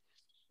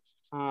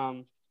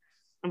 I'm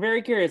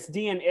very curious,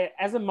 Deanne,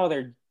 as a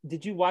mother,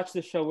 did you watch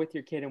the show with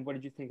your kid, and what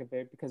did you think of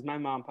it? Because my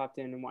mom popped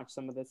in and watched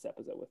some of this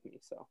episode with me,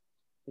 so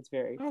it's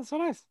very. Oh, so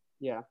nice.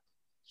 Yeah,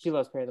 she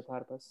loves Perry the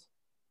Platypus.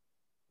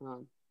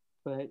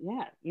 But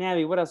yeah,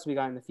 Navi, what else we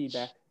got in the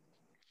feedback?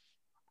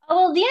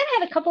 Well, Deanne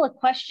had a couple of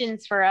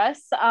questions for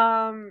us.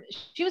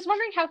 She was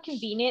wondering how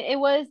convenient it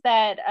was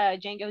that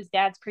Django's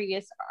dad's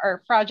previous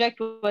art project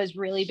was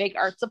really big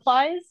art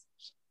supplies.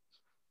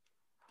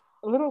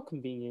 A little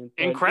convenient.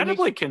 but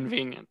Incredibly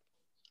convenient.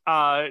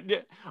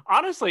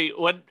 Honestly,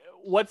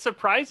 what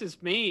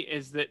surprises me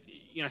is that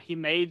he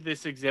made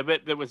this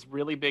exhibit that was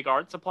really big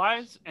art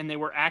supplies, and they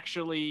were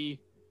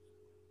actually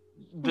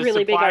the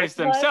Really big art supplies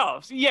supplies?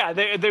 themselves. Yeah,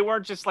 they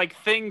weren't just like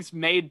things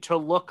made to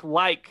look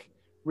like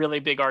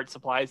really big art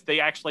supplies. They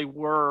actually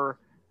were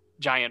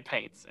giant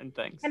paints and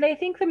things. And I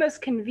think the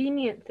most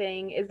convenient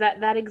thing is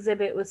that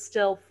exhibit was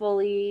still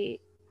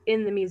fully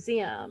in the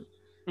museum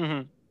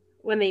Mm-hmm.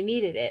 when they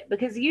needed it,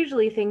 because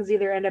usually things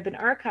either end up in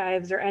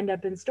archives or end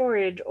up in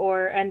storage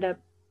or end up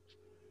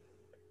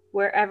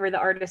wherever the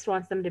artist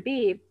wants them to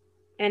be.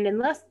 And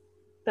unless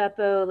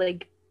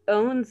Beppo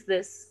owns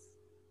this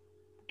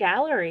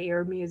gallery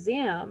or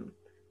museum,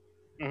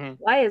 Mm-hmm.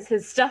 why is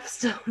his stuff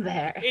still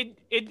there?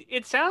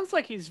 It sounds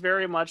like he's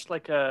very much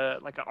like an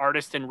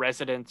artist in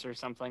residence or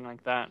something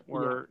like that,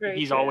 where very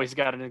he's true. always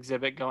got an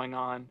exhibit going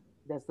on.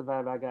 That's the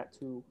vibe I got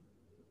too.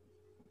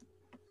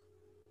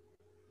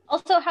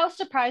 Also, how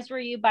surprised were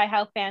you by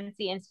how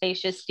fancy and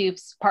spacious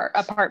Stoop's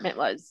apartment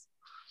was?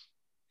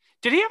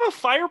 Did he have a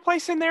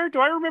fireplace in there? Do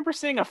I remember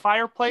seeing a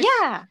fireplace?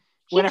 Yeah,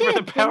 he Whenever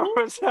did, the power didn't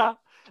he? was out.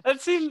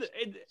 That seemed.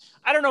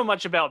 I don't know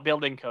much about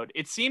building code.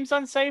 It seems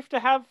unsafe to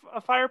have a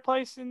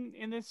fireplace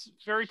in this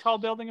very tall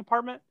building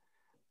apartment.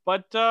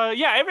 But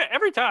yeah,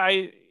 every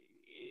time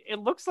it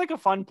looks like a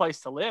fun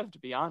place to live, to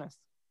be honest.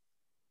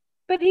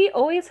 But he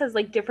always has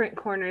like different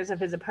corners of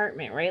his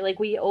apartment, right? Like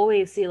we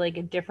always see like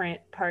a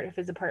different part of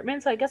his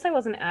apartment. So I guess I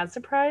wasn't as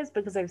surprised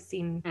because I've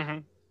seen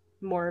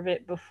more of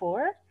it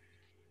before.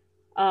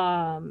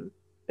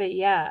 But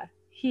yeah,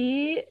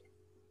 he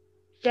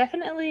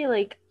definitely,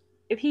 like,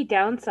 if he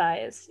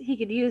downsized, he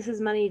could use his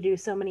money to do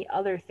so many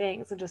other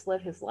things and just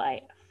live his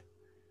life.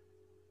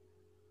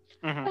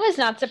 I was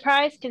not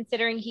surprised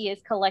considering he is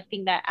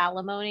collecting that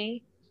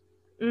alimony.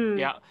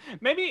 Yeah,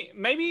 maybe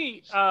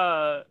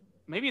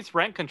it's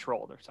rent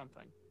controlled or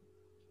something.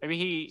 Maybe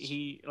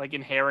he like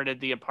inherited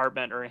the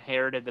apartment or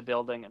inherited the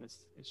building, and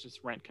it's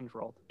just rent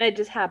controlled. It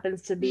just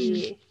happens to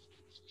be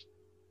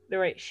the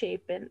right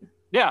shape, and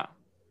yeah,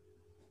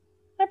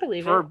 I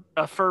believe it.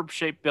 A Ferb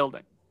shaped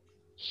building.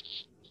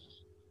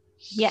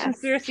 Yes.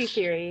 Conspiracy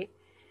theory: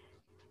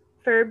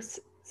 Ferb's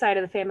side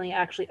of the family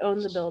actually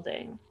owned the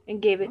building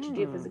and gave it to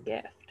Doof as a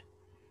gift.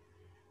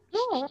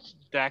 Oh.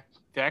 That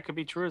could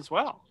be true as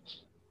well.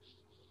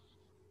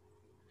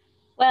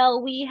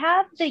 Well, we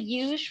have the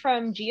huge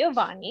from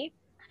Giovanni,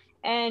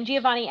 and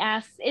Giovanni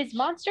asks, is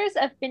Monsters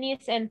of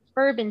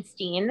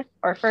Phineas-N-Ferbenstein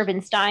or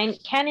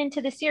Ferbenstein canon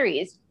to the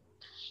series?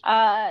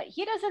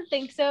 He doesn't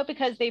think so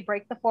because they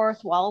break the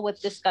fourth wall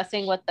with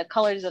discussing what the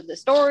colors of the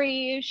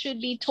story should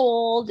be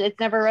told. It's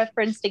never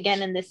referenced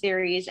again in the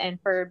series,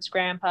 and Ferb's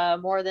grandpa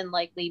more than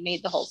likely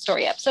made the whole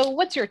story up. So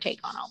what's your take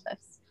on all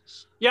this?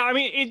 Yeah, I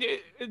mean,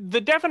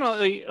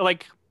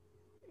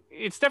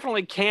 it's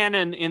definitely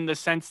canon in the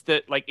sense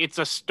that like it's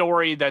a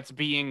story that's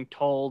being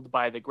told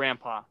by the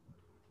grandpa.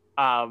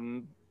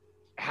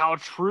 How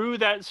true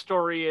that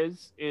story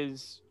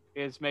is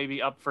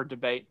maybe up for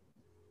debate.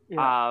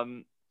 Yeah.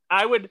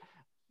 I would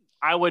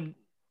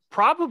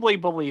probably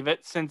believe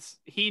it since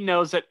he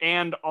knows it,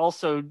 and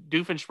also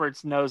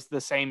Doofenshmirtz knows the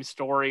same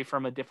story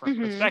from a different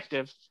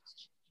perspective.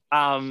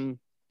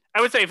 I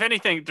would say, if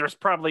anything, there's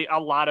probably a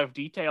lot of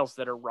details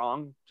that are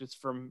wrong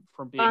just from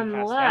being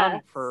passed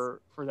down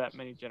for that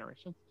many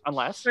generations.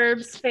 Unless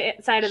Ferb's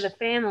side of the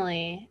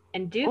family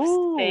and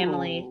Doof's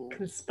family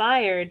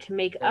conspired to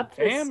make up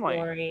this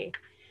story,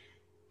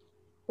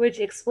 which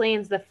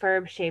explains the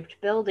Ferb-shaped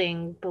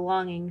building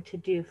belonging to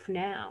Doof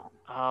now.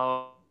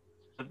 Oh,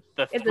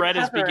 the thread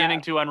is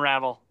beginning to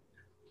unravel.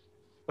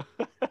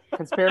 I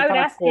would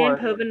ask Dan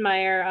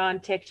Povenmire on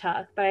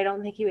TikTok, but I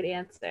don't think he would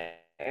answer.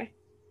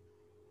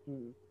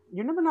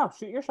 You never know.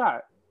 Shoot your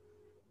shot.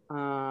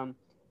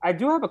 I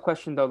do have a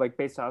question though, like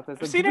based off this.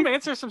 I've seen him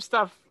answer some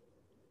stuff.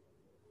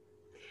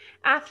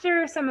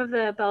 After some of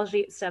the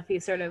Belgique stuff, he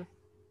sort of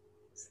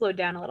slowed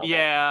down a little bit.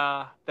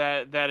 Yeah,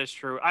 that is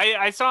true.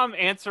 I saw him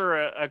answer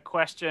a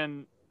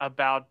question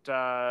about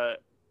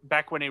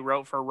back when he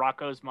wrote for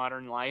Rocko's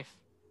Modern Life,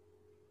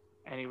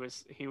 and he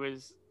was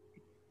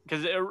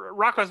because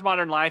Rocko's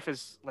Modern Life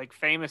is like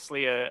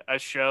famously a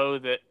show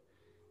that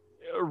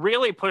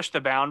really pushed the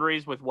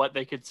boundaries with what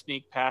they could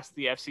sneak past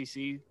the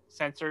FCC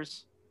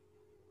censors.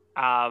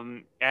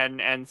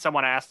 And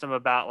someone asked him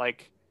about,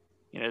 like,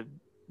 you know,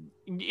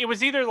 it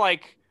was either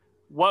like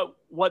what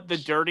the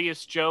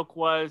dirtiest joke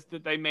was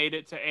that they made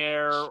it to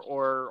air,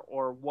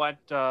 or what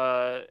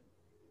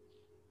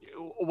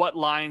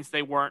lines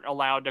they weren't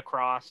allowed to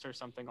cross or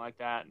something like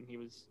that. And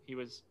he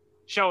was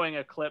showing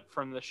a clip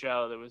from the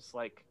show that was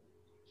like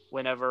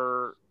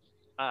whenever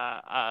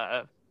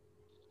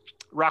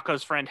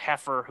Rocco's friend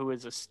Heifer, who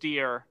is a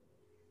steer,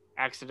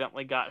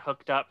 accidentally got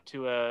hooked up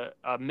to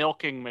a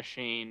milking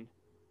machine.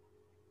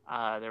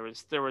 There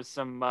was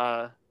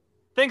some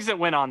things that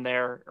went on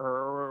there,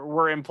 or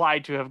were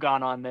implied to have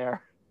gone on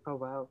there. Oh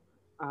wow.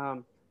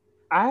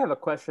 I have a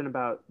question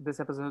about this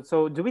episode.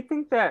 So do we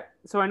think that,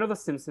 so I know The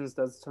Simpsons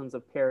does tons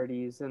of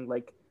parodies and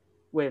like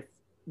with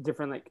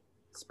different like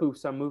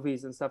spoofs on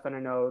movies and stuff, and I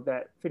know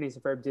that Phineas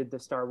and Ferb did the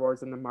Star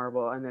Wars and the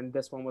Marvel, and then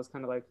this one was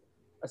kind of like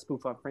a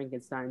spoof on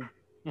Frankenstein.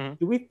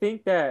 Do we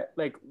think that,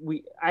 like,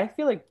 I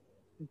feel like,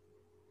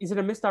 is it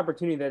a missed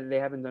opportunity that they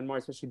haven't done more,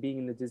 especially being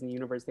in the Disney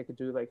universe? They could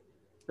do like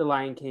the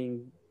Lion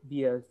King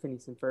via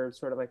Phineas and Ferb,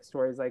 sort of like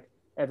stories like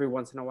every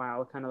once in a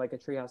while, kind of like a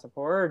Treehouse of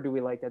Horror, or do we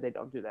like that they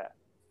don't do that?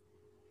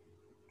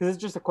 Because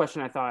it's just a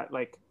question I thought,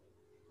 like,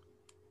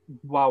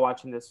 while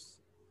watching this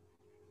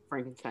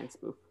Frankenstein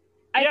spoof.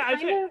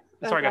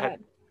 Sorry, go ahead.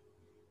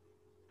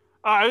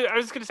 I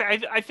was going to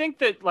say, I think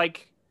that,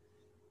 like,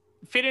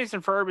 Phineas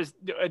and Ferb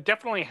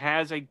definitely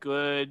has a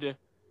good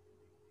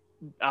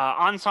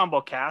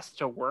ensemble cast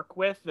to work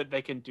with that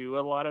they can do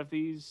a lot of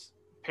these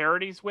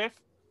parodies with.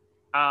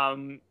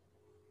 That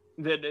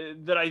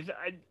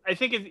I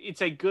think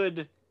it's a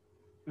good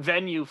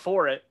venue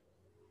for it,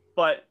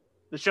 but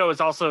the show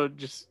is also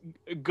just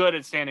good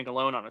at standing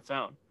alone on its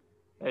own.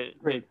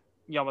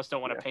 You almost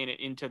don't want to paint it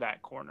into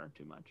that corner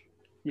too much.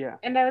 Yeah.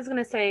 And I was going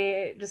to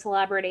say, just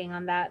elaborating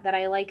on that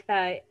I like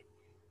that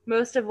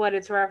most of what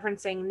it's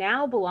referencing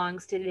now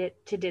belongs to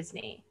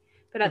Disney,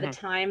 but at the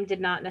time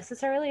did not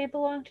necessarily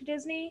belong to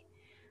Disney.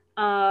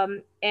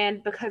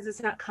 And because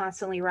it's not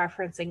constantly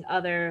referencing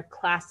other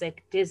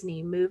classic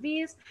Disney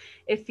movies,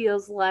 it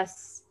feels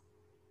less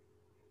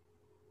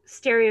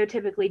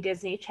stereotypically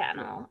Disney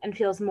Channel and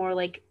feels more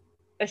like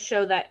a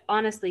show that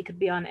honestly could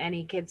be on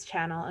any kid's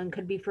channel and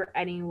could be for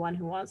anyone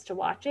who wants to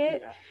watch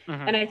it. Yeah.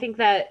 Mhm. And I think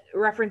that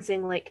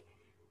referencing like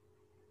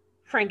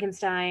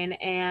Frankenstein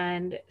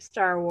and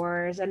Star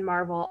Wars and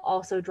Marvel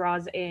also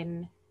draws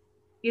in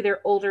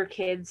either older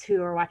kids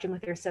who are watching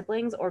with their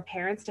siblings or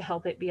parents to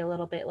help it be a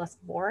little bit less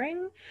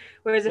boring.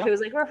 Whereas if Yep. it was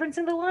like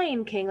referencing The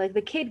Lion King, like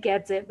the kid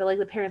gets it, but like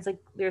the parents like,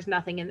 there's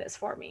nothing in this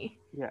for me.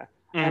 Yeah.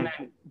 Mm. And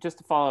then just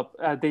to follow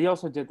up, they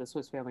also did the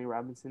Swiss Family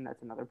Robinson.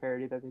 That's another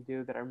parody that they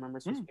do that I remember,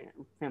 Swiss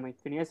Family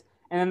Phineas.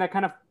 And then that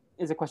kind of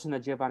is a question that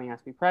Giovanni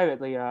asked me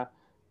privately.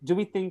 Do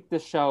we think the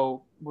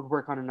show would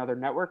work on another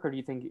network, or do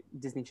you think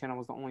Disney Channel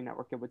was the only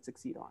network it would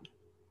succeed on?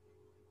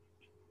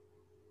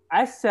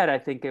 I said I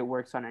think it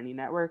works on any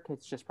network.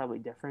 It's just probably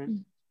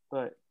different.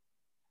 But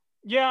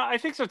Yeah, I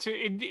think so too.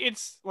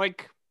 It's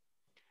like,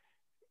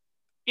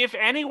 if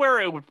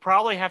anywhere, it would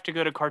probably have to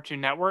go to Cartoon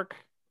Network.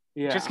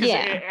 yeah, Just because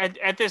Yeah.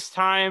 at this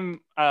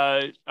time,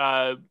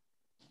 Nickelodeon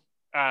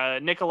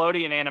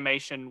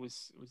animation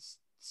was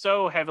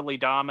so heavily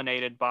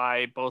dominated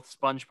by both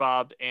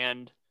SpongeBob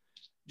and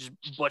just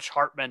Butch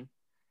Hartman.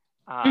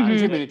 Mhm.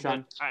 Jimmy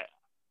Neutron.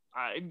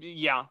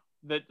 Yeah,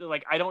 that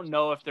like I don't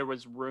know if there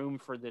was room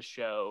for this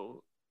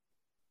show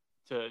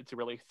to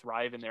really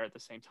thrive in there at the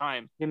same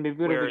time. Yeah,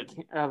 maybe it would have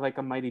been like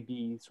a Mighty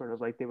Bee, sort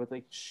of like they would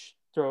like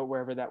throw it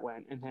wherever that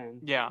went, and then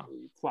Yeah.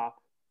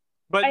 flop.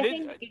 But I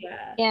think,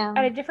 Yeah.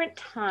 at a different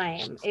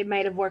time, it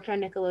might have worked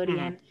on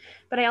Nickelodeon,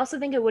 but I also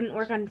think it wouldn't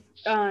work on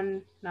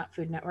not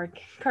Food Network,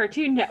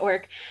 Cartoon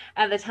Network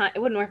at the time. It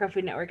wouldn't work on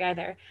Food Network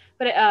either,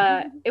 but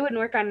it wouldn't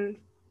work on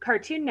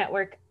Cartoon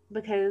Network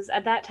because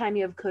at that time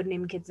you have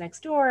Codename Kids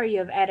Next Door, you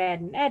have Ed,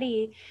 Ed, and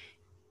Eddie.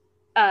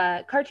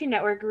 Cartoon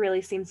Network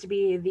really seems to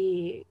be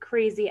the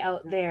crazy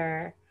out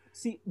there.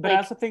 See, but like,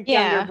 I also think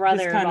younger brother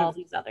this of kind all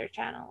these other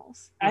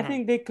channels. I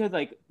think they could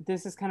like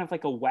this is kind of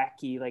like a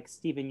wacky like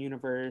Steven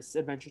Universe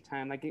Adventure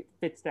Time. Like it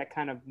fits that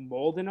kind of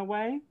mold in a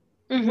way.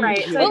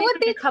 Right. So What I think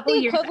would be a couple the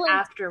years equivalent-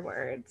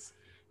 afterwards.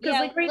 Because Yeah,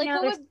 like right like, now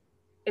what there's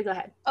would- go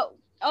ahead.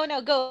 Oh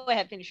no, go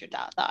ahead, finish your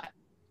thought.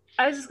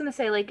 I was just gonna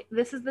say, like,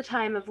 this is the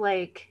time of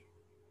like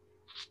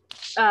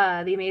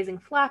the Amazing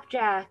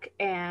Flapjack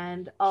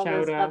and all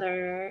those Shout out.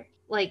 other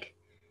like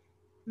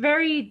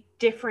very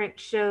different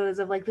shows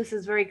of like this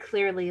is very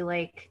clearly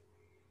like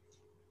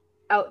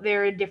out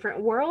there a different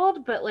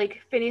world, but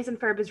like Phineas and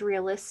Ferb is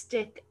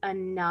realistic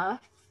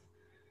enough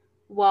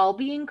while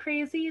being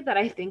crazy that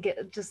I think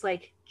it just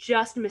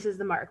misses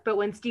the mark. But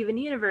when Steven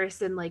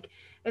Universe and like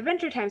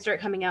Adventure Time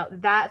start coming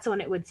out, that's when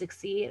it would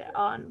succeed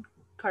on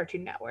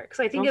Cartoon Network.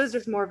 So I think it was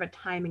just more of a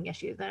timing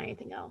issue than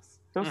anything else.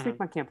 Don't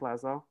sleep on Camp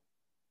Lazlo.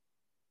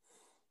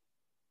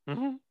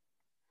 Mm-hmm.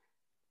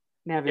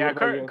 Navi, Yeah, what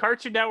about you?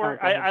 Cartoon Network.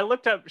 Oh, go ahead. I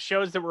looked up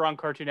shows that were on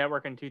Cartoon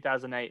Network in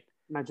 2008.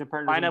 My gym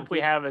partner. Lineup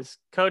we have is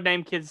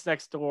Codename Kids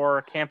Next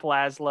Door, Camp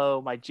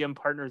Lazlo, My Gym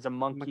Partner's a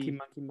Monkey,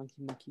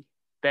 Monkey.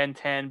 Ben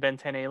 10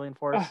 Alien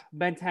Force,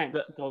 Ben 10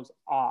 goes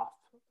off.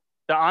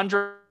 the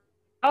Andre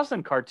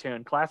 3000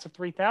 cartoon, Class of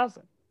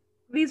 3000.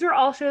 These were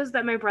all shows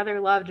that my brother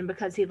loved, and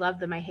because he loved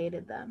them, I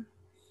hated them.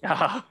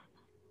 Yeah.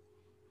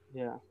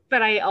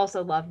 But I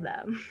also loved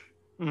them.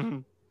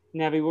 Navi,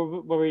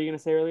 what were you going to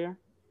say earlier?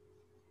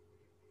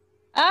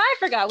 I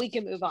forgot. We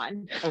can move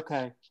on.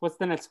 Okay. What's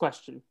the next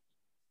question?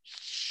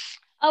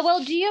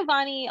 Well,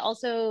 Giovanni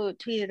also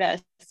tweeted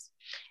us,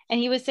 and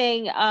he was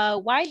saying,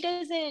 why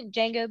doesn't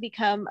Django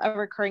become a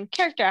recurring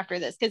character after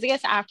this? Because I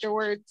guess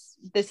afterwards,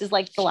 this is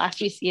like the last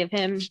we see of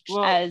him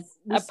as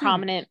a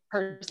prominent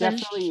person.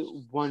 Definitely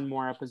one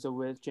more episode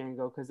with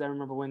Django, because I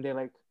remember when they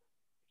like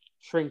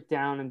shrink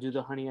down and do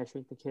the Honey, I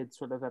Shrink the Kids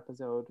sort of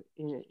episode.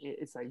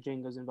 It's like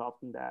Django's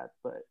involved in that,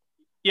 but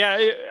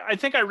yeah, I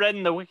think I read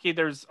in the wiki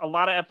there's a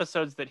lot of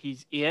episodes that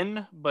he's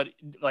in, but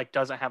like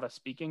doesn't have a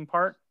speaking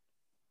part.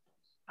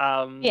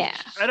 Yeah,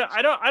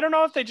 I don't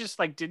know if they just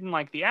like didn't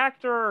like the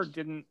actor or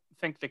didn't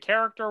think the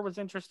character was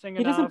interesting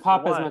enough. He doesn't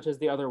pop as much as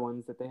the other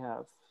ones that they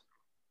have.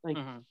 Like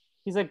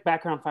he's like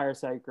background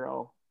Fireside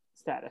Girl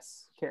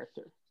status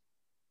character.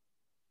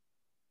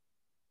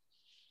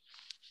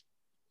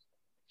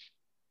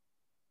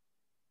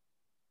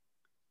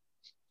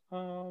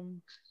 I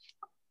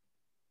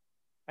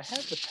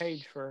had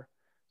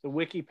the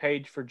wiki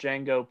page for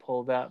Django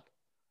pulled up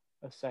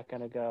a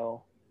second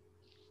ago.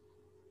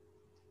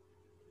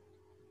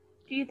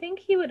 Do you think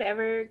he would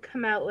ever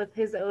come out with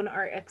his own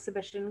art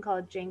exhibition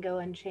called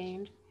Django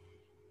Unchained?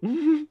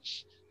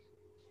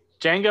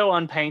 Django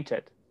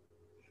Unpainted.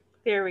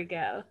 There we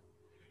go.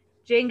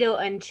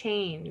 Django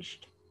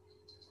Unchanged.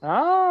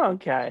 Oh,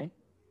 okay.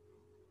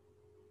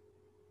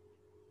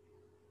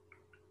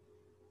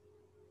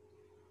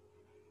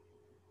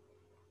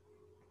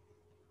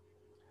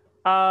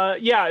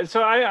 Yeah,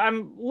 so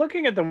I'm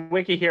looking at the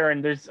wiki here,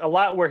 and there's a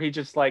lot where he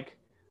just like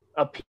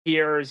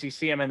appears, you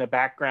see him in the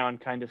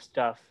background kind of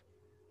stuff.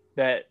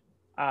 That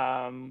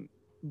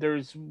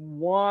there's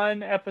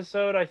one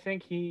episode I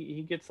think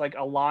he gets like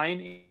a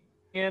line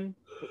in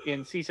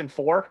season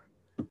 4,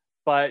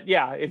 but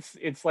yeah,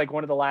 it's like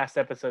one of the last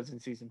episodes in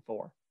season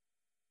 4.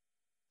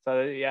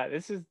 So yeah,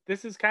 this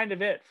is kind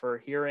of it for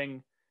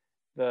hearing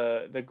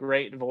the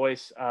great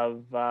voice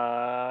of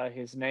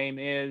his name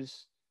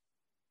is.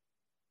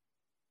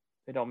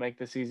 They don't make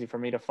this easy for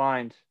me to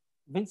find.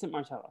 Vincent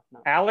Martello.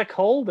 No. Alec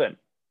Holden.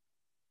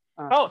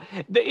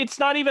 It's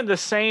not even the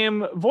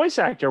same voice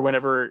actor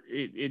whenever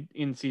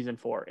in season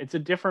 4. It's a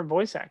different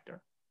voice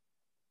actor.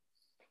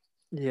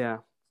 Yeah.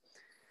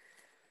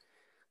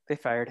 They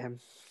fired him.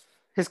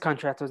 His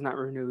contract was not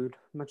renewed,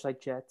 much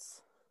like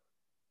Jet's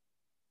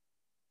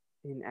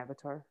in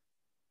Avatar.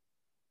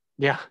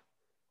 Yeah.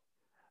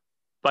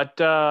 But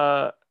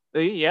the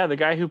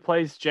guy who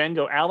plays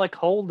Django, Alec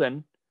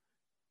Holden,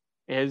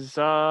 is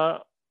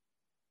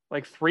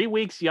like 3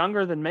 weeks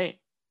younger than me.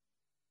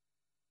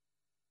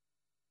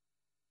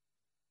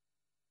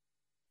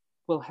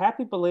 Well,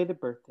 happy belated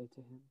birthday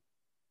to him.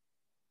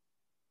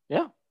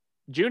 Yeah.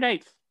 June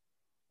 8th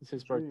is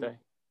his birthday.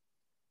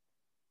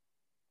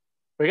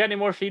 We got any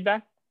more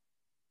feedback?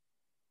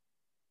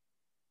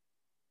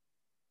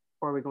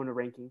 Or are we going to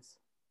rankings?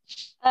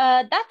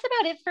 That's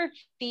about it for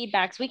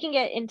feedbacks. We can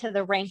get into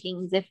the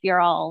rankings if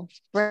you're all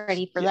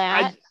ready for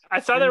that.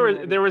 I saw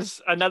there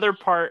was another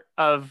part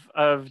of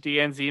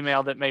Deanne's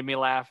email that made me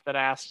laugh that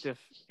asked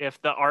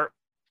if the art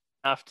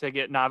enough to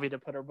get Navi to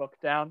put her book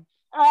down.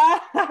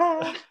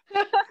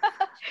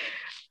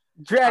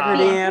 Drag her,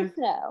 Deanne.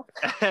 No.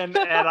 And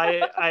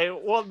I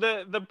well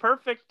the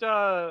perfect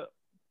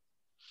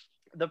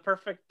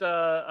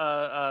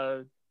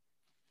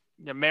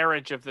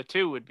marriage of the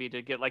two would be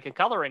to get like a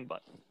coloring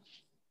book.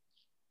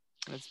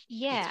 It's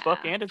book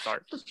and it's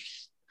art.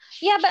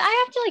 Yeah, but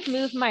I have to like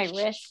move my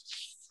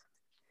wrists.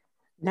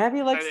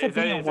 Navi likes to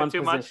be in one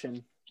position.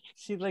 Much?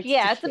 She likes.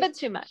 Yeah, it's a bit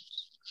too much.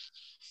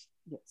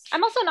 Yes.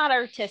 I'm also not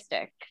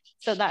artistic,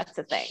 so that's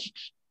the thing.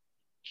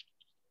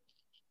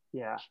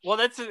 Yeah. Well,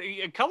 that's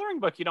a coloring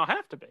book. You don't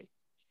have to be.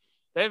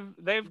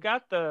 They've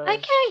got the. I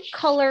can't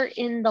color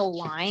in the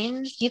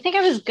lines. Do you think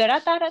I was good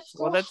at that at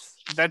school? Well,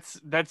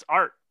 that's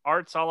art.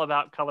 Art's all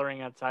about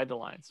coloring outside the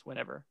lines.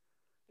 Whenever.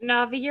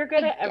 Navi, you're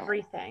good at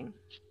everything.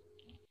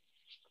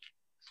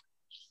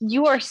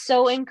 You are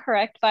so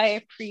incorrect, but I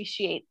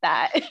appreciate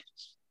that.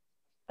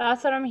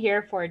 That's what I'm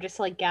here for, just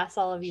to like gas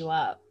all of you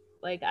up.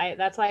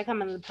 That's why I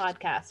come on the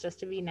podcast,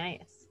 just to be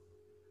nice.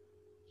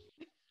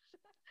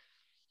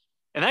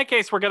 In that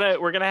case, we're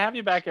gonna have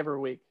you back every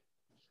week.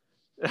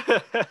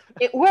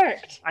 It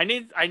worked. I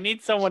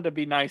need someone to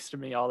be nice to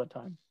me all the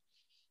time.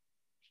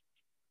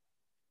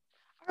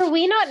 Are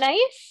we not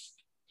nice?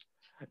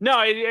 No,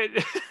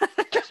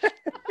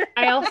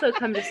 I also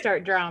come to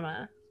start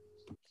drama.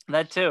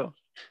 That too.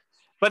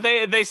 But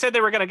they said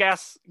they were going to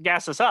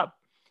gas us up.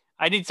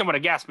 I need someone to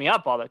gas me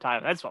up all the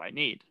time. That's what I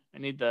need. I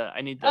need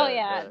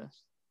the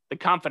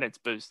confidence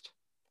boost.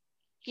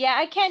 Yeah,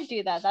 I can't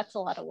do that. That's a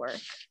lot of work.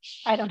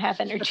 I don't have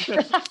energy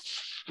for that.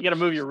 You got to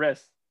move your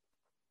wrists.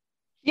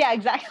 Yeah,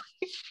 exactly.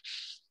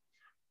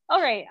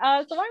 All right.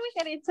 So why don't we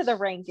get into the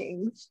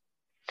rankings?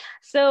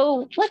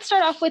 So let's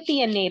start off with the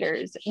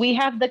innators. We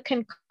have the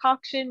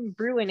concoction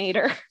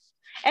brewinator.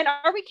 And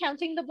are we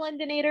counting the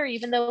blendinator,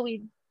 even though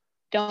we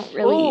don't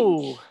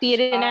really see it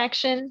in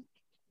action?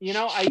 You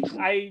know,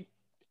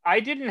 I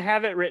didn't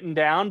have it written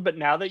down, but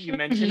now that you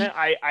mention it,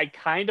 I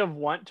kind of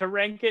want to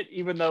rank it,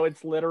 even though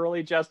it's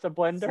literally just a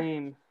blender.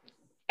 Same.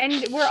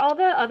 And were all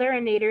the other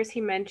innators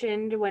he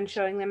mentioned when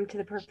showing them to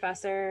the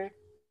professor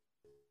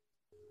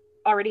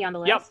already on the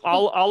list? Yep,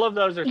 all of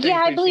those are things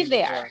I believe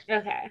they are.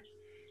 Okay.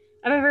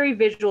 I'm a very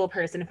visual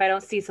person. If I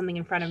don't see something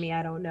in front of me,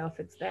 I don't know if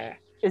it's there.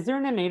 Is there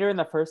an innator in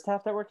the first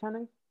half that we're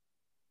counting?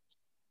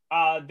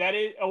 That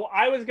is. Oh,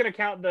 I was going to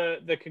count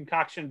the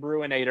concoction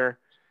brewinator.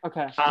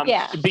 Okay.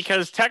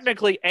 Because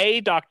technically,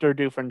 Dr.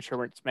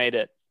 Doofenshmirtz made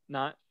it,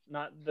 not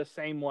the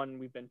same one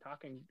we've been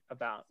talking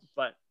about,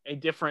 but a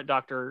different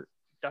Dr.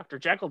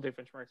 Jekyll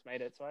Doofenshmirtz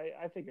made it. So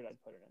I figured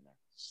I'd put it in there.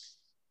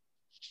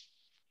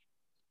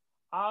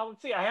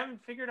 Let's see. I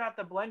haven't figured out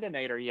the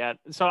blendinator yet,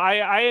 so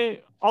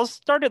I'll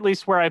start at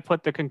least where I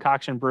put the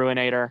concoction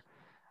brewinator.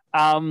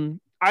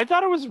 I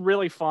thought it was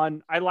really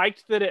fun. I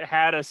liked that it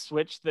had a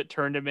switch that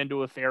turned him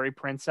into a fairy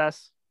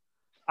princess.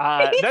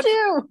 Me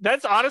too.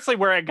 That's honestly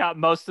where it got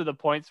most of the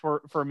points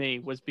for me,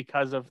 was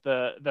because of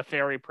the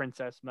fairy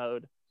princess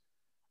mode.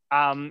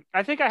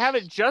 I think I have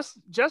it just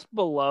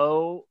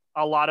below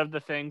a lot of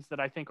the things that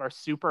I think are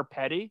super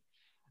petty,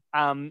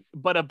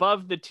 but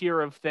above the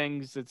tier of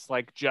things it's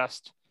like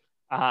just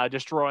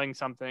destroying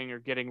something or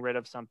getting rid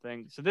of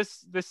something. So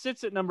this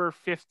sits at number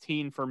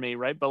 15 for me,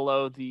 right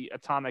below the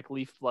atomic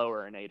leaf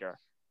blower innator.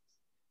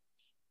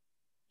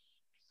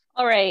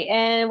 All right,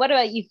 and what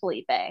about you,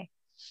 Felipe?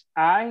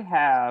 I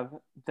have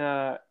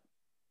the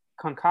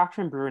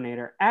concoction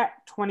brewinator at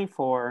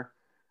 24,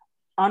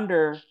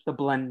 under the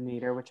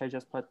blendinator, which I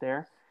just put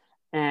there,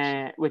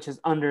 and which is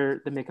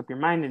under the make up your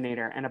mind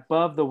innator, and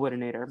above the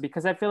woodinator,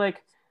 because I feel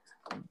like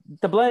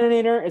the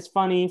blendinator is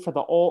funny for the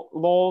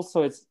lols,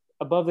 so it's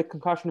above the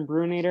concoction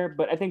brewinator,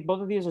 but I think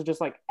both of these are just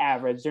like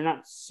average. They're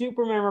not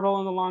super memorable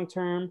in the long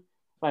term.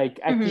 Like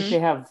I think they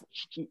have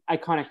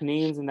iconic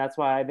names, and that's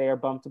why they are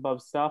bumped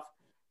above stuff.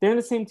 They're in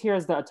the same tier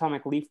as the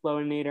atomic leaf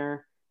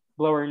blowinator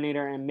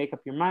Blowerinator and Make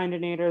Up Your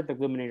Mindinator, the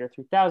Gluminator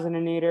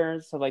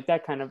 3000inator. So like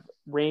that kind of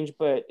range,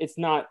 but it's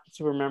not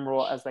super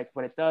memorable as like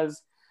what it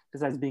does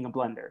besides being a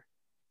blender.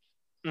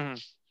 Mm-hmm.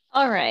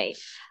 All right.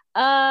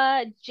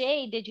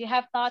 Jay, did you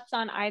have thoughts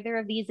on either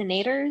of these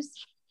innators?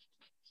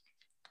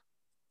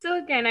 So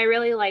again, I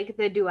really like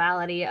the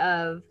duality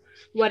of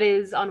what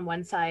is on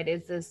one side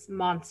is this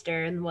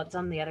monster and what's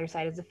on the other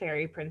side is a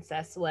fairy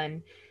princess.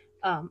 When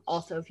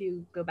also, if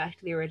you go back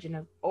to the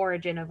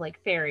origin of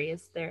like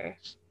fairies, they're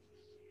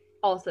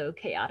also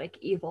chaotic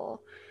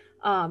evil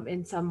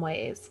in some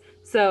ways.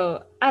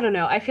 So I don't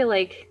know. I feel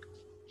like,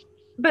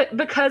 but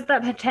because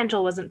that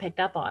potential wasn't picked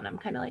up on, I'm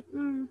kind of like,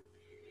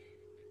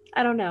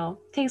 I don't know.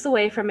 Takes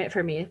away from it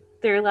for me.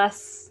 They're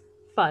less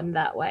fun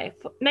that way.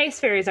 Nice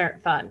fairies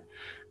aren't fun.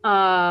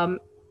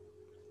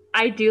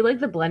 I do like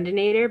the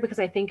Blendinator because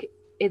I think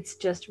it's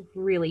just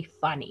really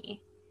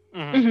funny.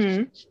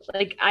 Mm-hmm.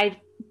 Like I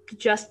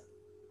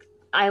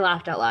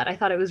laughed out loud. I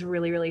thought it was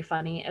really, really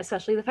funny,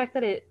 especially the fact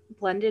that it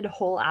blended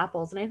whole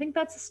apples. And I think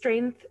that's a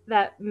strength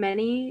that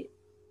many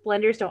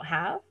blenders don't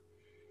have.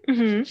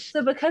 Mm-hmm.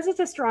 So because it's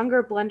a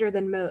stronger blender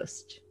than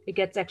most, it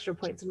gets extra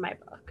points in my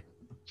book.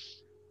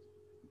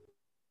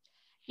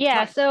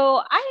 Yeah,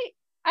 so I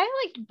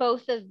liked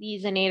both of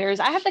these innators.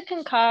 I have the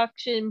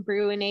Concoction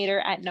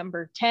Brewinator at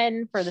number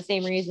 10 for the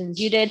same reasons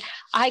you did.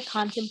 I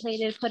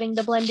contemplated putting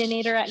the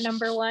Blendinator at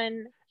number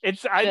 1.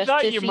 I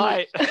thought you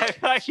might. I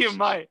thought you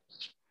might.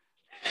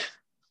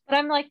 But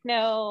I'm like,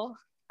 no,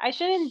 I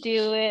shouldn't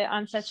do it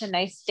on such a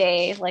nice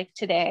day like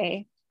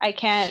today. I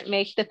can't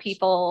make the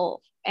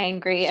people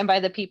angry. And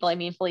by the people, I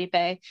mean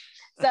Felipe.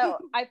 So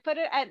I put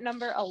it at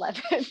number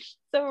 11.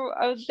 So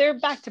they're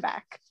back to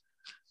back.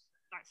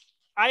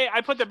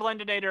 I put the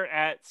Blendinator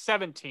at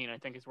 17, I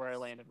think is where I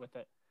landed with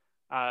it.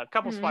 A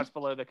couple spots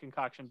below the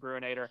Concoction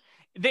Brewinator.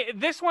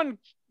 This one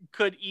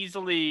could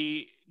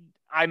easily,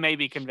 I may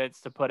be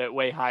convinced to put it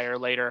way higher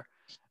later.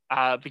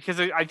 Because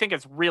I think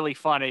it's really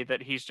funny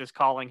that he's just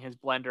calling his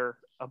blender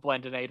a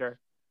Blendinator.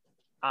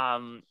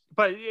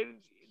 But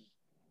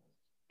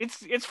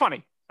it's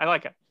funny. I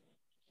like it.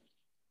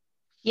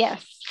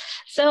 Yes.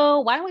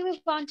 So why don't we move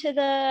on to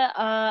the,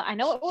 I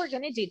know what we're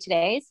going to do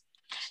today.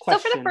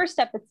 Question. So for the first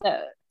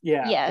episode.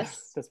 Yeah.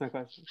 Yes. That's my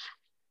question.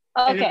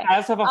 Okay. And I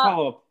also have a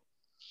follow-up.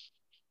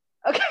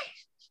 Okay.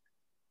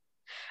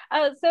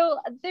 So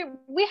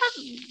we have,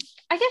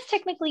 I guess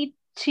technically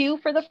 2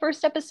 for the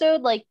first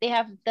episode. Like they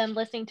have them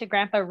listening to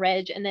Grandpa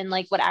Reg and then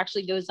like what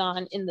actually goes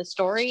on in the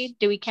story.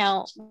 Do we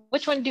count?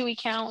 Which one do we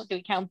count? Do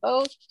we count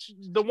both?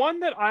 The one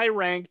that I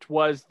ranked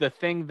was the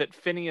thing that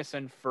Phineas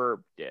and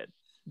Ferb did.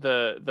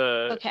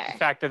 The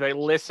fact that they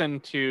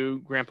listened to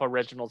Grandpa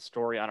Reginald's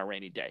story on a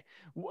rainy day.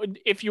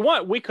 If you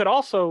want, we could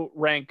also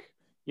rank,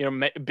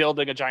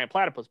 building a giant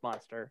platypus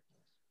monster.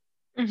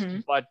 Mm-hmm.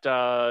 But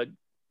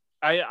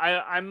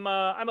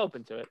I'm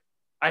open to it.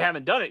 I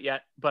haven't done it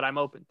yet, but I'm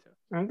open to it.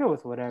 I'm good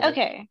with whatever.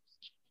 Okay.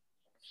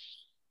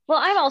 Well,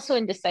 I'm also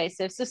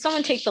indecisive, so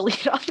someone take the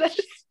lead on this.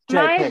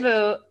 My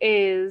vote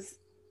is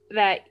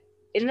that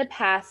in the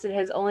past, it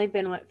has only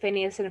been what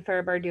Phineas and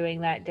Ferb are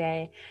doing that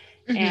day.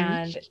 Mm-hmm.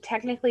 And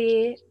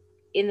technically,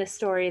 in the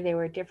story, they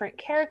were different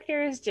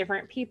characters,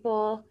 different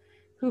people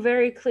who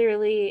very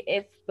clearly,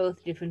 if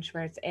both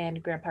Doofenshmirtz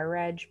and Grandpa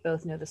Reg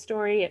both know the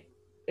story, it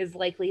is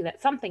likely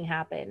that something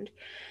happened.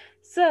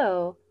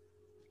 So,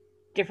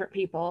 different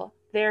people.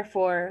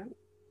 Therefore,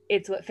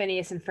 it's what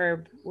Phineas and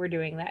Ferb were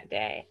doing that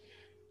day.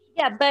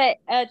 Yeah, but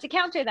to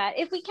counter that,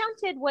 if we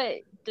counted what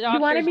Dr.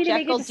 You wanted me to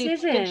Jekyll make a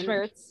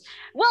decision.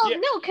 Well,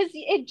 no, because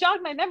it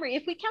jogged my memory.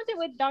 If we counted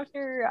what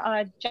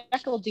Dr.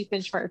 Jekyll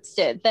Doofenshmirtz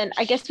did, then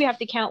I guess we have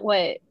to count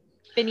what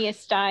Phineas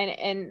Stein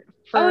and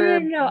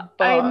Ferb no.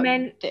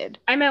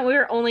 I meant we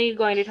were only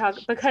going to talk,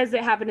 because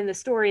it happened in the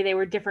story, they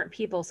were different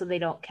people, so they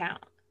don't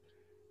count.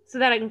 So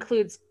that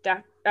includes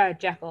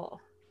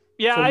Jekyll.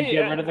 Yeah, so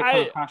get rid of the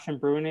Concoction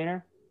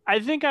Brewinator? I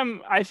think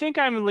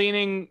I'm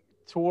leaning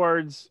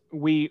towards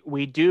we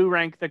do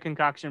rank the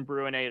Concoction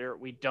Brewinator.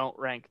 We don't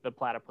rank the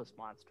Platypus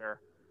Monster.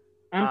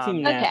 I'm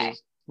Team Nabby.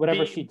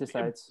 Whatever she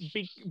decides.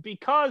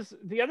 Because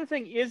the other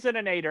thing is an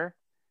innator,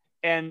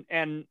 and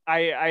I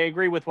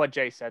agree with what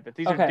Jay said, that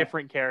these are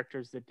different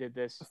characters that did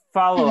this.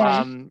 Follow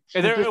up. And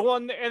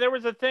there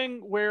was a thing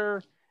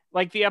where,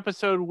 like the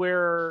episode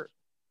where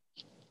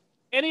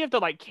any of the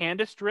like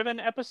Candace driven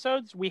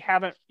episodes, we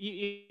haven't,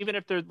 even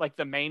if they're like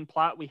the main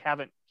plot, we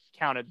haven't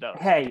counted those.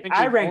 Hey,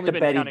 I ranked the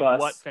Betty Bus.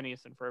 What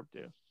Phineas and Ferb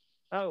do.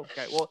 Oh,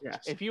 okay. Well,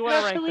 yes. If you want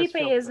to rank Felipe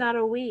this, is not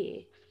a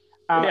we.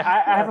 I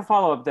have a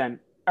follow up then.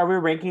 Are we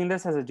ranking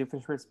this as a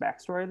Doofenshmirtz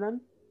backstory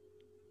then?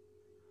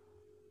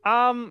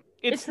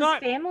 It's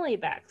not his family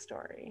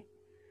backstory.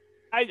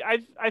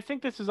 I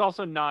think this is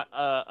also not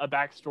a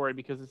backstory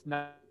because it's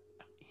not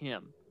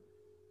him.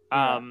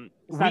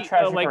 It's not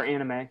tragic or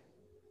anime.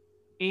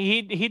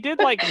 He did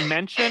like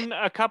mention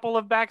a couple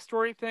of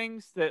backstory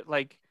things, that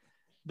like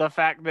the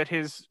fact that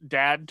his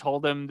dad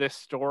told him this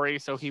story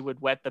so he would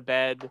wet the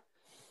bed,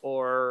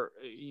 or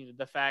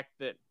the fact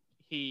that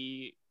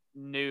he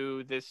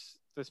knew this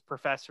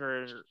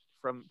professor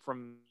from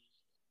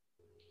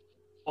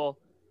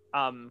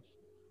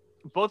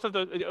both of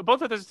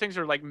those things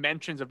are like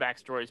mentions of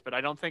backstories, but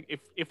I don't think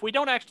if we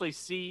don't actually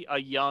see a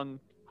young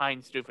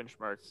Heinz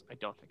Doofenshmirtz, I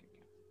don't think it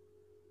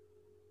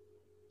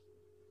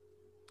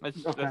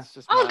counts. Okay. That's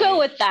just I'll go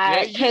with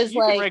that because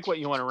you can rank what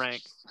you want to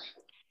rank.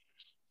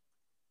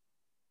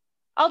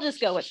 I'll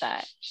just go with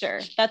that. Sure,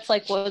 that's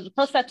like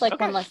plus that's like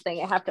one less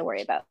thing I have to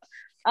worry about.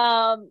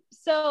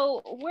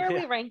 So where are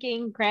we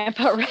ranking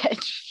Grandpa Reg?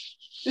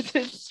 This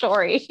is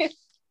story.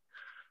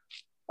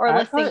 Or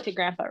listening to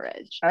Grandpa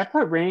Reg. I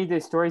put Rainy Day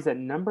Stories at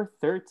number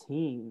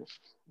 13,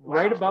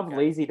 right above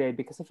Lazy Day,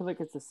 because I feel like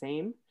it's the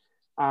same.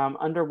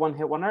 Under One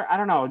Hit Wonder. I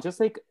don't know, just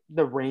like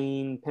the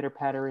rain pitter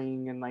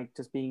pattering and like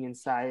just being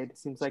inside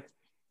seems like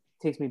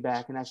takes me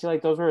back, and I feel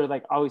like those were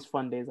like always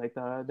fun days, like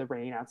the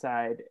rain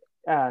outside.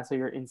 So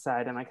you're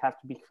inside and like have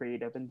to be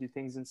creative and do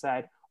things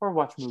inside or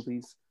watch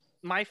movies.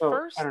 I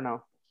don't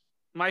know.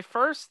 My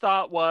first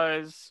thought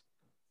was,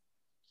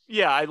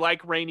 yeah, I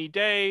like rainy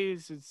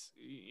days.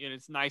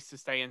 It's nice to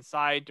stay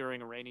inside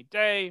during a rainy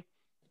day.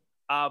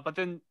 But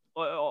then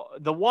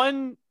the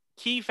one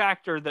key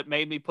factor that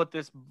made me put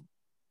this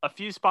a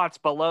few spots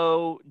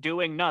below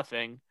doing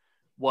nothing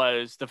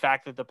was the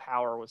fact that the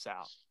power was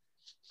out.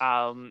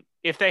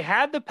 If they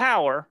had the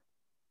power,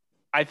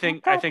 I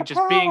think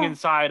just being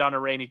inside on a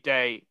rainy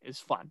day is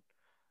fun.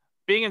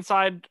 Being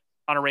inside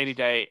on a rainy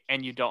day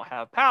and you don't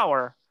have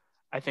power,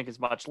 I think is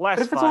much less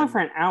fun. But if it's only for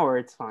an hour,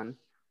 it's fun.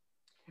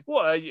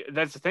 Well,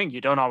 that's the thing.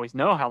 You don't always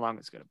know how long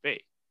it's going to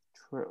be.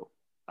 True.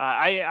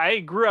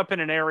 I grew up in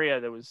an area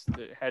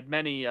that had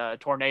many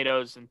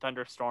tornadoes and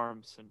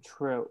thunderstorms. And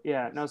True.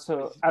 Yeah. No.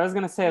 So I was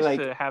gonna say,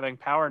 like, having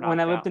power. When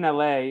I lived in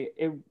LA,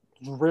 it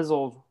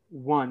drizzled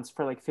once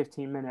for like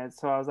 15 minutes.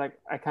 So I was like,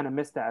 I kind of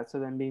missed that. So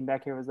then being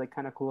back here was like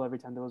kind of cool every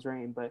time there was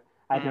rain. But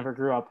I never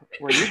grew up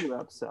where you grew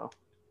up. So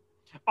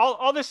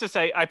all this to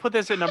say, I put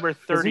this at number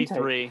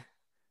 33.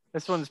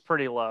 This one's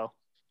pretty low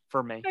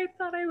for me. I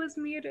thought I was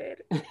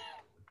muted.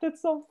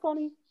 That's so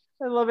funny.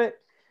 I love it.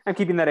 I'm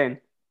keeping that in.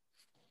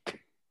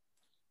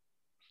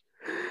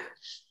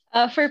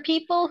 For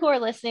people who are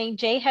listening,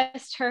 Jay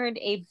has turned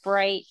a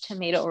bright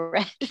tomato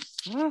red.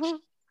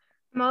 I'm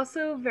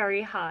also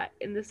very hot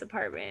in this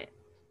apartment.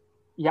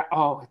 Yeah.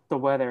 Oh, the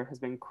weather has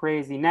been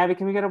crazy. Navi,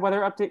 can we get a weather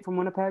update from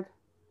Winnipeg?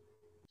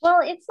 Well,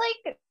 it's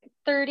like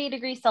 30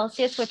 degrees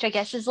Celsius, which I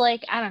guess is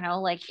like, I don't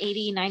know, like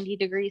 80, 90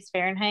 degrees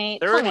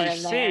Fahrenheit. 30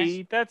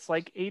 C, that's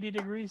like 80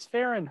 degrees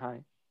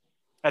Fahrenheit.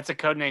 That's a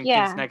codename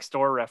Kids Next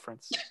Door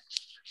reference.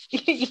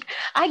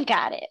 I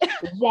got it.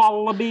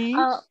 Wallaby.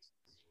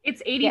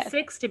 It's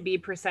 86 to be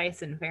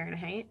precise in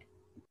Fahrenheit.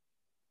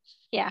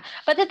 Yeah,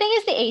 but the thing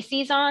is the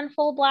AC's on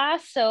full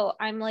blast, so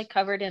I'm like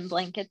covered in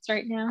blankets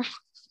right now.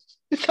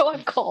 So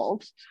I'm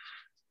cold.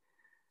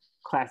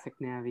 Classic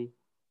Navi.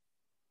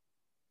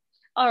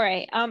 All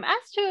right.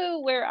 As to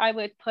where I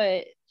would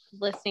put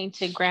listening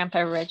to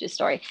Grandpa Reg's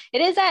story,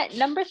 it is at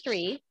number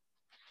 3,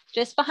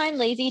 just behind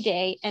Lazy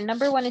Day, and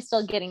number 1 is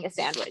still getting a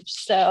sandwich.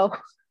 So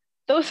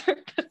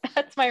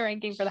that's my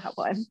ranking for that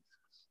one.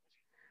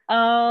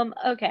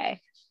 Okay.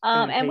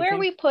 And where are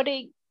we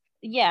putting?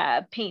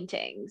 Yeah,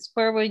 paintings.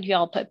 Where would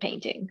y'all put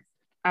paintings?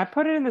 I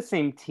put it in the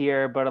same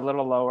tier, but a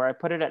little lower. I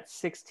put it at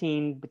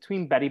 16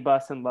 between Betty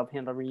Bus and Love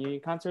Handle Reunion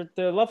Concert.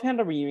 The Love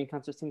Handle Reunion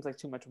Concert seems like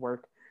too much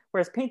work.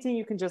 Whereas painting,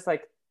 you can just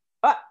like,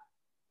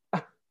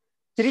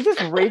 did he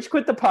just rage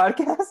quit the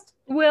podcast?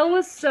 Will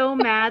was so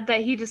mad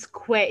that he just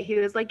quit. He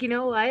was like, you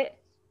know what?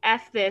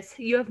 F this.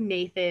 You have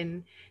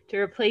Nathan to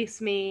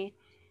replace me.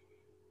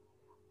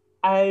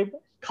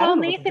 Call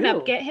Nathan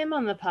up. Get him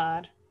on the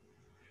pod.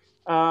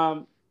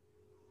 I'm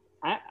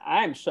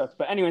shook.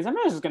 But anyways, I'm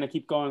not just going to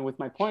keep going with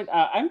my point.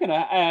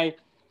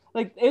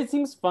 Like, it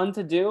seems fun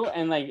to do,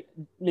 and like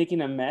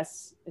making a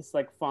mess is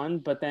like fun,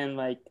 but then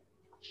like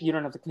you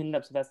don't have to clean it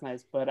up, so that's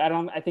nice. But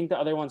I think the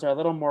other ones are a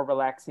little more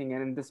relaxing,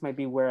 and this might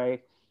be where I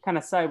kind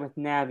of side with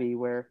Navi,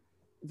 where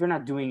if you're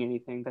not doing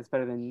anything, that's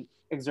better than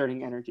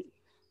exerting energy.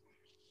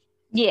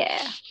 Yeah.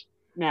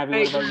 Navi, I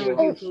agree with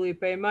you,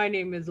 Felipe. My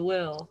name is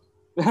Will.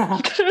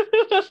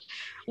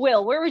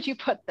 Will, where would you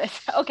put this?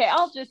 Okay,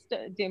 I'll just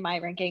do my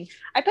ranking.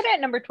 I put it at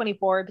number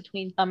 24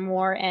 between Thumb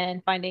War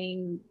and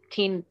Finding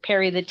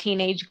Perry the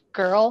Teenage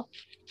Girl.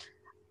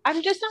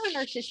 I'm just not an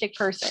artistic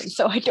person,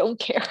 so I don't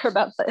care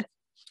about this.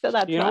 So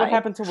that's what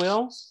happened to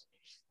Will?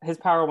 His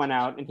power went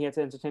out and he had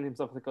to entertain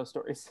himself with ghost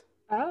stories.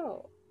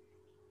 Oh.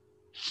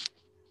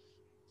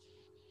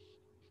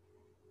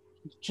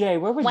 Jay,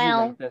 where would you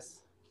rank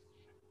this?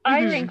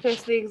 I rank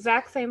this the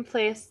exact same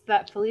place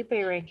that Felipe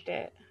ranked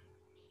it.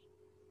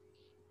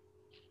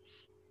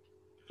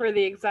 For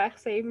the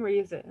exact same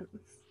reasons.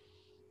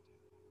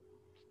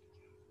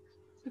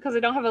 Because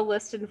I don't have a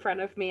list in front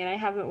of me and I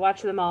haven't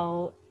watched them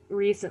all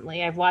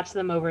recently. I've watched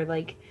them over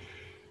like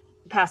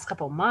the past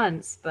couple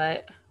months,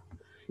 but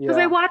because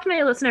I watch and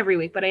I listen every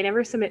week, but I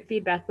never submit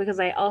feedback because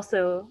I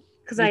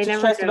never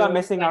stressed about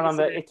missing out on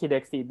the Icky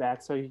Dick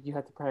feedback, so you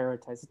have to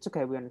prioritize. It's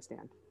okay, we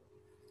understand.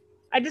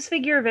 I just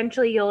figure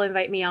eventually you'll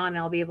invite me on and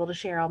I'll be able to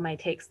share all my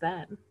takes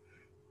then.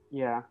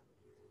 Yeah.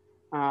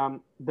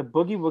 The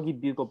Boogie Woogie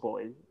Bugle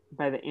Boys.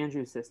 by the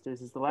Andrews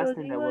Sisters is the last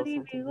thing that Will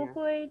sent in here.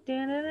 Boy,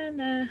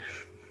 da-na-na-na.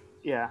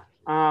 Yeah.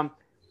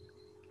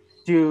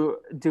 Do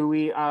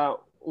we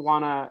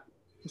want to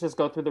just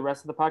go through the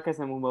rest of the podcast,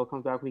 and when Will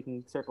comes back, we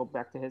can circle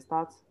back to his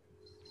thoughts?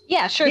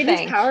 Yeah, sure Did thing.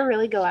 his power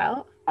really go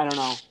out? I don't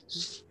know.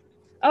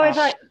 Oh, I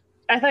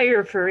thought you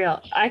were for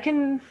real. I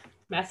can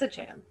message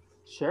him.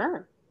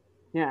 Sure.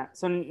 Yeah.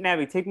 So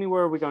Navi, take me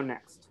where we go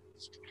next.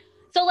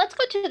 So let's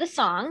go to the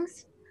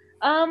songs.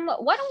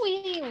 Why don't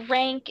we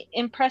rank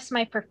Impress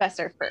My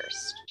Professor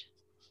first?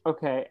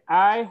 Okay,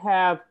 I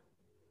have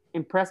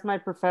Impress My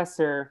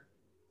Professor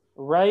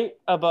right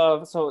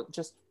above. So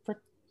just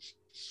for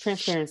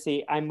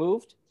transparency, I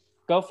moved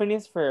Go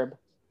Phineas-Ferb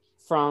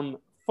from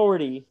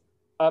 40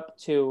 up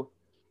to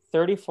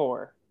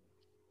 34.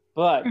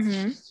 But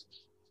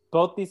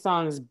both these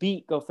songs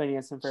beat Go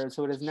Phineas and Ferb,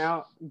 so it is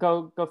now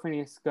Go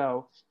Phineas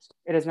Go.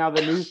 It is now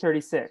the new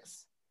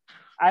 36.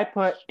 I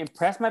put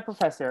Impress My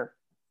Professor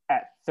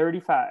at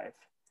 35.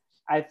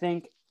 I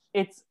think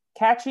it's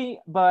catchy,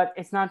 but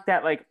it's not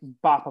that like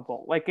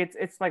boppable. Like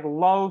it's like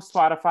low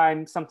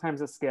Spotify,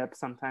 sometimes a skip,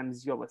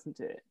 sometimes you'll listen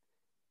to it.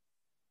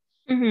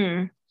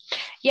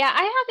 Yeah,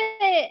 I have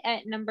it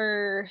at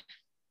number,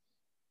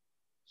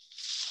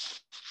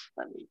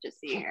 let me just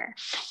see here.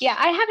 Yeah,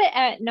 I have it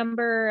at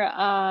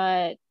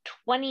number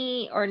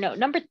 20 or no,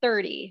 number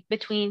 30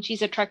 between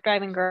She's a Truck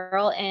Driving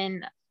Girl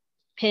and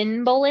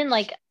Pinballin'.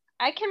 Like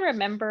I can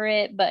remember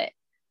it, but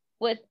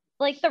with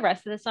like the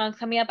rest of the songs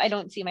coming up, I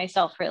don't see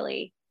myself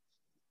really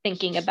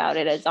thinking about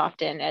it as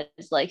often as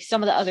like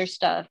some of the other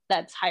stuff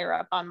that's higher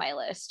up on my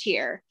list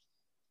here.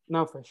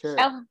 No, for sure.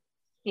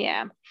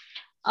 Yeah.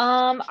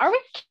 Are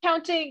we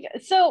counting?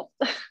 So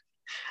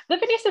the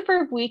Phineas and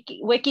Ferb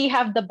wiki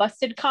have the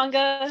busted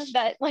conga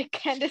that like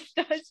Candace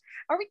does.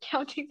 Are we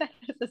counting that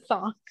as a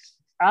song?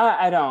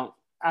 I don't.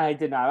 I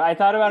did not. I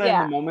thought about it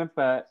in the moment,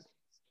 but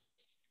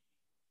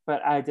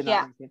I did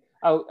not.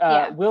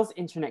 Will's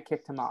internet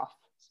kicked him off.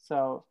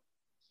 So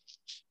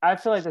I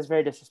feel like that's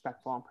very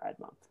disrespectful on Pride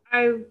Month.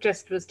 I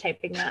just was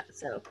typing that,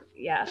 so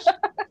yeah.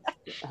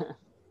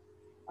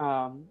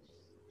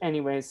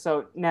 Anyways,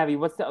 so Navi,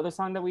 what's the other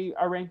song that we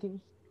are ranking?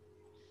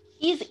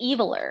 He's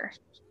Eviler.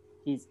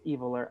 He's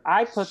Eviler.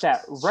 I put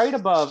that right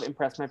above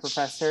Impress My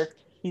Professor.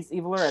 He's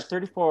Eviler at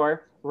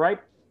 34, right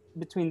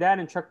between that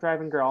and Truck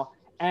Driving Girl.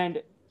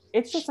 And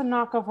it's just a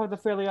knockoff of the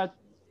Fairly Odd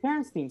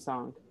Parents theme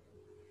song.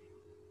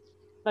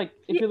 Like,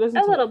 if you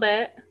listen to a little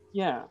bit.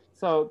 Yeah,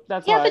 so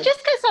that's why. Yeah, but just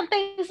because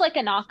something's like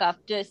a knockoff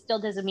just still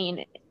doesn't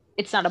mean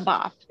it's not a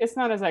bop. It's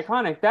not as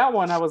iconic. That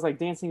one, I was like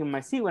dancing in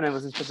my seat when I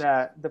listened to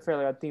the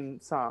Fairly Odd theme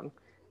song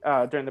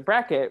during the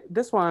bracket.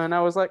 This one, I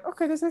was like,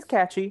 okay, this is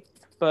catchy,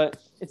 but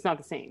it's not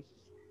the same.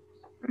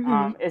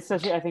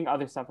 Especially, I think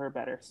other stuff are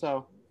better.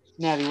 So,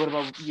 Navi, what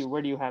about you?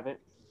 Where do you have it?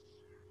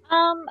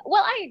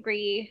 Well, I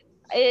agree.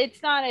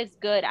 It's not as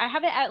good. I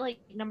have it at like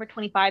number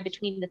 25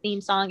 between the theme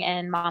song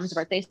and Mom's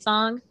birthday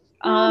song.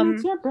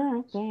 It's your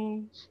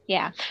birthday.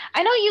 Yeah.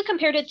 I know you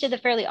compared it to the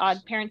Fairly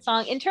Odd Parents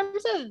song. In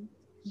terms of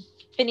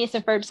Phineas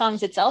and Ferb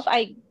songs itself,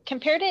 I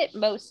compared it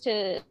most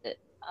to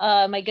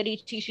My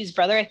Goody Two-Shoes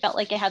Brother. I felt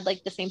like it had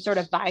like the same sort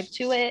of vibe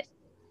to it.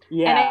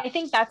 Yeah. And I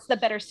think that's the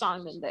better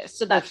song than this.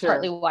 So that's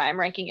partly why I'm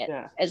ranking it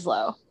as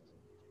low.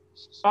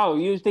 Oh,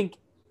 you think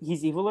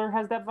He's Eviler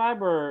has that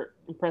vibe, or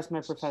Impress My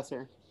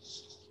Professor?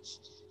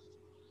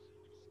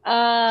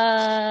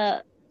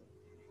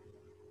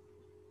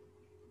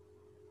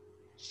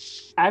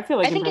 I feel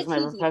like Impress My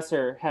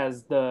Professor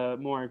has the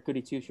more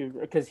Goody Two-Shoes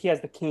because he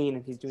has the cane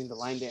and he's doing the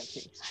line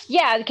dancing.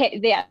 Yeah, okay,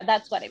 yeah,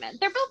 that's what I meant.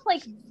 They're both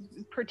like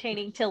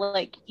pertaining to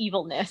like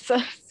evilness.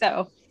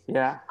 So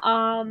yeah.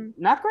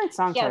 Not great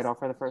song title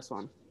for the first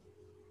one.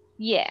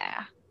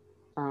 Yeah.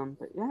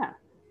 But yeah.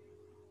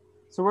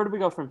 So where do we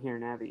go from here,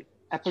 Navi?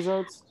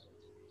 Episodes?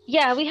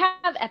 Yeah, we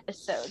have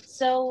episodes.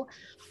 So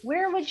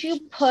where would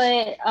you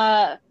put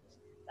what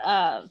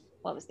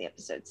was the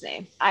episode's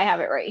name? I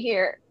have it right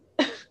here.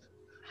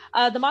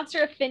 The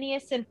Monster of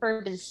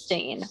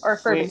Phineas-N-Ferbenstein or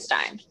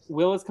Ferbenstein. Wait,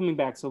 Will is coming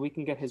back, so we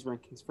can get his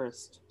rankings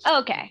first. Oh,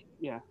 okay.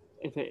 Yeah,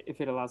 if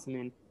it allows him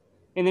in.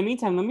 In the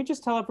meantime, let me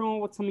just tell everyone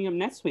what's coming up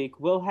next week.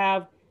 We'll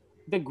have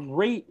the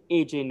great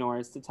AJ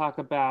Norris to talk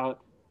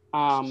about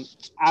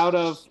out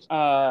of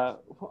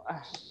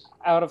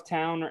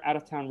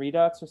town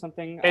redux or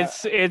something.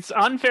 It's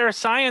Unfair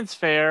Science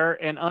Fair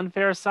and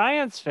Unfair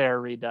Science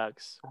Fair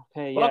redux.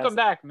 Okay, welcome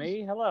back,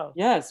 me. Hello.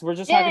 Yes, we're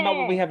just talking about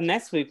what we have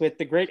next week with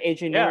the great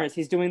AJ Norris.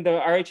 He's doing the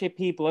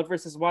RHAP Blood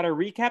versus Water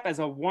recap as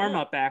a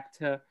warm-up act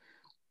to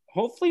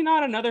hopefully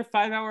not another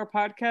 5-hour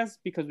podcast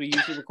because we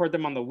usually record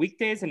them on the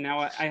weekdays and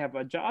now I have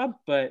a job,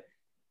 but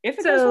if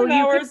it goes 5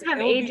 hours, could have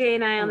AJ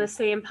and I on the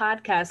same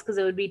podcast because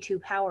it would be too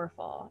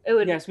powerful. It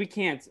would. Yes, we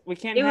can't. We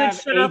can't. It would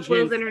shut off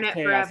Will's internet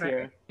forever.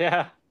 Here.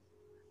 Yeah.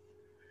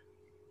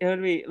 It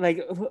would be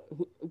like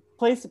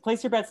place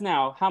your bets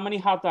now. How many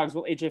hot dogs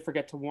will AJ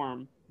forget to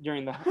warm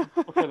before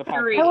the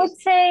podcast? I would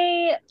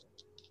say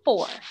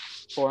 4.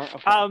 4.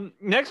 Okay.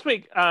 Next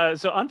week,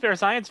 so Unfair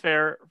Science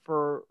Fair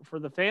for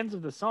the fans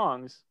of the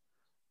songs.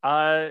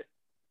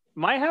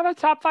 might have a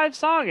top 5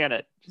 song in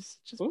it. Just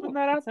putting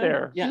that out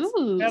there. Yes.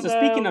 Ooh. So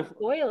speaking of,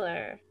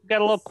 Spoiler.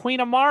 Got a little Queen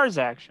of Mars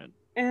action.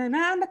 and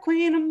I'm the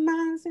Queen of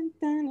Mars.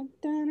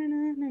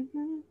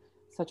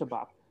 Such a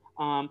bop.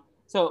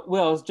 So,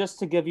 Will, just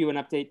to give you an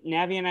update,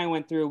 Navi and I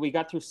went through, we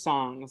got through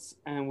songs,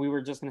 and we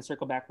were just going to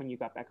circle back when you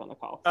got back on the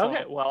call. So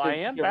Okay, well, I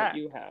am back. What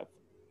you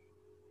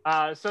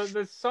have. So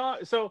the song,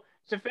 so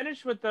to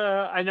finish with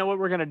I know what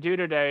we're going to do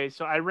today.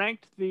 So I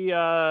ranked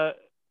the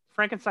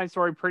Frankenstein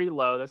story pretty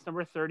low. That's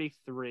number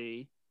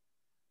 33.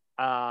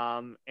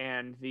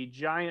 And the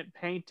giant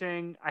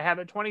painting, I have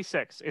it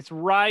 26. It's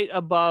right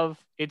above,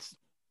 it's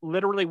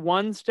literally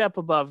one step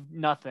above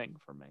nothing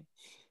for me.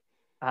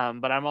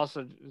 But I'm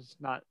also just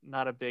not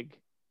a big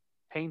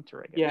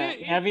painter, I guess.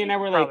 Yeah, Navi and I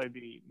were like,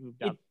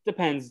 it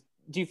depends.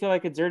 Do you feel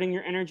like exerting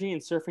your energy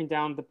and surfing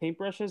down the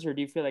paintbrushes, or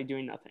do you feel like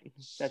doing nothing?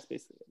 That's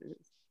basically what it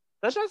is.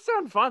 That does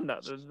sound fun, though,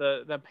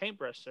 the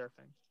paintbrush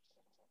surfing.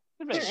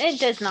 It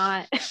does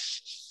not.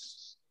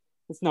 It's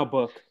no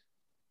book.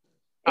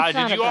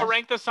 Did you all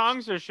rank the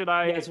songs, or should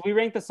I? Yes, we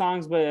ranked the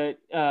songs, but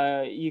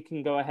you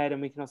can go ahead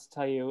and we can also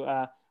tell you.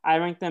 I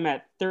ranked them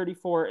at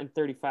 34 and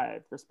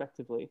 35,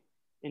 respectively.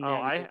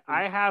 I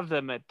have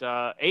them at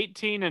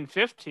 18 and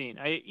 15.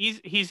 He's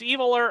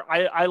eviler.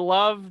 I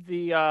love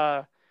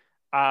the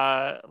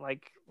Boogie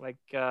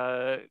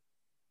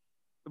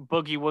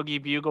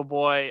Woogie Bugle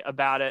Boy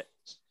about it.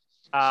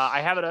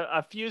 I have it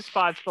a few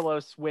spots below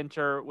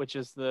Winter, which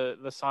is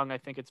the song I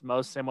think it's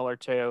most similar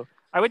to.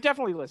 I would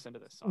definitely listen to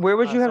this song. Where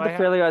would you have the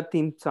Fairly Odd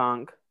theme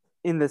song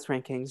in this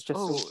rankings,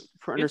 just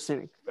for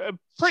understanding?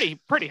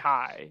 Pretty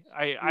high.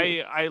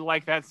 I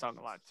like that song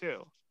a lot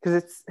too.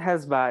 Because it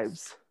has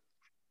vibes.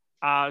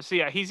 So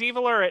yeah, he's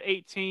eviler at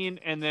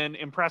 18, and then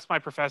Impress My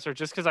Professor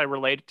just because I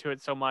related to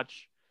it so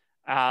much.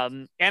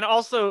 And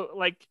also,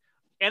 like,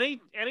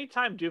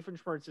 anytime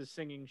Doofenshmirtz is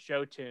singing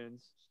show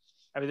tunes,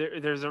 I mean,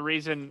 there's a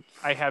reason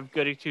I have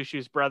Goody Two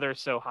Shoes brother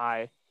so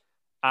high.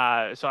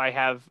 So I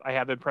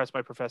have Impressed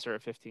My Professor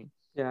at 15.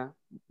 Yeah,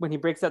 when he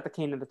breaks out the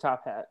cane and the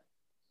top hat.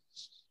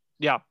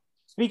 Yeah.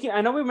 Speaking,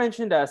 I know we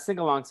mentioned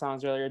sing-along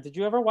songs earlier. Did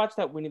you ever watch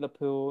that Winnie the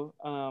Pooh,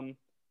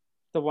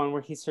 the one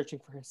where he's searching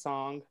for his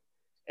song,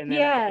 and then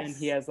at the end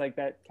he has like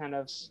that kind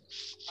of,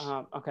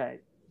 okay,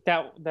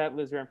 that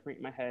lives rent free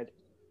in my head,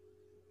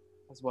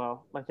 as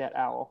well, like that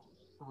owl.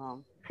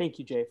 Thank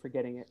you, Jay, for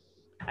getting it.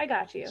 I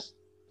got you. This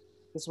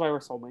is why we're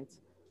soulmates.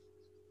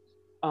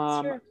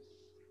 Sure.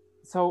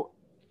 So,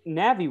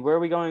 Navi, where are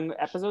we going?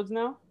 Episodes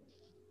now?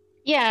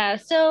 Yeah.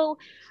 So,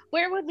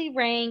 where would we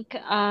rank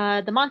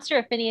the Monster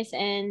of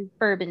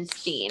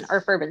Phineas-N-Ferbenstein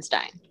or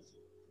Ferbenstein?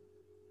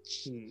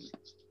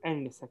 I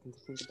need a second to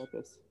think about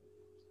this.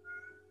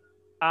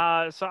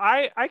 So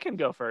I can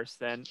go first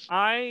then.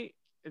 I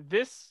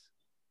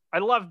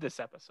love this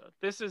episode.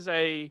 This is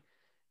a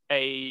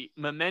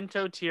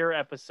memento tier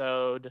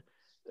episode.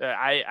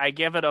 I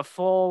give it a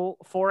full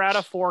 4 out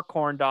of 4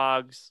 corn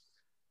dogs.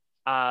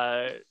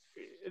 I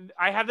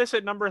have this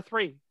at number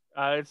 3.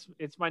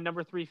 It's my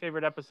number 3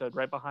 favorite episode,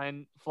 right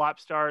behind Flop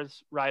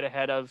Stars, right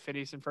ahead of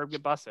Phineas and Ferb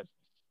Get Busted.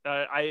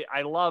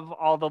 I love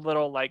all the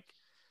little like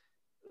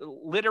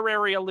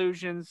literary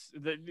allusions,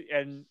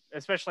 and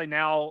especially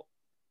now,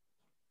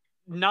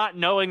 not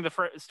knowing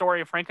the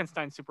story of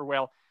Frankenstein super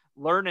well,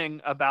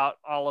 learning about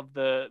all of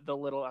the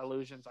little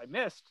allusions I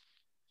missed.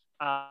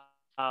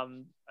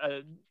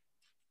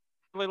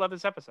 Really love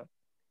this episode.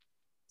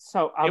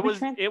 So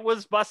it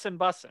was bussin'.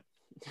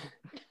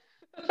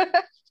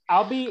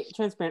 I'll be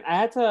transparent. I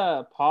had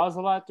to pause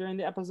a lot during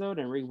the episode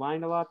and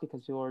rewind a lot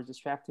because people were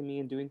distracting me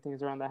and doing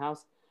things around the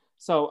house.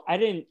 So I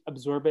didn't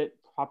absorb it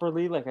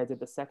properly like I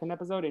did the second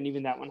episode, and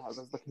even that one I was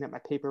looking at my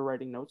paper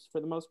writing notes for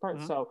the most part.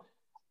 Mm-hmm. So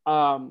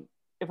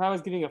if I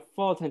was giving a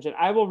full attention,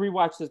 I will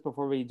rewatch this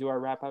before we do our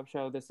wrap-up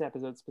show, this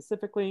episode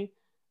specifically.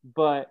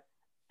 But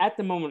at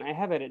the moment, I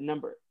have it at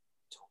number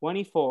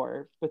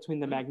 24 between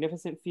The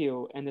Magnificent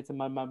Few and It's a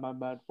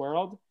Mud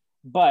World.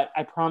 But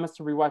I promise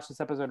to rewatch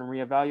this episode and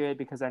reevaluate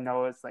because I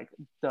know it's like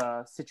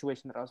the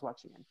situation that I was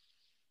watching in.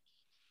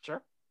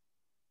 Sure.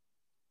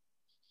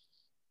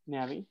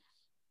 Navi?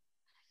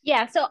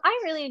 Yeah, so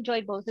I really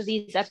enjoyed both of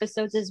these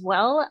episodes as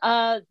well.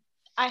 I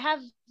have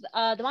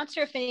The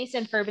Monster of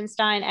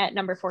Phineas-N-Ferbenstein at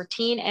number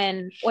 14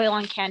 and Oil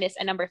on Candace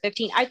at number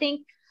 15. I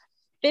think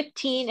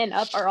 15 and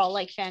up are all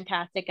like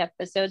fantastic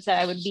episodes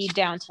that I would be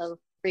down to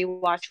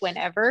rewatch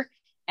whenever.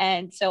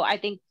 And so I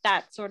think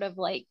that's sort of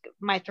like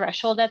my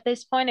threshold at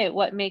this point,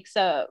 what makes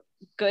a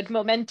good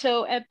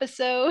Memento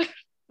episode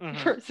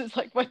versus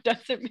like what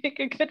doesn't make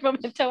a good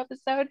Memento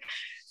episode.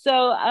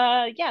 So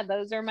yeah,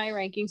 those are my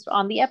rankings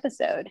on the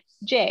episode.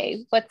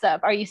 Jay, what's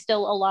up? Are you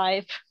still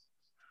alive?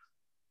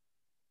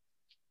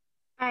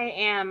 I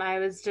am. I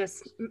was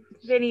just,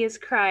 Vinny is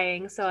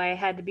crying, so I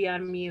had to be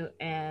on mute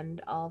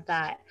and all of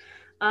that.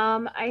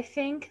 I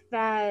think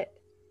that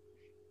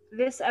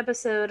this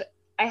episode,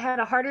 I had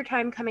a harder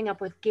time coming up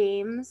with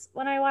games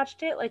when I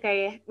watched it. Like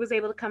I was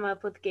able to come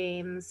up with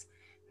games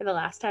for the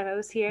last time I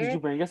was here. Did you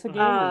bring us a game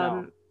or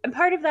no? And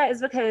part of that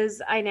is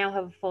because I now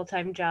have a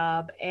full-time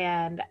job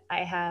and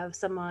I have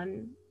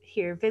someone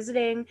here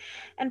visiting.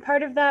 And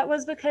part of that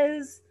was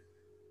because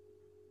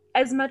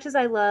as much as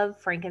I love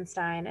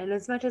Frankenstein and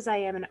as much as I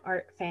am an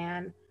art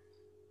fan,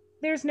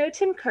 there's no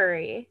Tim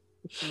Curry.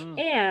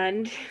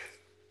 And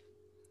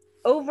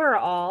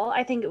overall,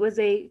 I think it was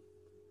a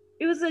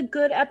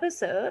good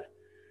episode,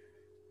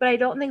 but I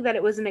don't think that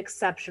it was an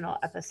exceptional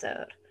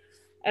episode.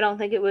 I don't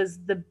think it was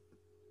the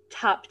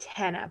top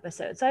 10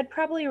 episodes. So I'd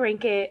probably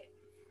rank it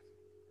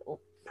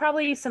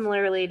probably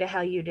similarly to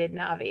how you did,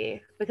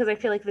 Navi, because I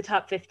feel like the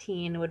top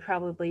 15 would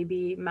probably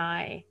be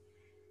my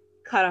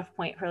cutoff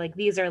point for like,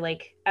 these are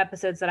like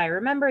episodes that I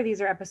remember.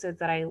 These are episodes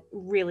that I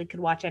really could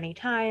watch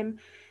anytime.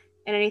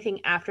 And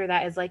anything after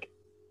that is like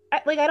I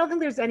don't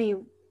think there's any,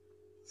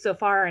 so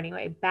far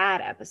anyway,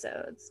 bad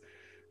episodes.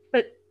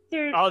 But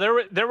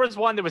there was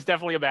one that was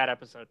definitely a bad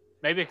episode.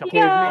 Maybe a couple.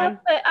 Yeah,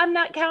 but I'm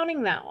not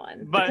counting that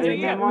one. But because I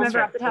can't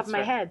remember off the top of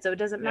my head, so it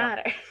doesn't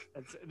matter.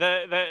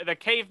 The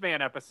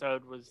caveman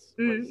episode was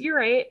you're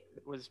right.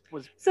 Was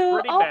so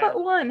pretty all bad.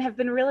 but one have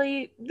been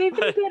they've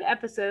been good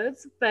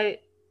episodes,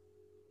 but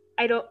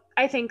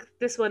I think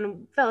this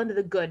one fell into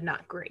the good,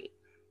 not great.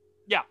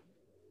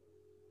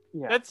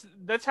 Yeah.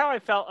 That's how I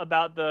felt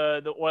about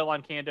the Oil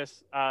on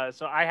Candace.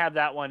 So I have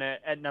that one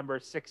at number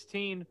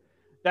 16.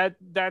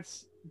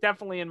 That's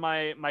definitely in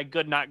my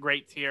good, not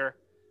great tier.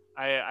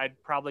 I'd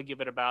probably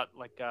give it about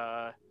like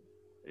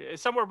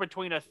somewhere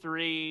between a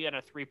 3 and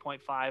a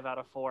 3.5 out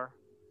of 4.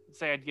 I'd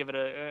say I'd give it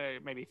a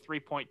maybe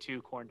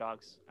 3.2 corn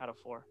dogs out of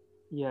 4.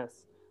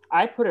 Yes.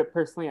 I put it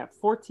personally at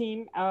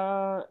 14,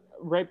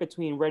 right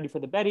between Ready for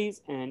the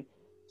Betties and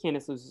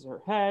Candace Loses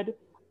Her Head.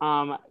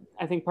 I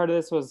think part of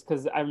this was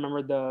because I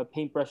remember the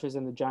paintbrushes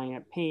and the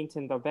giant paint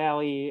in the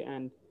valley,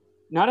 and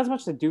not as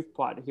much the doof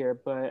plot here,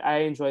 but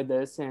I enjoyed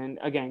this. And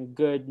again,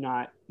 good,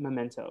 not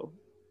Memento.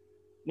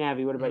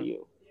 Navi, what about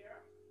you?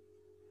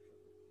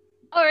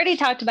 Already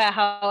talked about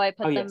how I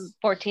put them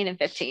 14 and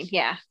 15.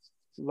 Yeah.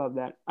 Love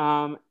that.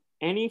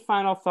 Any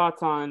final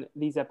thoughts on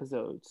these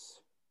episodes?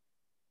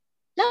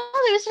 No,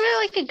 it was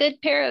really like a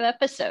good pair of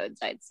episodes,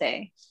 I'd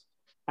say.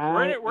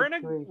 We're in a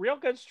real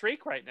good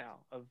streak right now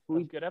of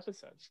good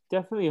episodes.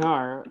 Definitely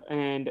are,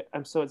 and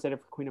I'm so excited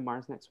for Queen of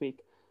Mars next week.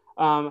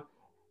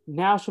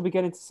 Now, should we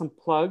get into some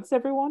plugs,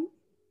 everyone?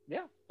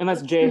 Yeah.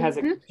 Unless Jay has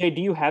a... Jay,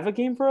 do you have a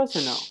game for us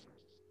or no?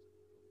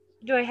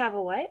 Do I have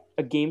a what?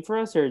 A game for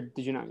us, or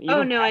did you not?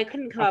 I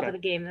couldn't come up with a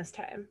game this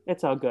time.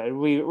 It's all good.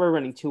 We're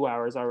running 2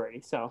 hours already,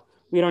 so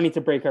we don't need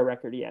to break our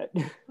record yet.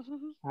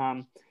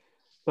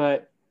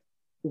 But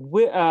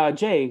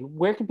Jay,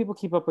 where can people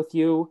keep up with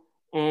you?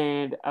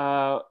 And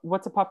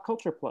what's a pop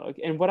culture plug?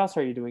 And what else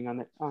are you doing on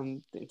the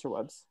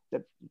interwebs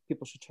that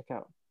people should check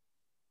out?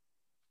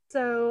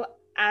 So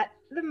at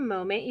the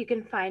moment, you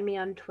can find me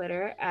on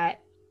Twitter at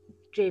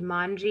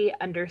jaymanji_.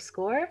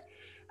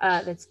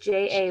 That's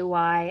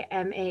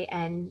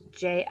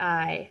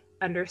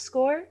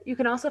JAYMANJI_. You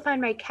can also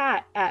find my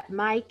cat at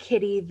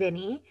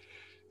mykittyvinnie.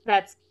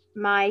 That's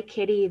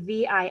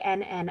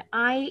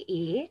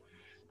mykittyvinnie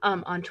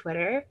on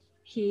Twitter.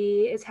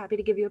 He is happy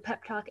to give you a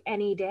pep talk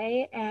any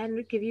day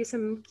and give you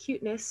some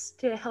cuteness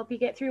to help you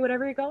get through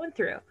whatever you're going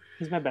through.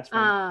 He's my best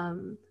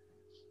friend.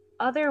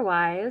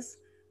 Otherwise,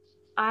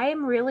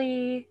 I'm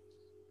really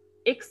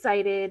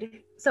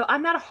excited. So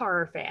I'm not a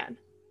horror fan,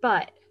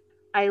 but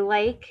I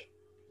like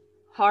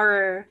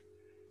horror.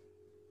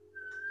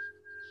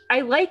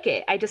 I like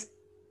it. I just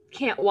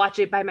can't watch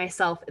it by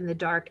myself in the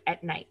dark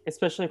at night.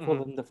 Especially if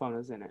Willem Dafoe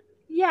is in it.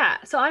 Yeah.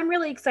 So I'm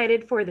really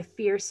excited for the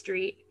Fear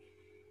Street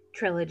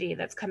trilogy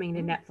that's coming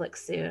to Netflix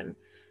soon,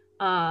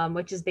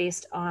 which is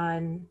based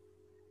on,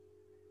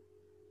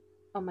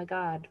 oh my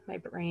god, my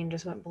brain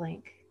just went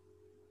blank.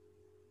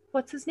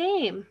 What's his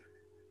name?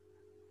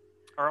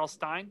 R.L.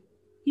 Stein?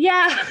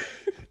 Yeah.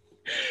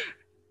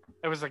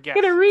 It was a guess.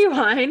 Gonna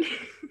rewind.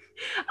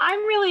 I'm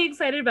really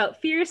excited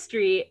about Fear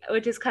Street,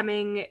 which is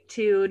coming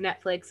to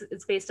Netflix.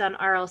 It's based on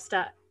R.L.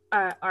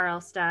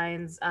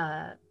 Stein's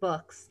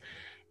books,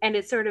 and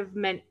it's sort of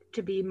meant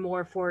to be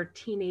more for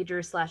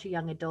teenagers /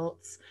 young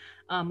adults,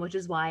 which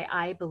is why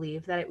I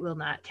believe that it will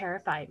not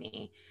terrify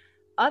me.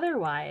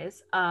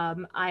 Otherwise,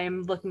 I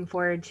am looking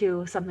forward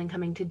to something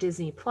coming to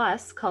Disney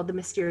Plus called The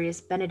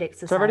Mysterious Benedict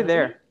Society. It's already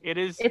there.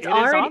 It's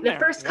already the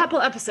first couple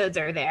episodes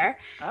are there,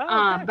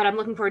 okay. but I'm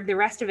looking forward to the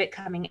rest of it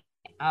coming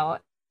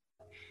out.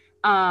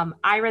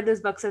 I read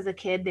those books as a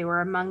kid. They were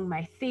among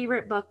my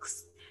favorite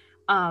books.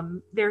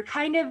 They're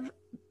kind of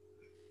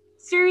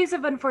series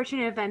of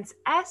unfortunate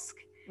events-esque,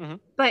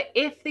 but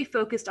if they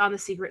focused on the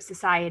secret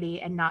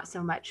society and not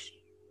so much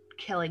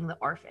killing the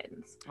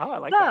orphans. Oh, I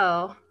like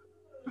that.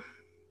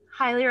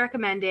 Highly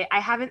recommend it.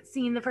 I haven't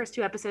seen the first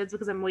 2 episodes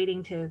because I'm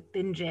waiting to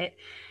binge it,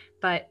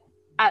 but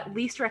at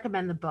least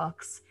recommend the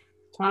books.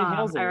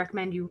 I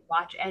recommend you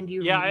watch and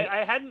you read it.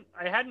 I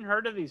hadn't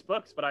heard of these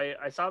books, but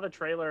I saw the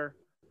trailer.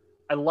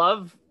 I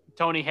love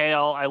Tony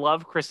Hale. I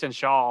love Kristen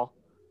Shaw.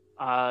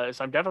 So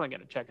I'm definitely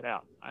going to check it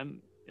out.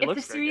 If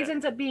the series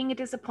ends up being a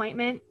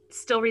disappointment,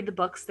 still read the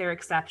books. They're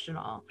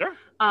exceptional. Sure.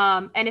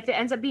 And if it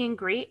ends up being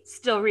great,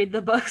 still read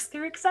the books.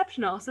 They're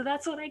exceptional. So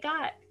that's what I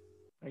got.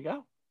 There you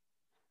go.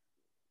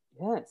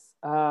 Yes.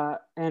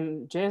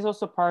 And Jay is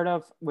also part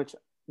of, which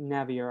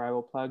Navi or I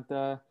will plug,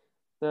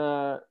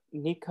 the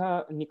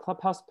Nika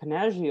Clubhouse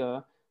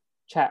Panagia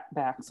chat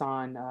backs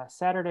on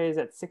Saturdays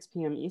at 6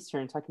 p.m.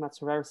 Eastern, talking about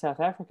Survivor South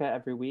Africa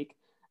every week.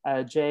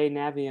 Jay,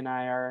 Navi, and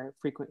I are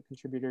frequent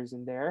contributors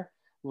in there,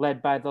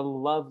 led by the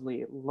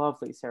lovely,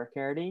 lovely Sarah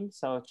Carradine.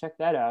 So check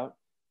that out.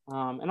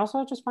 And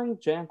also just find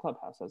Jay on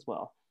Clubhouse as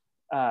well.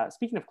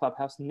 Speaking of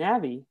Clubhouse,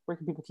 Navi, where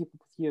can people keep up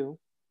with you?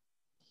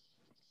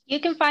 You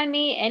can find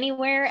me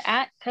anywhere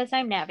at Cause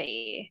I'm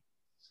Navi.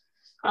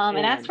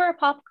 And as for a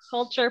pop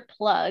culture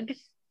plug,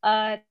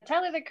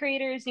 Tyler the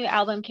Creator's new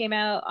album came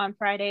out on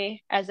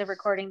Friday as of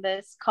recording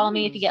this. Call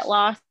Me If You Get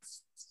Lost,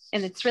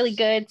 and it's really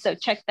good. So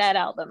check that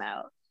album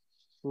out.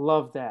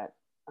 Love that.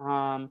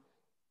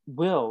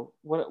 Will,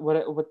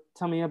 what?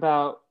 Tell me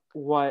about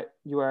what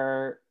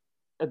the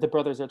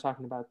brothers are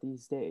talking about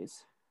these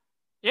days.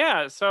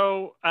 Yeah.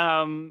 So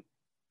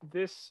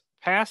this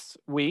past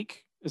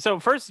week.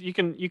 So first, you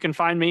can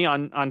find me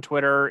on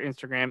Twitter,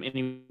 Instagram,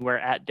 anywhere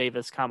at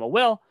Davis,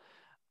 Will.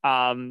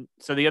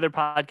 So the other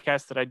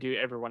podcast that I do,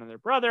 Everyone and Their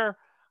Brother.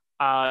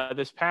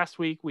 This past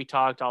week we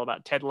talked all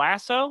about Ted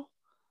Lasso.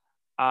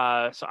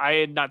 So I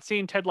had not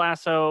seen Ted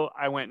Lasso.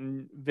 I went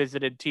and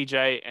visited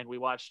TJ, and we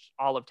watched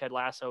all of Ted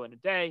Lasso in a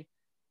day.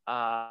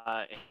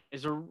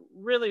 It's a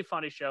really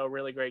funny show,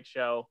 really great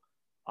show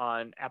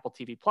on Apple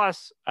TV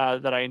Plus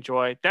that I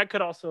enjoy. That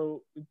could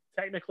also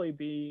technically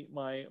be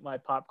my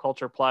pop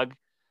culture plug.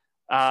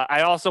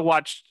 I also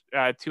watched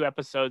 2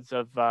 episodes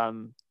of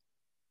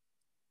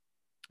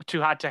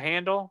Too Hot to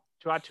Handle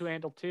 2,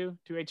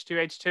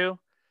 2H2H2.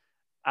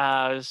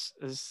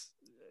 Is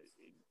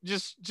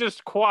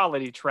just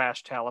quality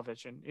trash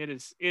television. It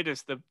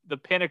is the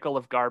pinnacle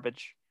of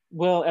garbage.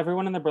 Will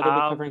Everyone and Their Brother be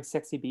covering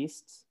Sexy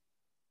Beasts?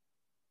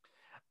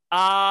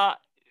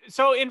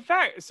 So in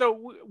fact,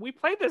 we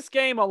played this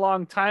game a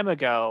long time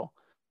ago.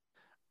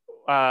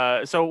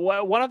 So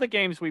one of the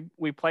games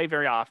we play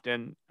very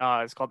often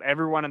is called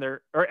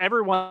Everyone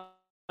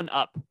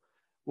Up,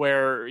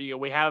 where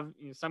we have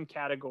some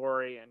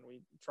category and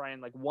we try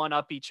and like one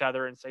up each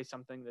other and say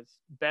something that's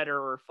better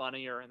or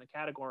funnier in the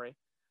category.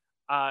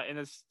 And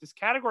this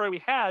category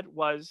we had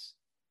was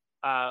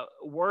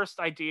worst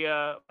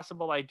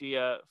possible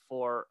idea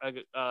for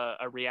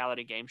a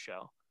reality game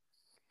show.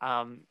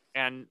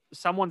 And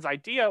someone's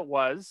idea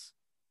was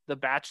The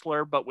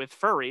Bachelor, but with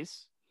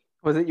furries.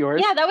 Was it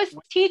yours? Yeah, that was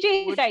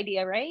TJ's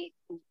idea, right?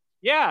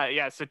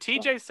 Yeah. So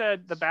TJ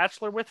said The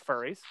Bachelor with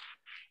furries,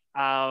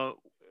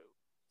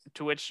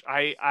 to which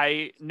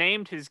I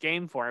named his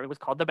game for him. It was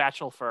called The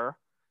Bachelor Fur.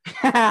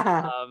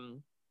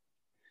 And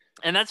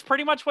that's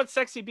pretty much what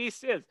Sexy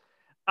Beast is.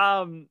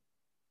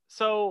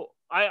 So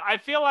I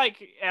feel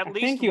like at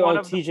least you owe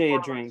TJ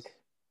a drink.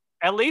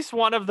 At least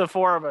one of the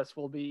 4 of us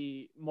will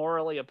be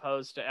morally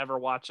opposed to ever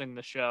watching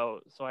the show.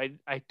 So I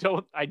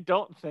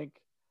don't think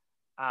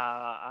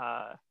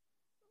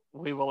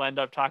we will end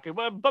up talking,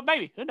 but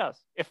maybe, who knows?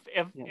 If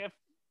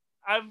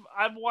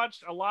I've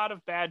watched a lot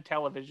of bad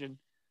television,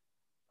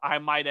 I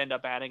might end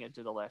up adding it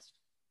to the list.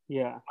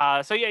 Yeah.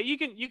 So yeah, you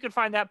can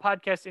find that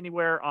podcast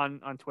anywhere on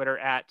Twitter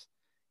at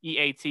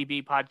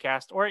EATB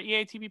Podcast or at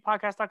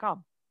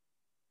EATBpodcast.com.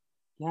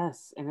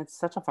 Yes, and it's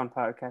such a fun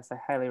podcast. I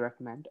highly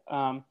recommend.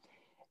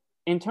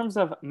 In terms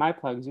of my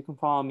plugs, you can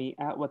follow me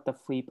at What the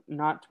Fleep.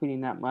 Not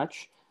tweeting that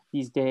much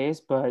these days,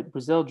 but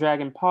Brazil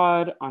Dragon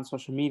Pod on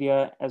social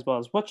media, as well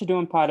as Whatcha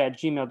Doin Pod at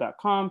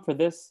gmail.com for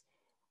this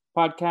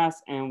podcast,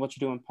 and Whatcha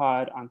Doin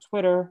Pod on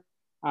Twitter.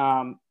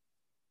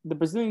 The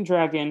Brazilian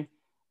Dragon,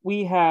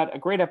 we had a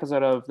great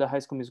episode of the High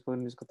School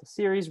Musical the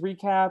series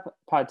recap,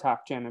 Pod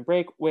Talk Jam and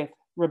Break with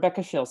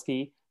Rebecca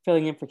Shilsky,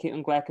 filling in for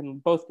Caitlin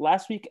Glacken both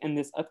last week and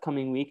this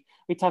upcoming week.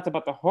 We talked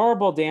about the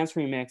horrible dance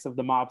remix of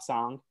the Mob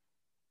song.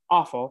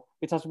 Awful.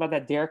 We talked about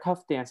that Derek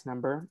Huff dance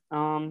number.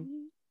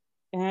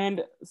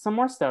 And some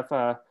more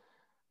stuff.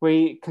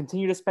 We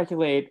continue to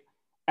speculate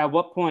at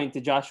what point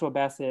did Joshua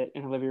Bassett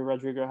and Olivia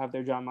Rodrigo have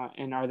their drama,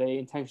 and are they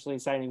intentionally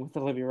siding with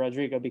Olivia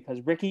Rodrigo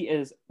because Ricky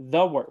is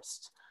the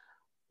worst.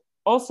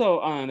 Also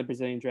on the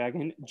Brazilian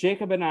Dragon,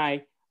 Jacob and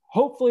I,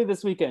 hopefully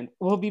this weekend,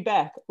 will be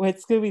back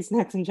with Scooby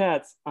Snacks and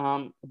Chats.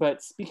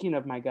 But speaking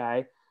of my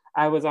guy,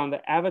 I was on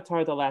the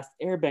Avatar The Last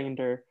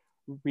Airbender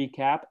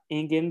recap,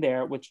 in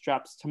there, which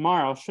drops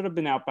tomorrow. Should have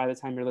been out by the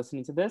time you're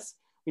listening to this.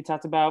 We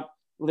talked about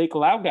Lake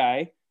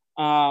Laogai.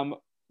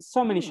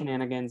 So many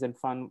shenanigans and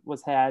fun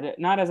was had.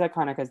 Not as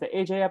iconic as the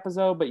AJ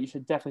episode, but you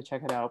should definitely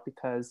check it out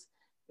because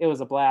it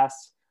was a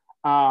blast.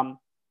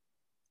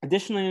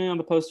 Additionally, on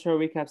the Post Show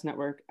Recaps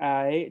Network,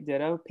 I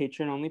did a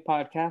Patreon-only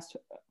podcast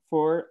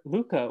for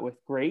Luca with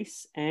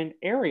Grace and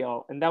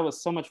Ariel, and that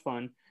was so much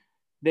fun.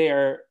 They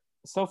are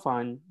so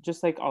fun,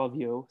 just like all of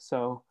you.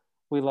 So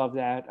we love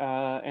that,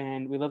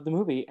 and we love the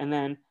movie. And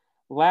then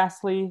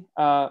lastly,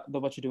 the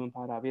What You Doing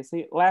Pod,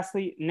 obviously.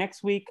 Lastly,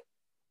 next week,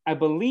 I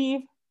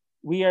believe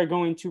we are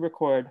going to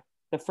record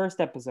the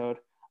first episode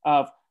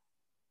of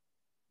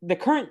the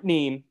current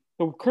name,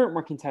 the current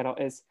working title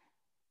is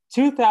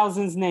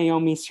 2000's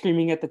Naomi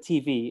Screaming at the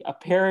TV, a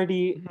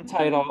parody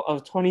title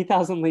of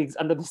 20,000 Leagues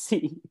Under the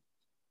Sea.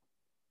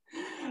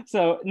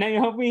 So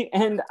Naomi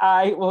and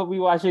I will be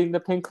watching the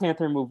Pink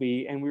Panther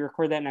movie, and we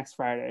record that next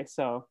Friday.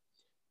 So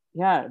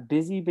yeah,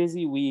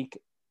 busy week.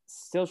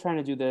 Still trying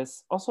to do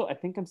this. Also, I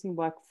think I'm seeing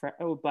Black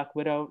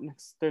Widow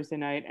next Thursday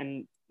night,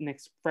 and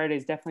next Friday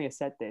is definitely a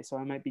set day, so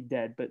I might be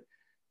dead. But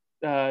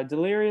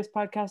delirious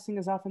podcasting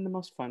is often the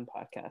most fun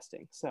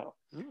podcasting. So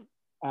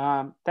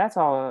that's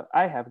all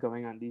I have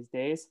going on these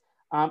days.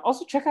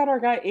 Also, check out our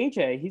guy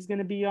AJ. He's going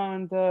to be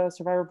on the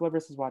Survivor Blood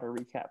vs. Water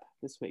recap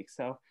this week.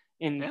 So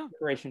in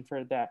preparation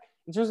for that.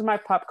 In terms of my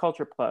pop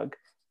culture plug,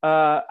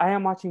 I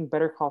am watching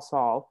Better Call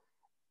Saul.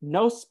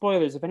 No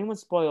spoilers. If anyone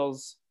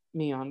spoils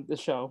me on the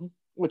show,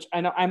 which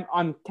I know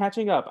I'm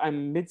catching up.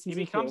 I'm mid-season.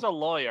 He becomes a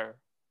lawyer.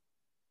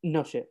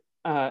 No shit.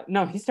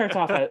 No, he starts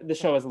off at the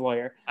show as a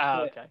lawyer.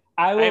 Oh, okay.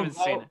 I haven't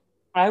seen it.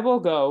 I will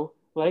go,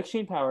 like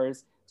Shane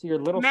Powers, to your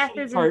little Meth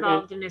is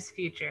involved in his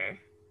future.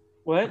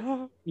 What?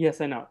 Yes,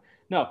 I know.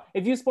 No,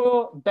 if you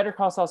spoil Better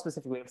Call Saul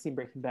specifically, I've seen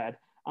Breaking Bad.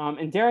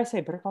 And dare I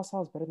say, Better Call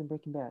Saul is better than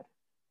Breaking Bad.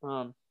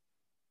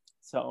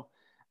 So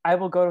I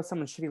will go to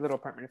someone's shitty little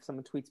apartment if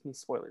someone tweets me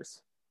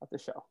spoilers of the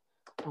show.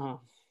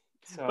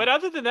 But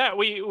other than that,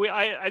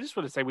 I just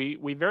want to say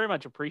we very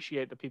much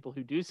appreciate the people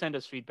who do send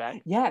us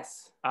feedback.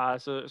 Yes.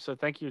 So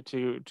thank you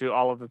to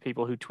all of the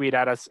people who tweet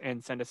at us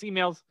and send us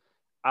emails.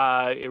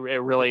 It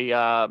really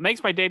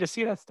makes my day to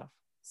see that stuff.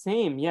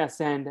 Same,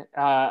 yes. And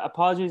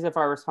apologies if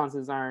our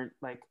responses aren't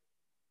like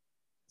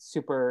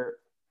super.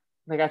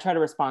 Like I try to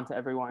respond to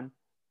everyone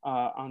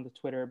on the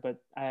Twitter,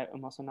 but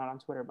I'm also not on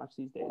Twitter much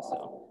these days.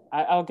 So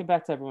I'll get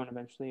back to everyone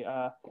eventually.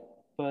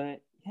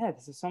 But yeah,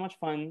 this is so much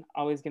fun.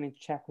 Always getting to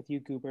chat with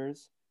you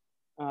goobers.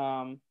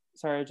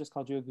 Sorry, I just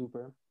called you a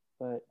goober,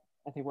 but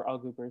I think we're all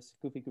goobers,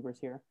 goofy goobers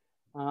here.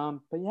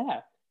 But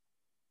yeah,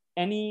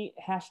 any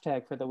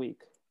hashtag for the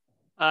week?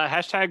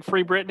 Hashtag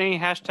free Britney,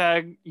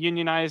 hashtag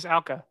unionize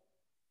Alka.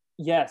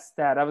 Yes,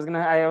 that. I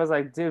was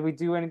like, did we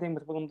do anything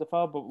with Willem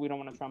Dafoe? But we don't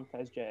want to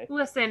traumatize Jay.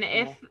 Listen,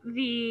 if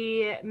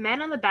the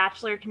men on The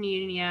Bachelor can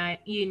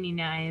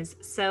unionize,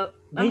 so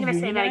I'm going to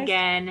say that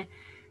again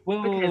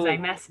because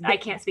I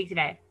can't speak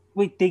today.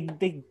 Wait,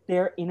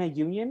 they're in a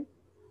union?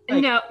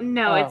 Like,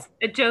 no, it's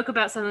a joke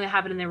about something that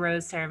happened in the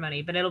rose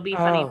ceremony, but it'll be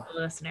funny for the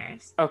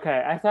listeners.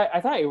 Okay, I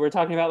thought you were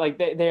talking about like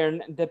they're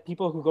the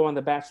people who go on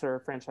the Bachelor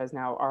franchise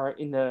now are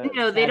in the.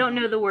 No, they don't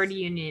know the word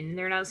union.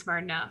 They're not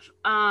smart enough.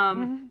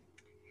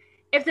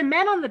 If the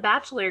men on The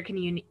Bachelor can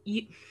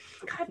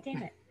God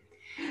damn it!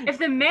 If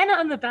the men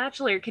on The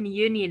Bachelor can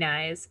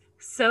unionize,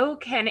 so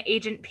can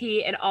Agent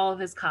P and all of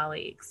his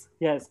colleagues.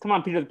 Yes, come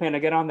on, Peter the Panda,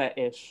 get on that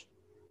ish.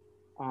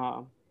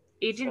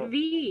 Agent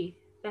V.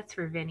 That's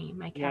for Vinny,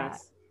 my cat.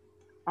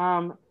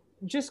 Yes.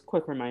 Just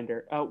quick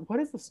reminder.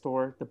 What is the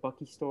store? The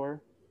Bucky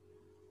store?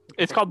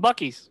 It's called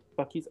Bucky's.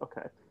 Bucky's?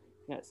 Okay.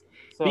 Yes.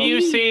 So,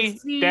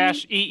 BUCKEES.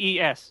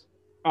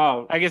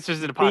 Oh. I guess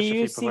there's an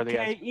apostrophe before the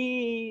S.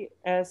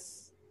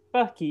 BUCKES.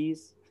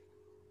 Bucky's.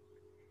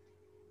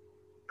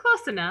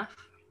 Close enough.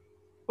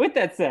 With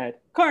that said,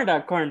 corn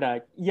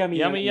dog.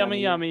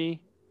 Yummy.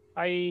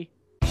 Bye.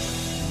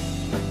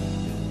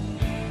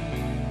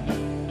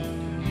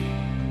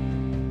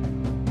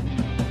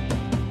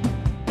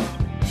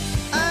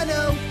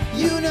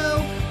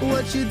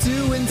 What you're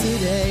doing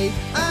today.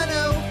 I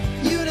know,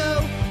 you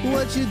know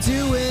what you're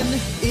doing.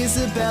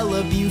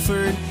 Isabella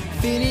Buford,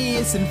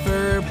 Phineas and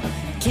Ferb.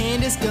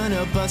 Candace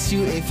gonna bust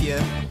you if you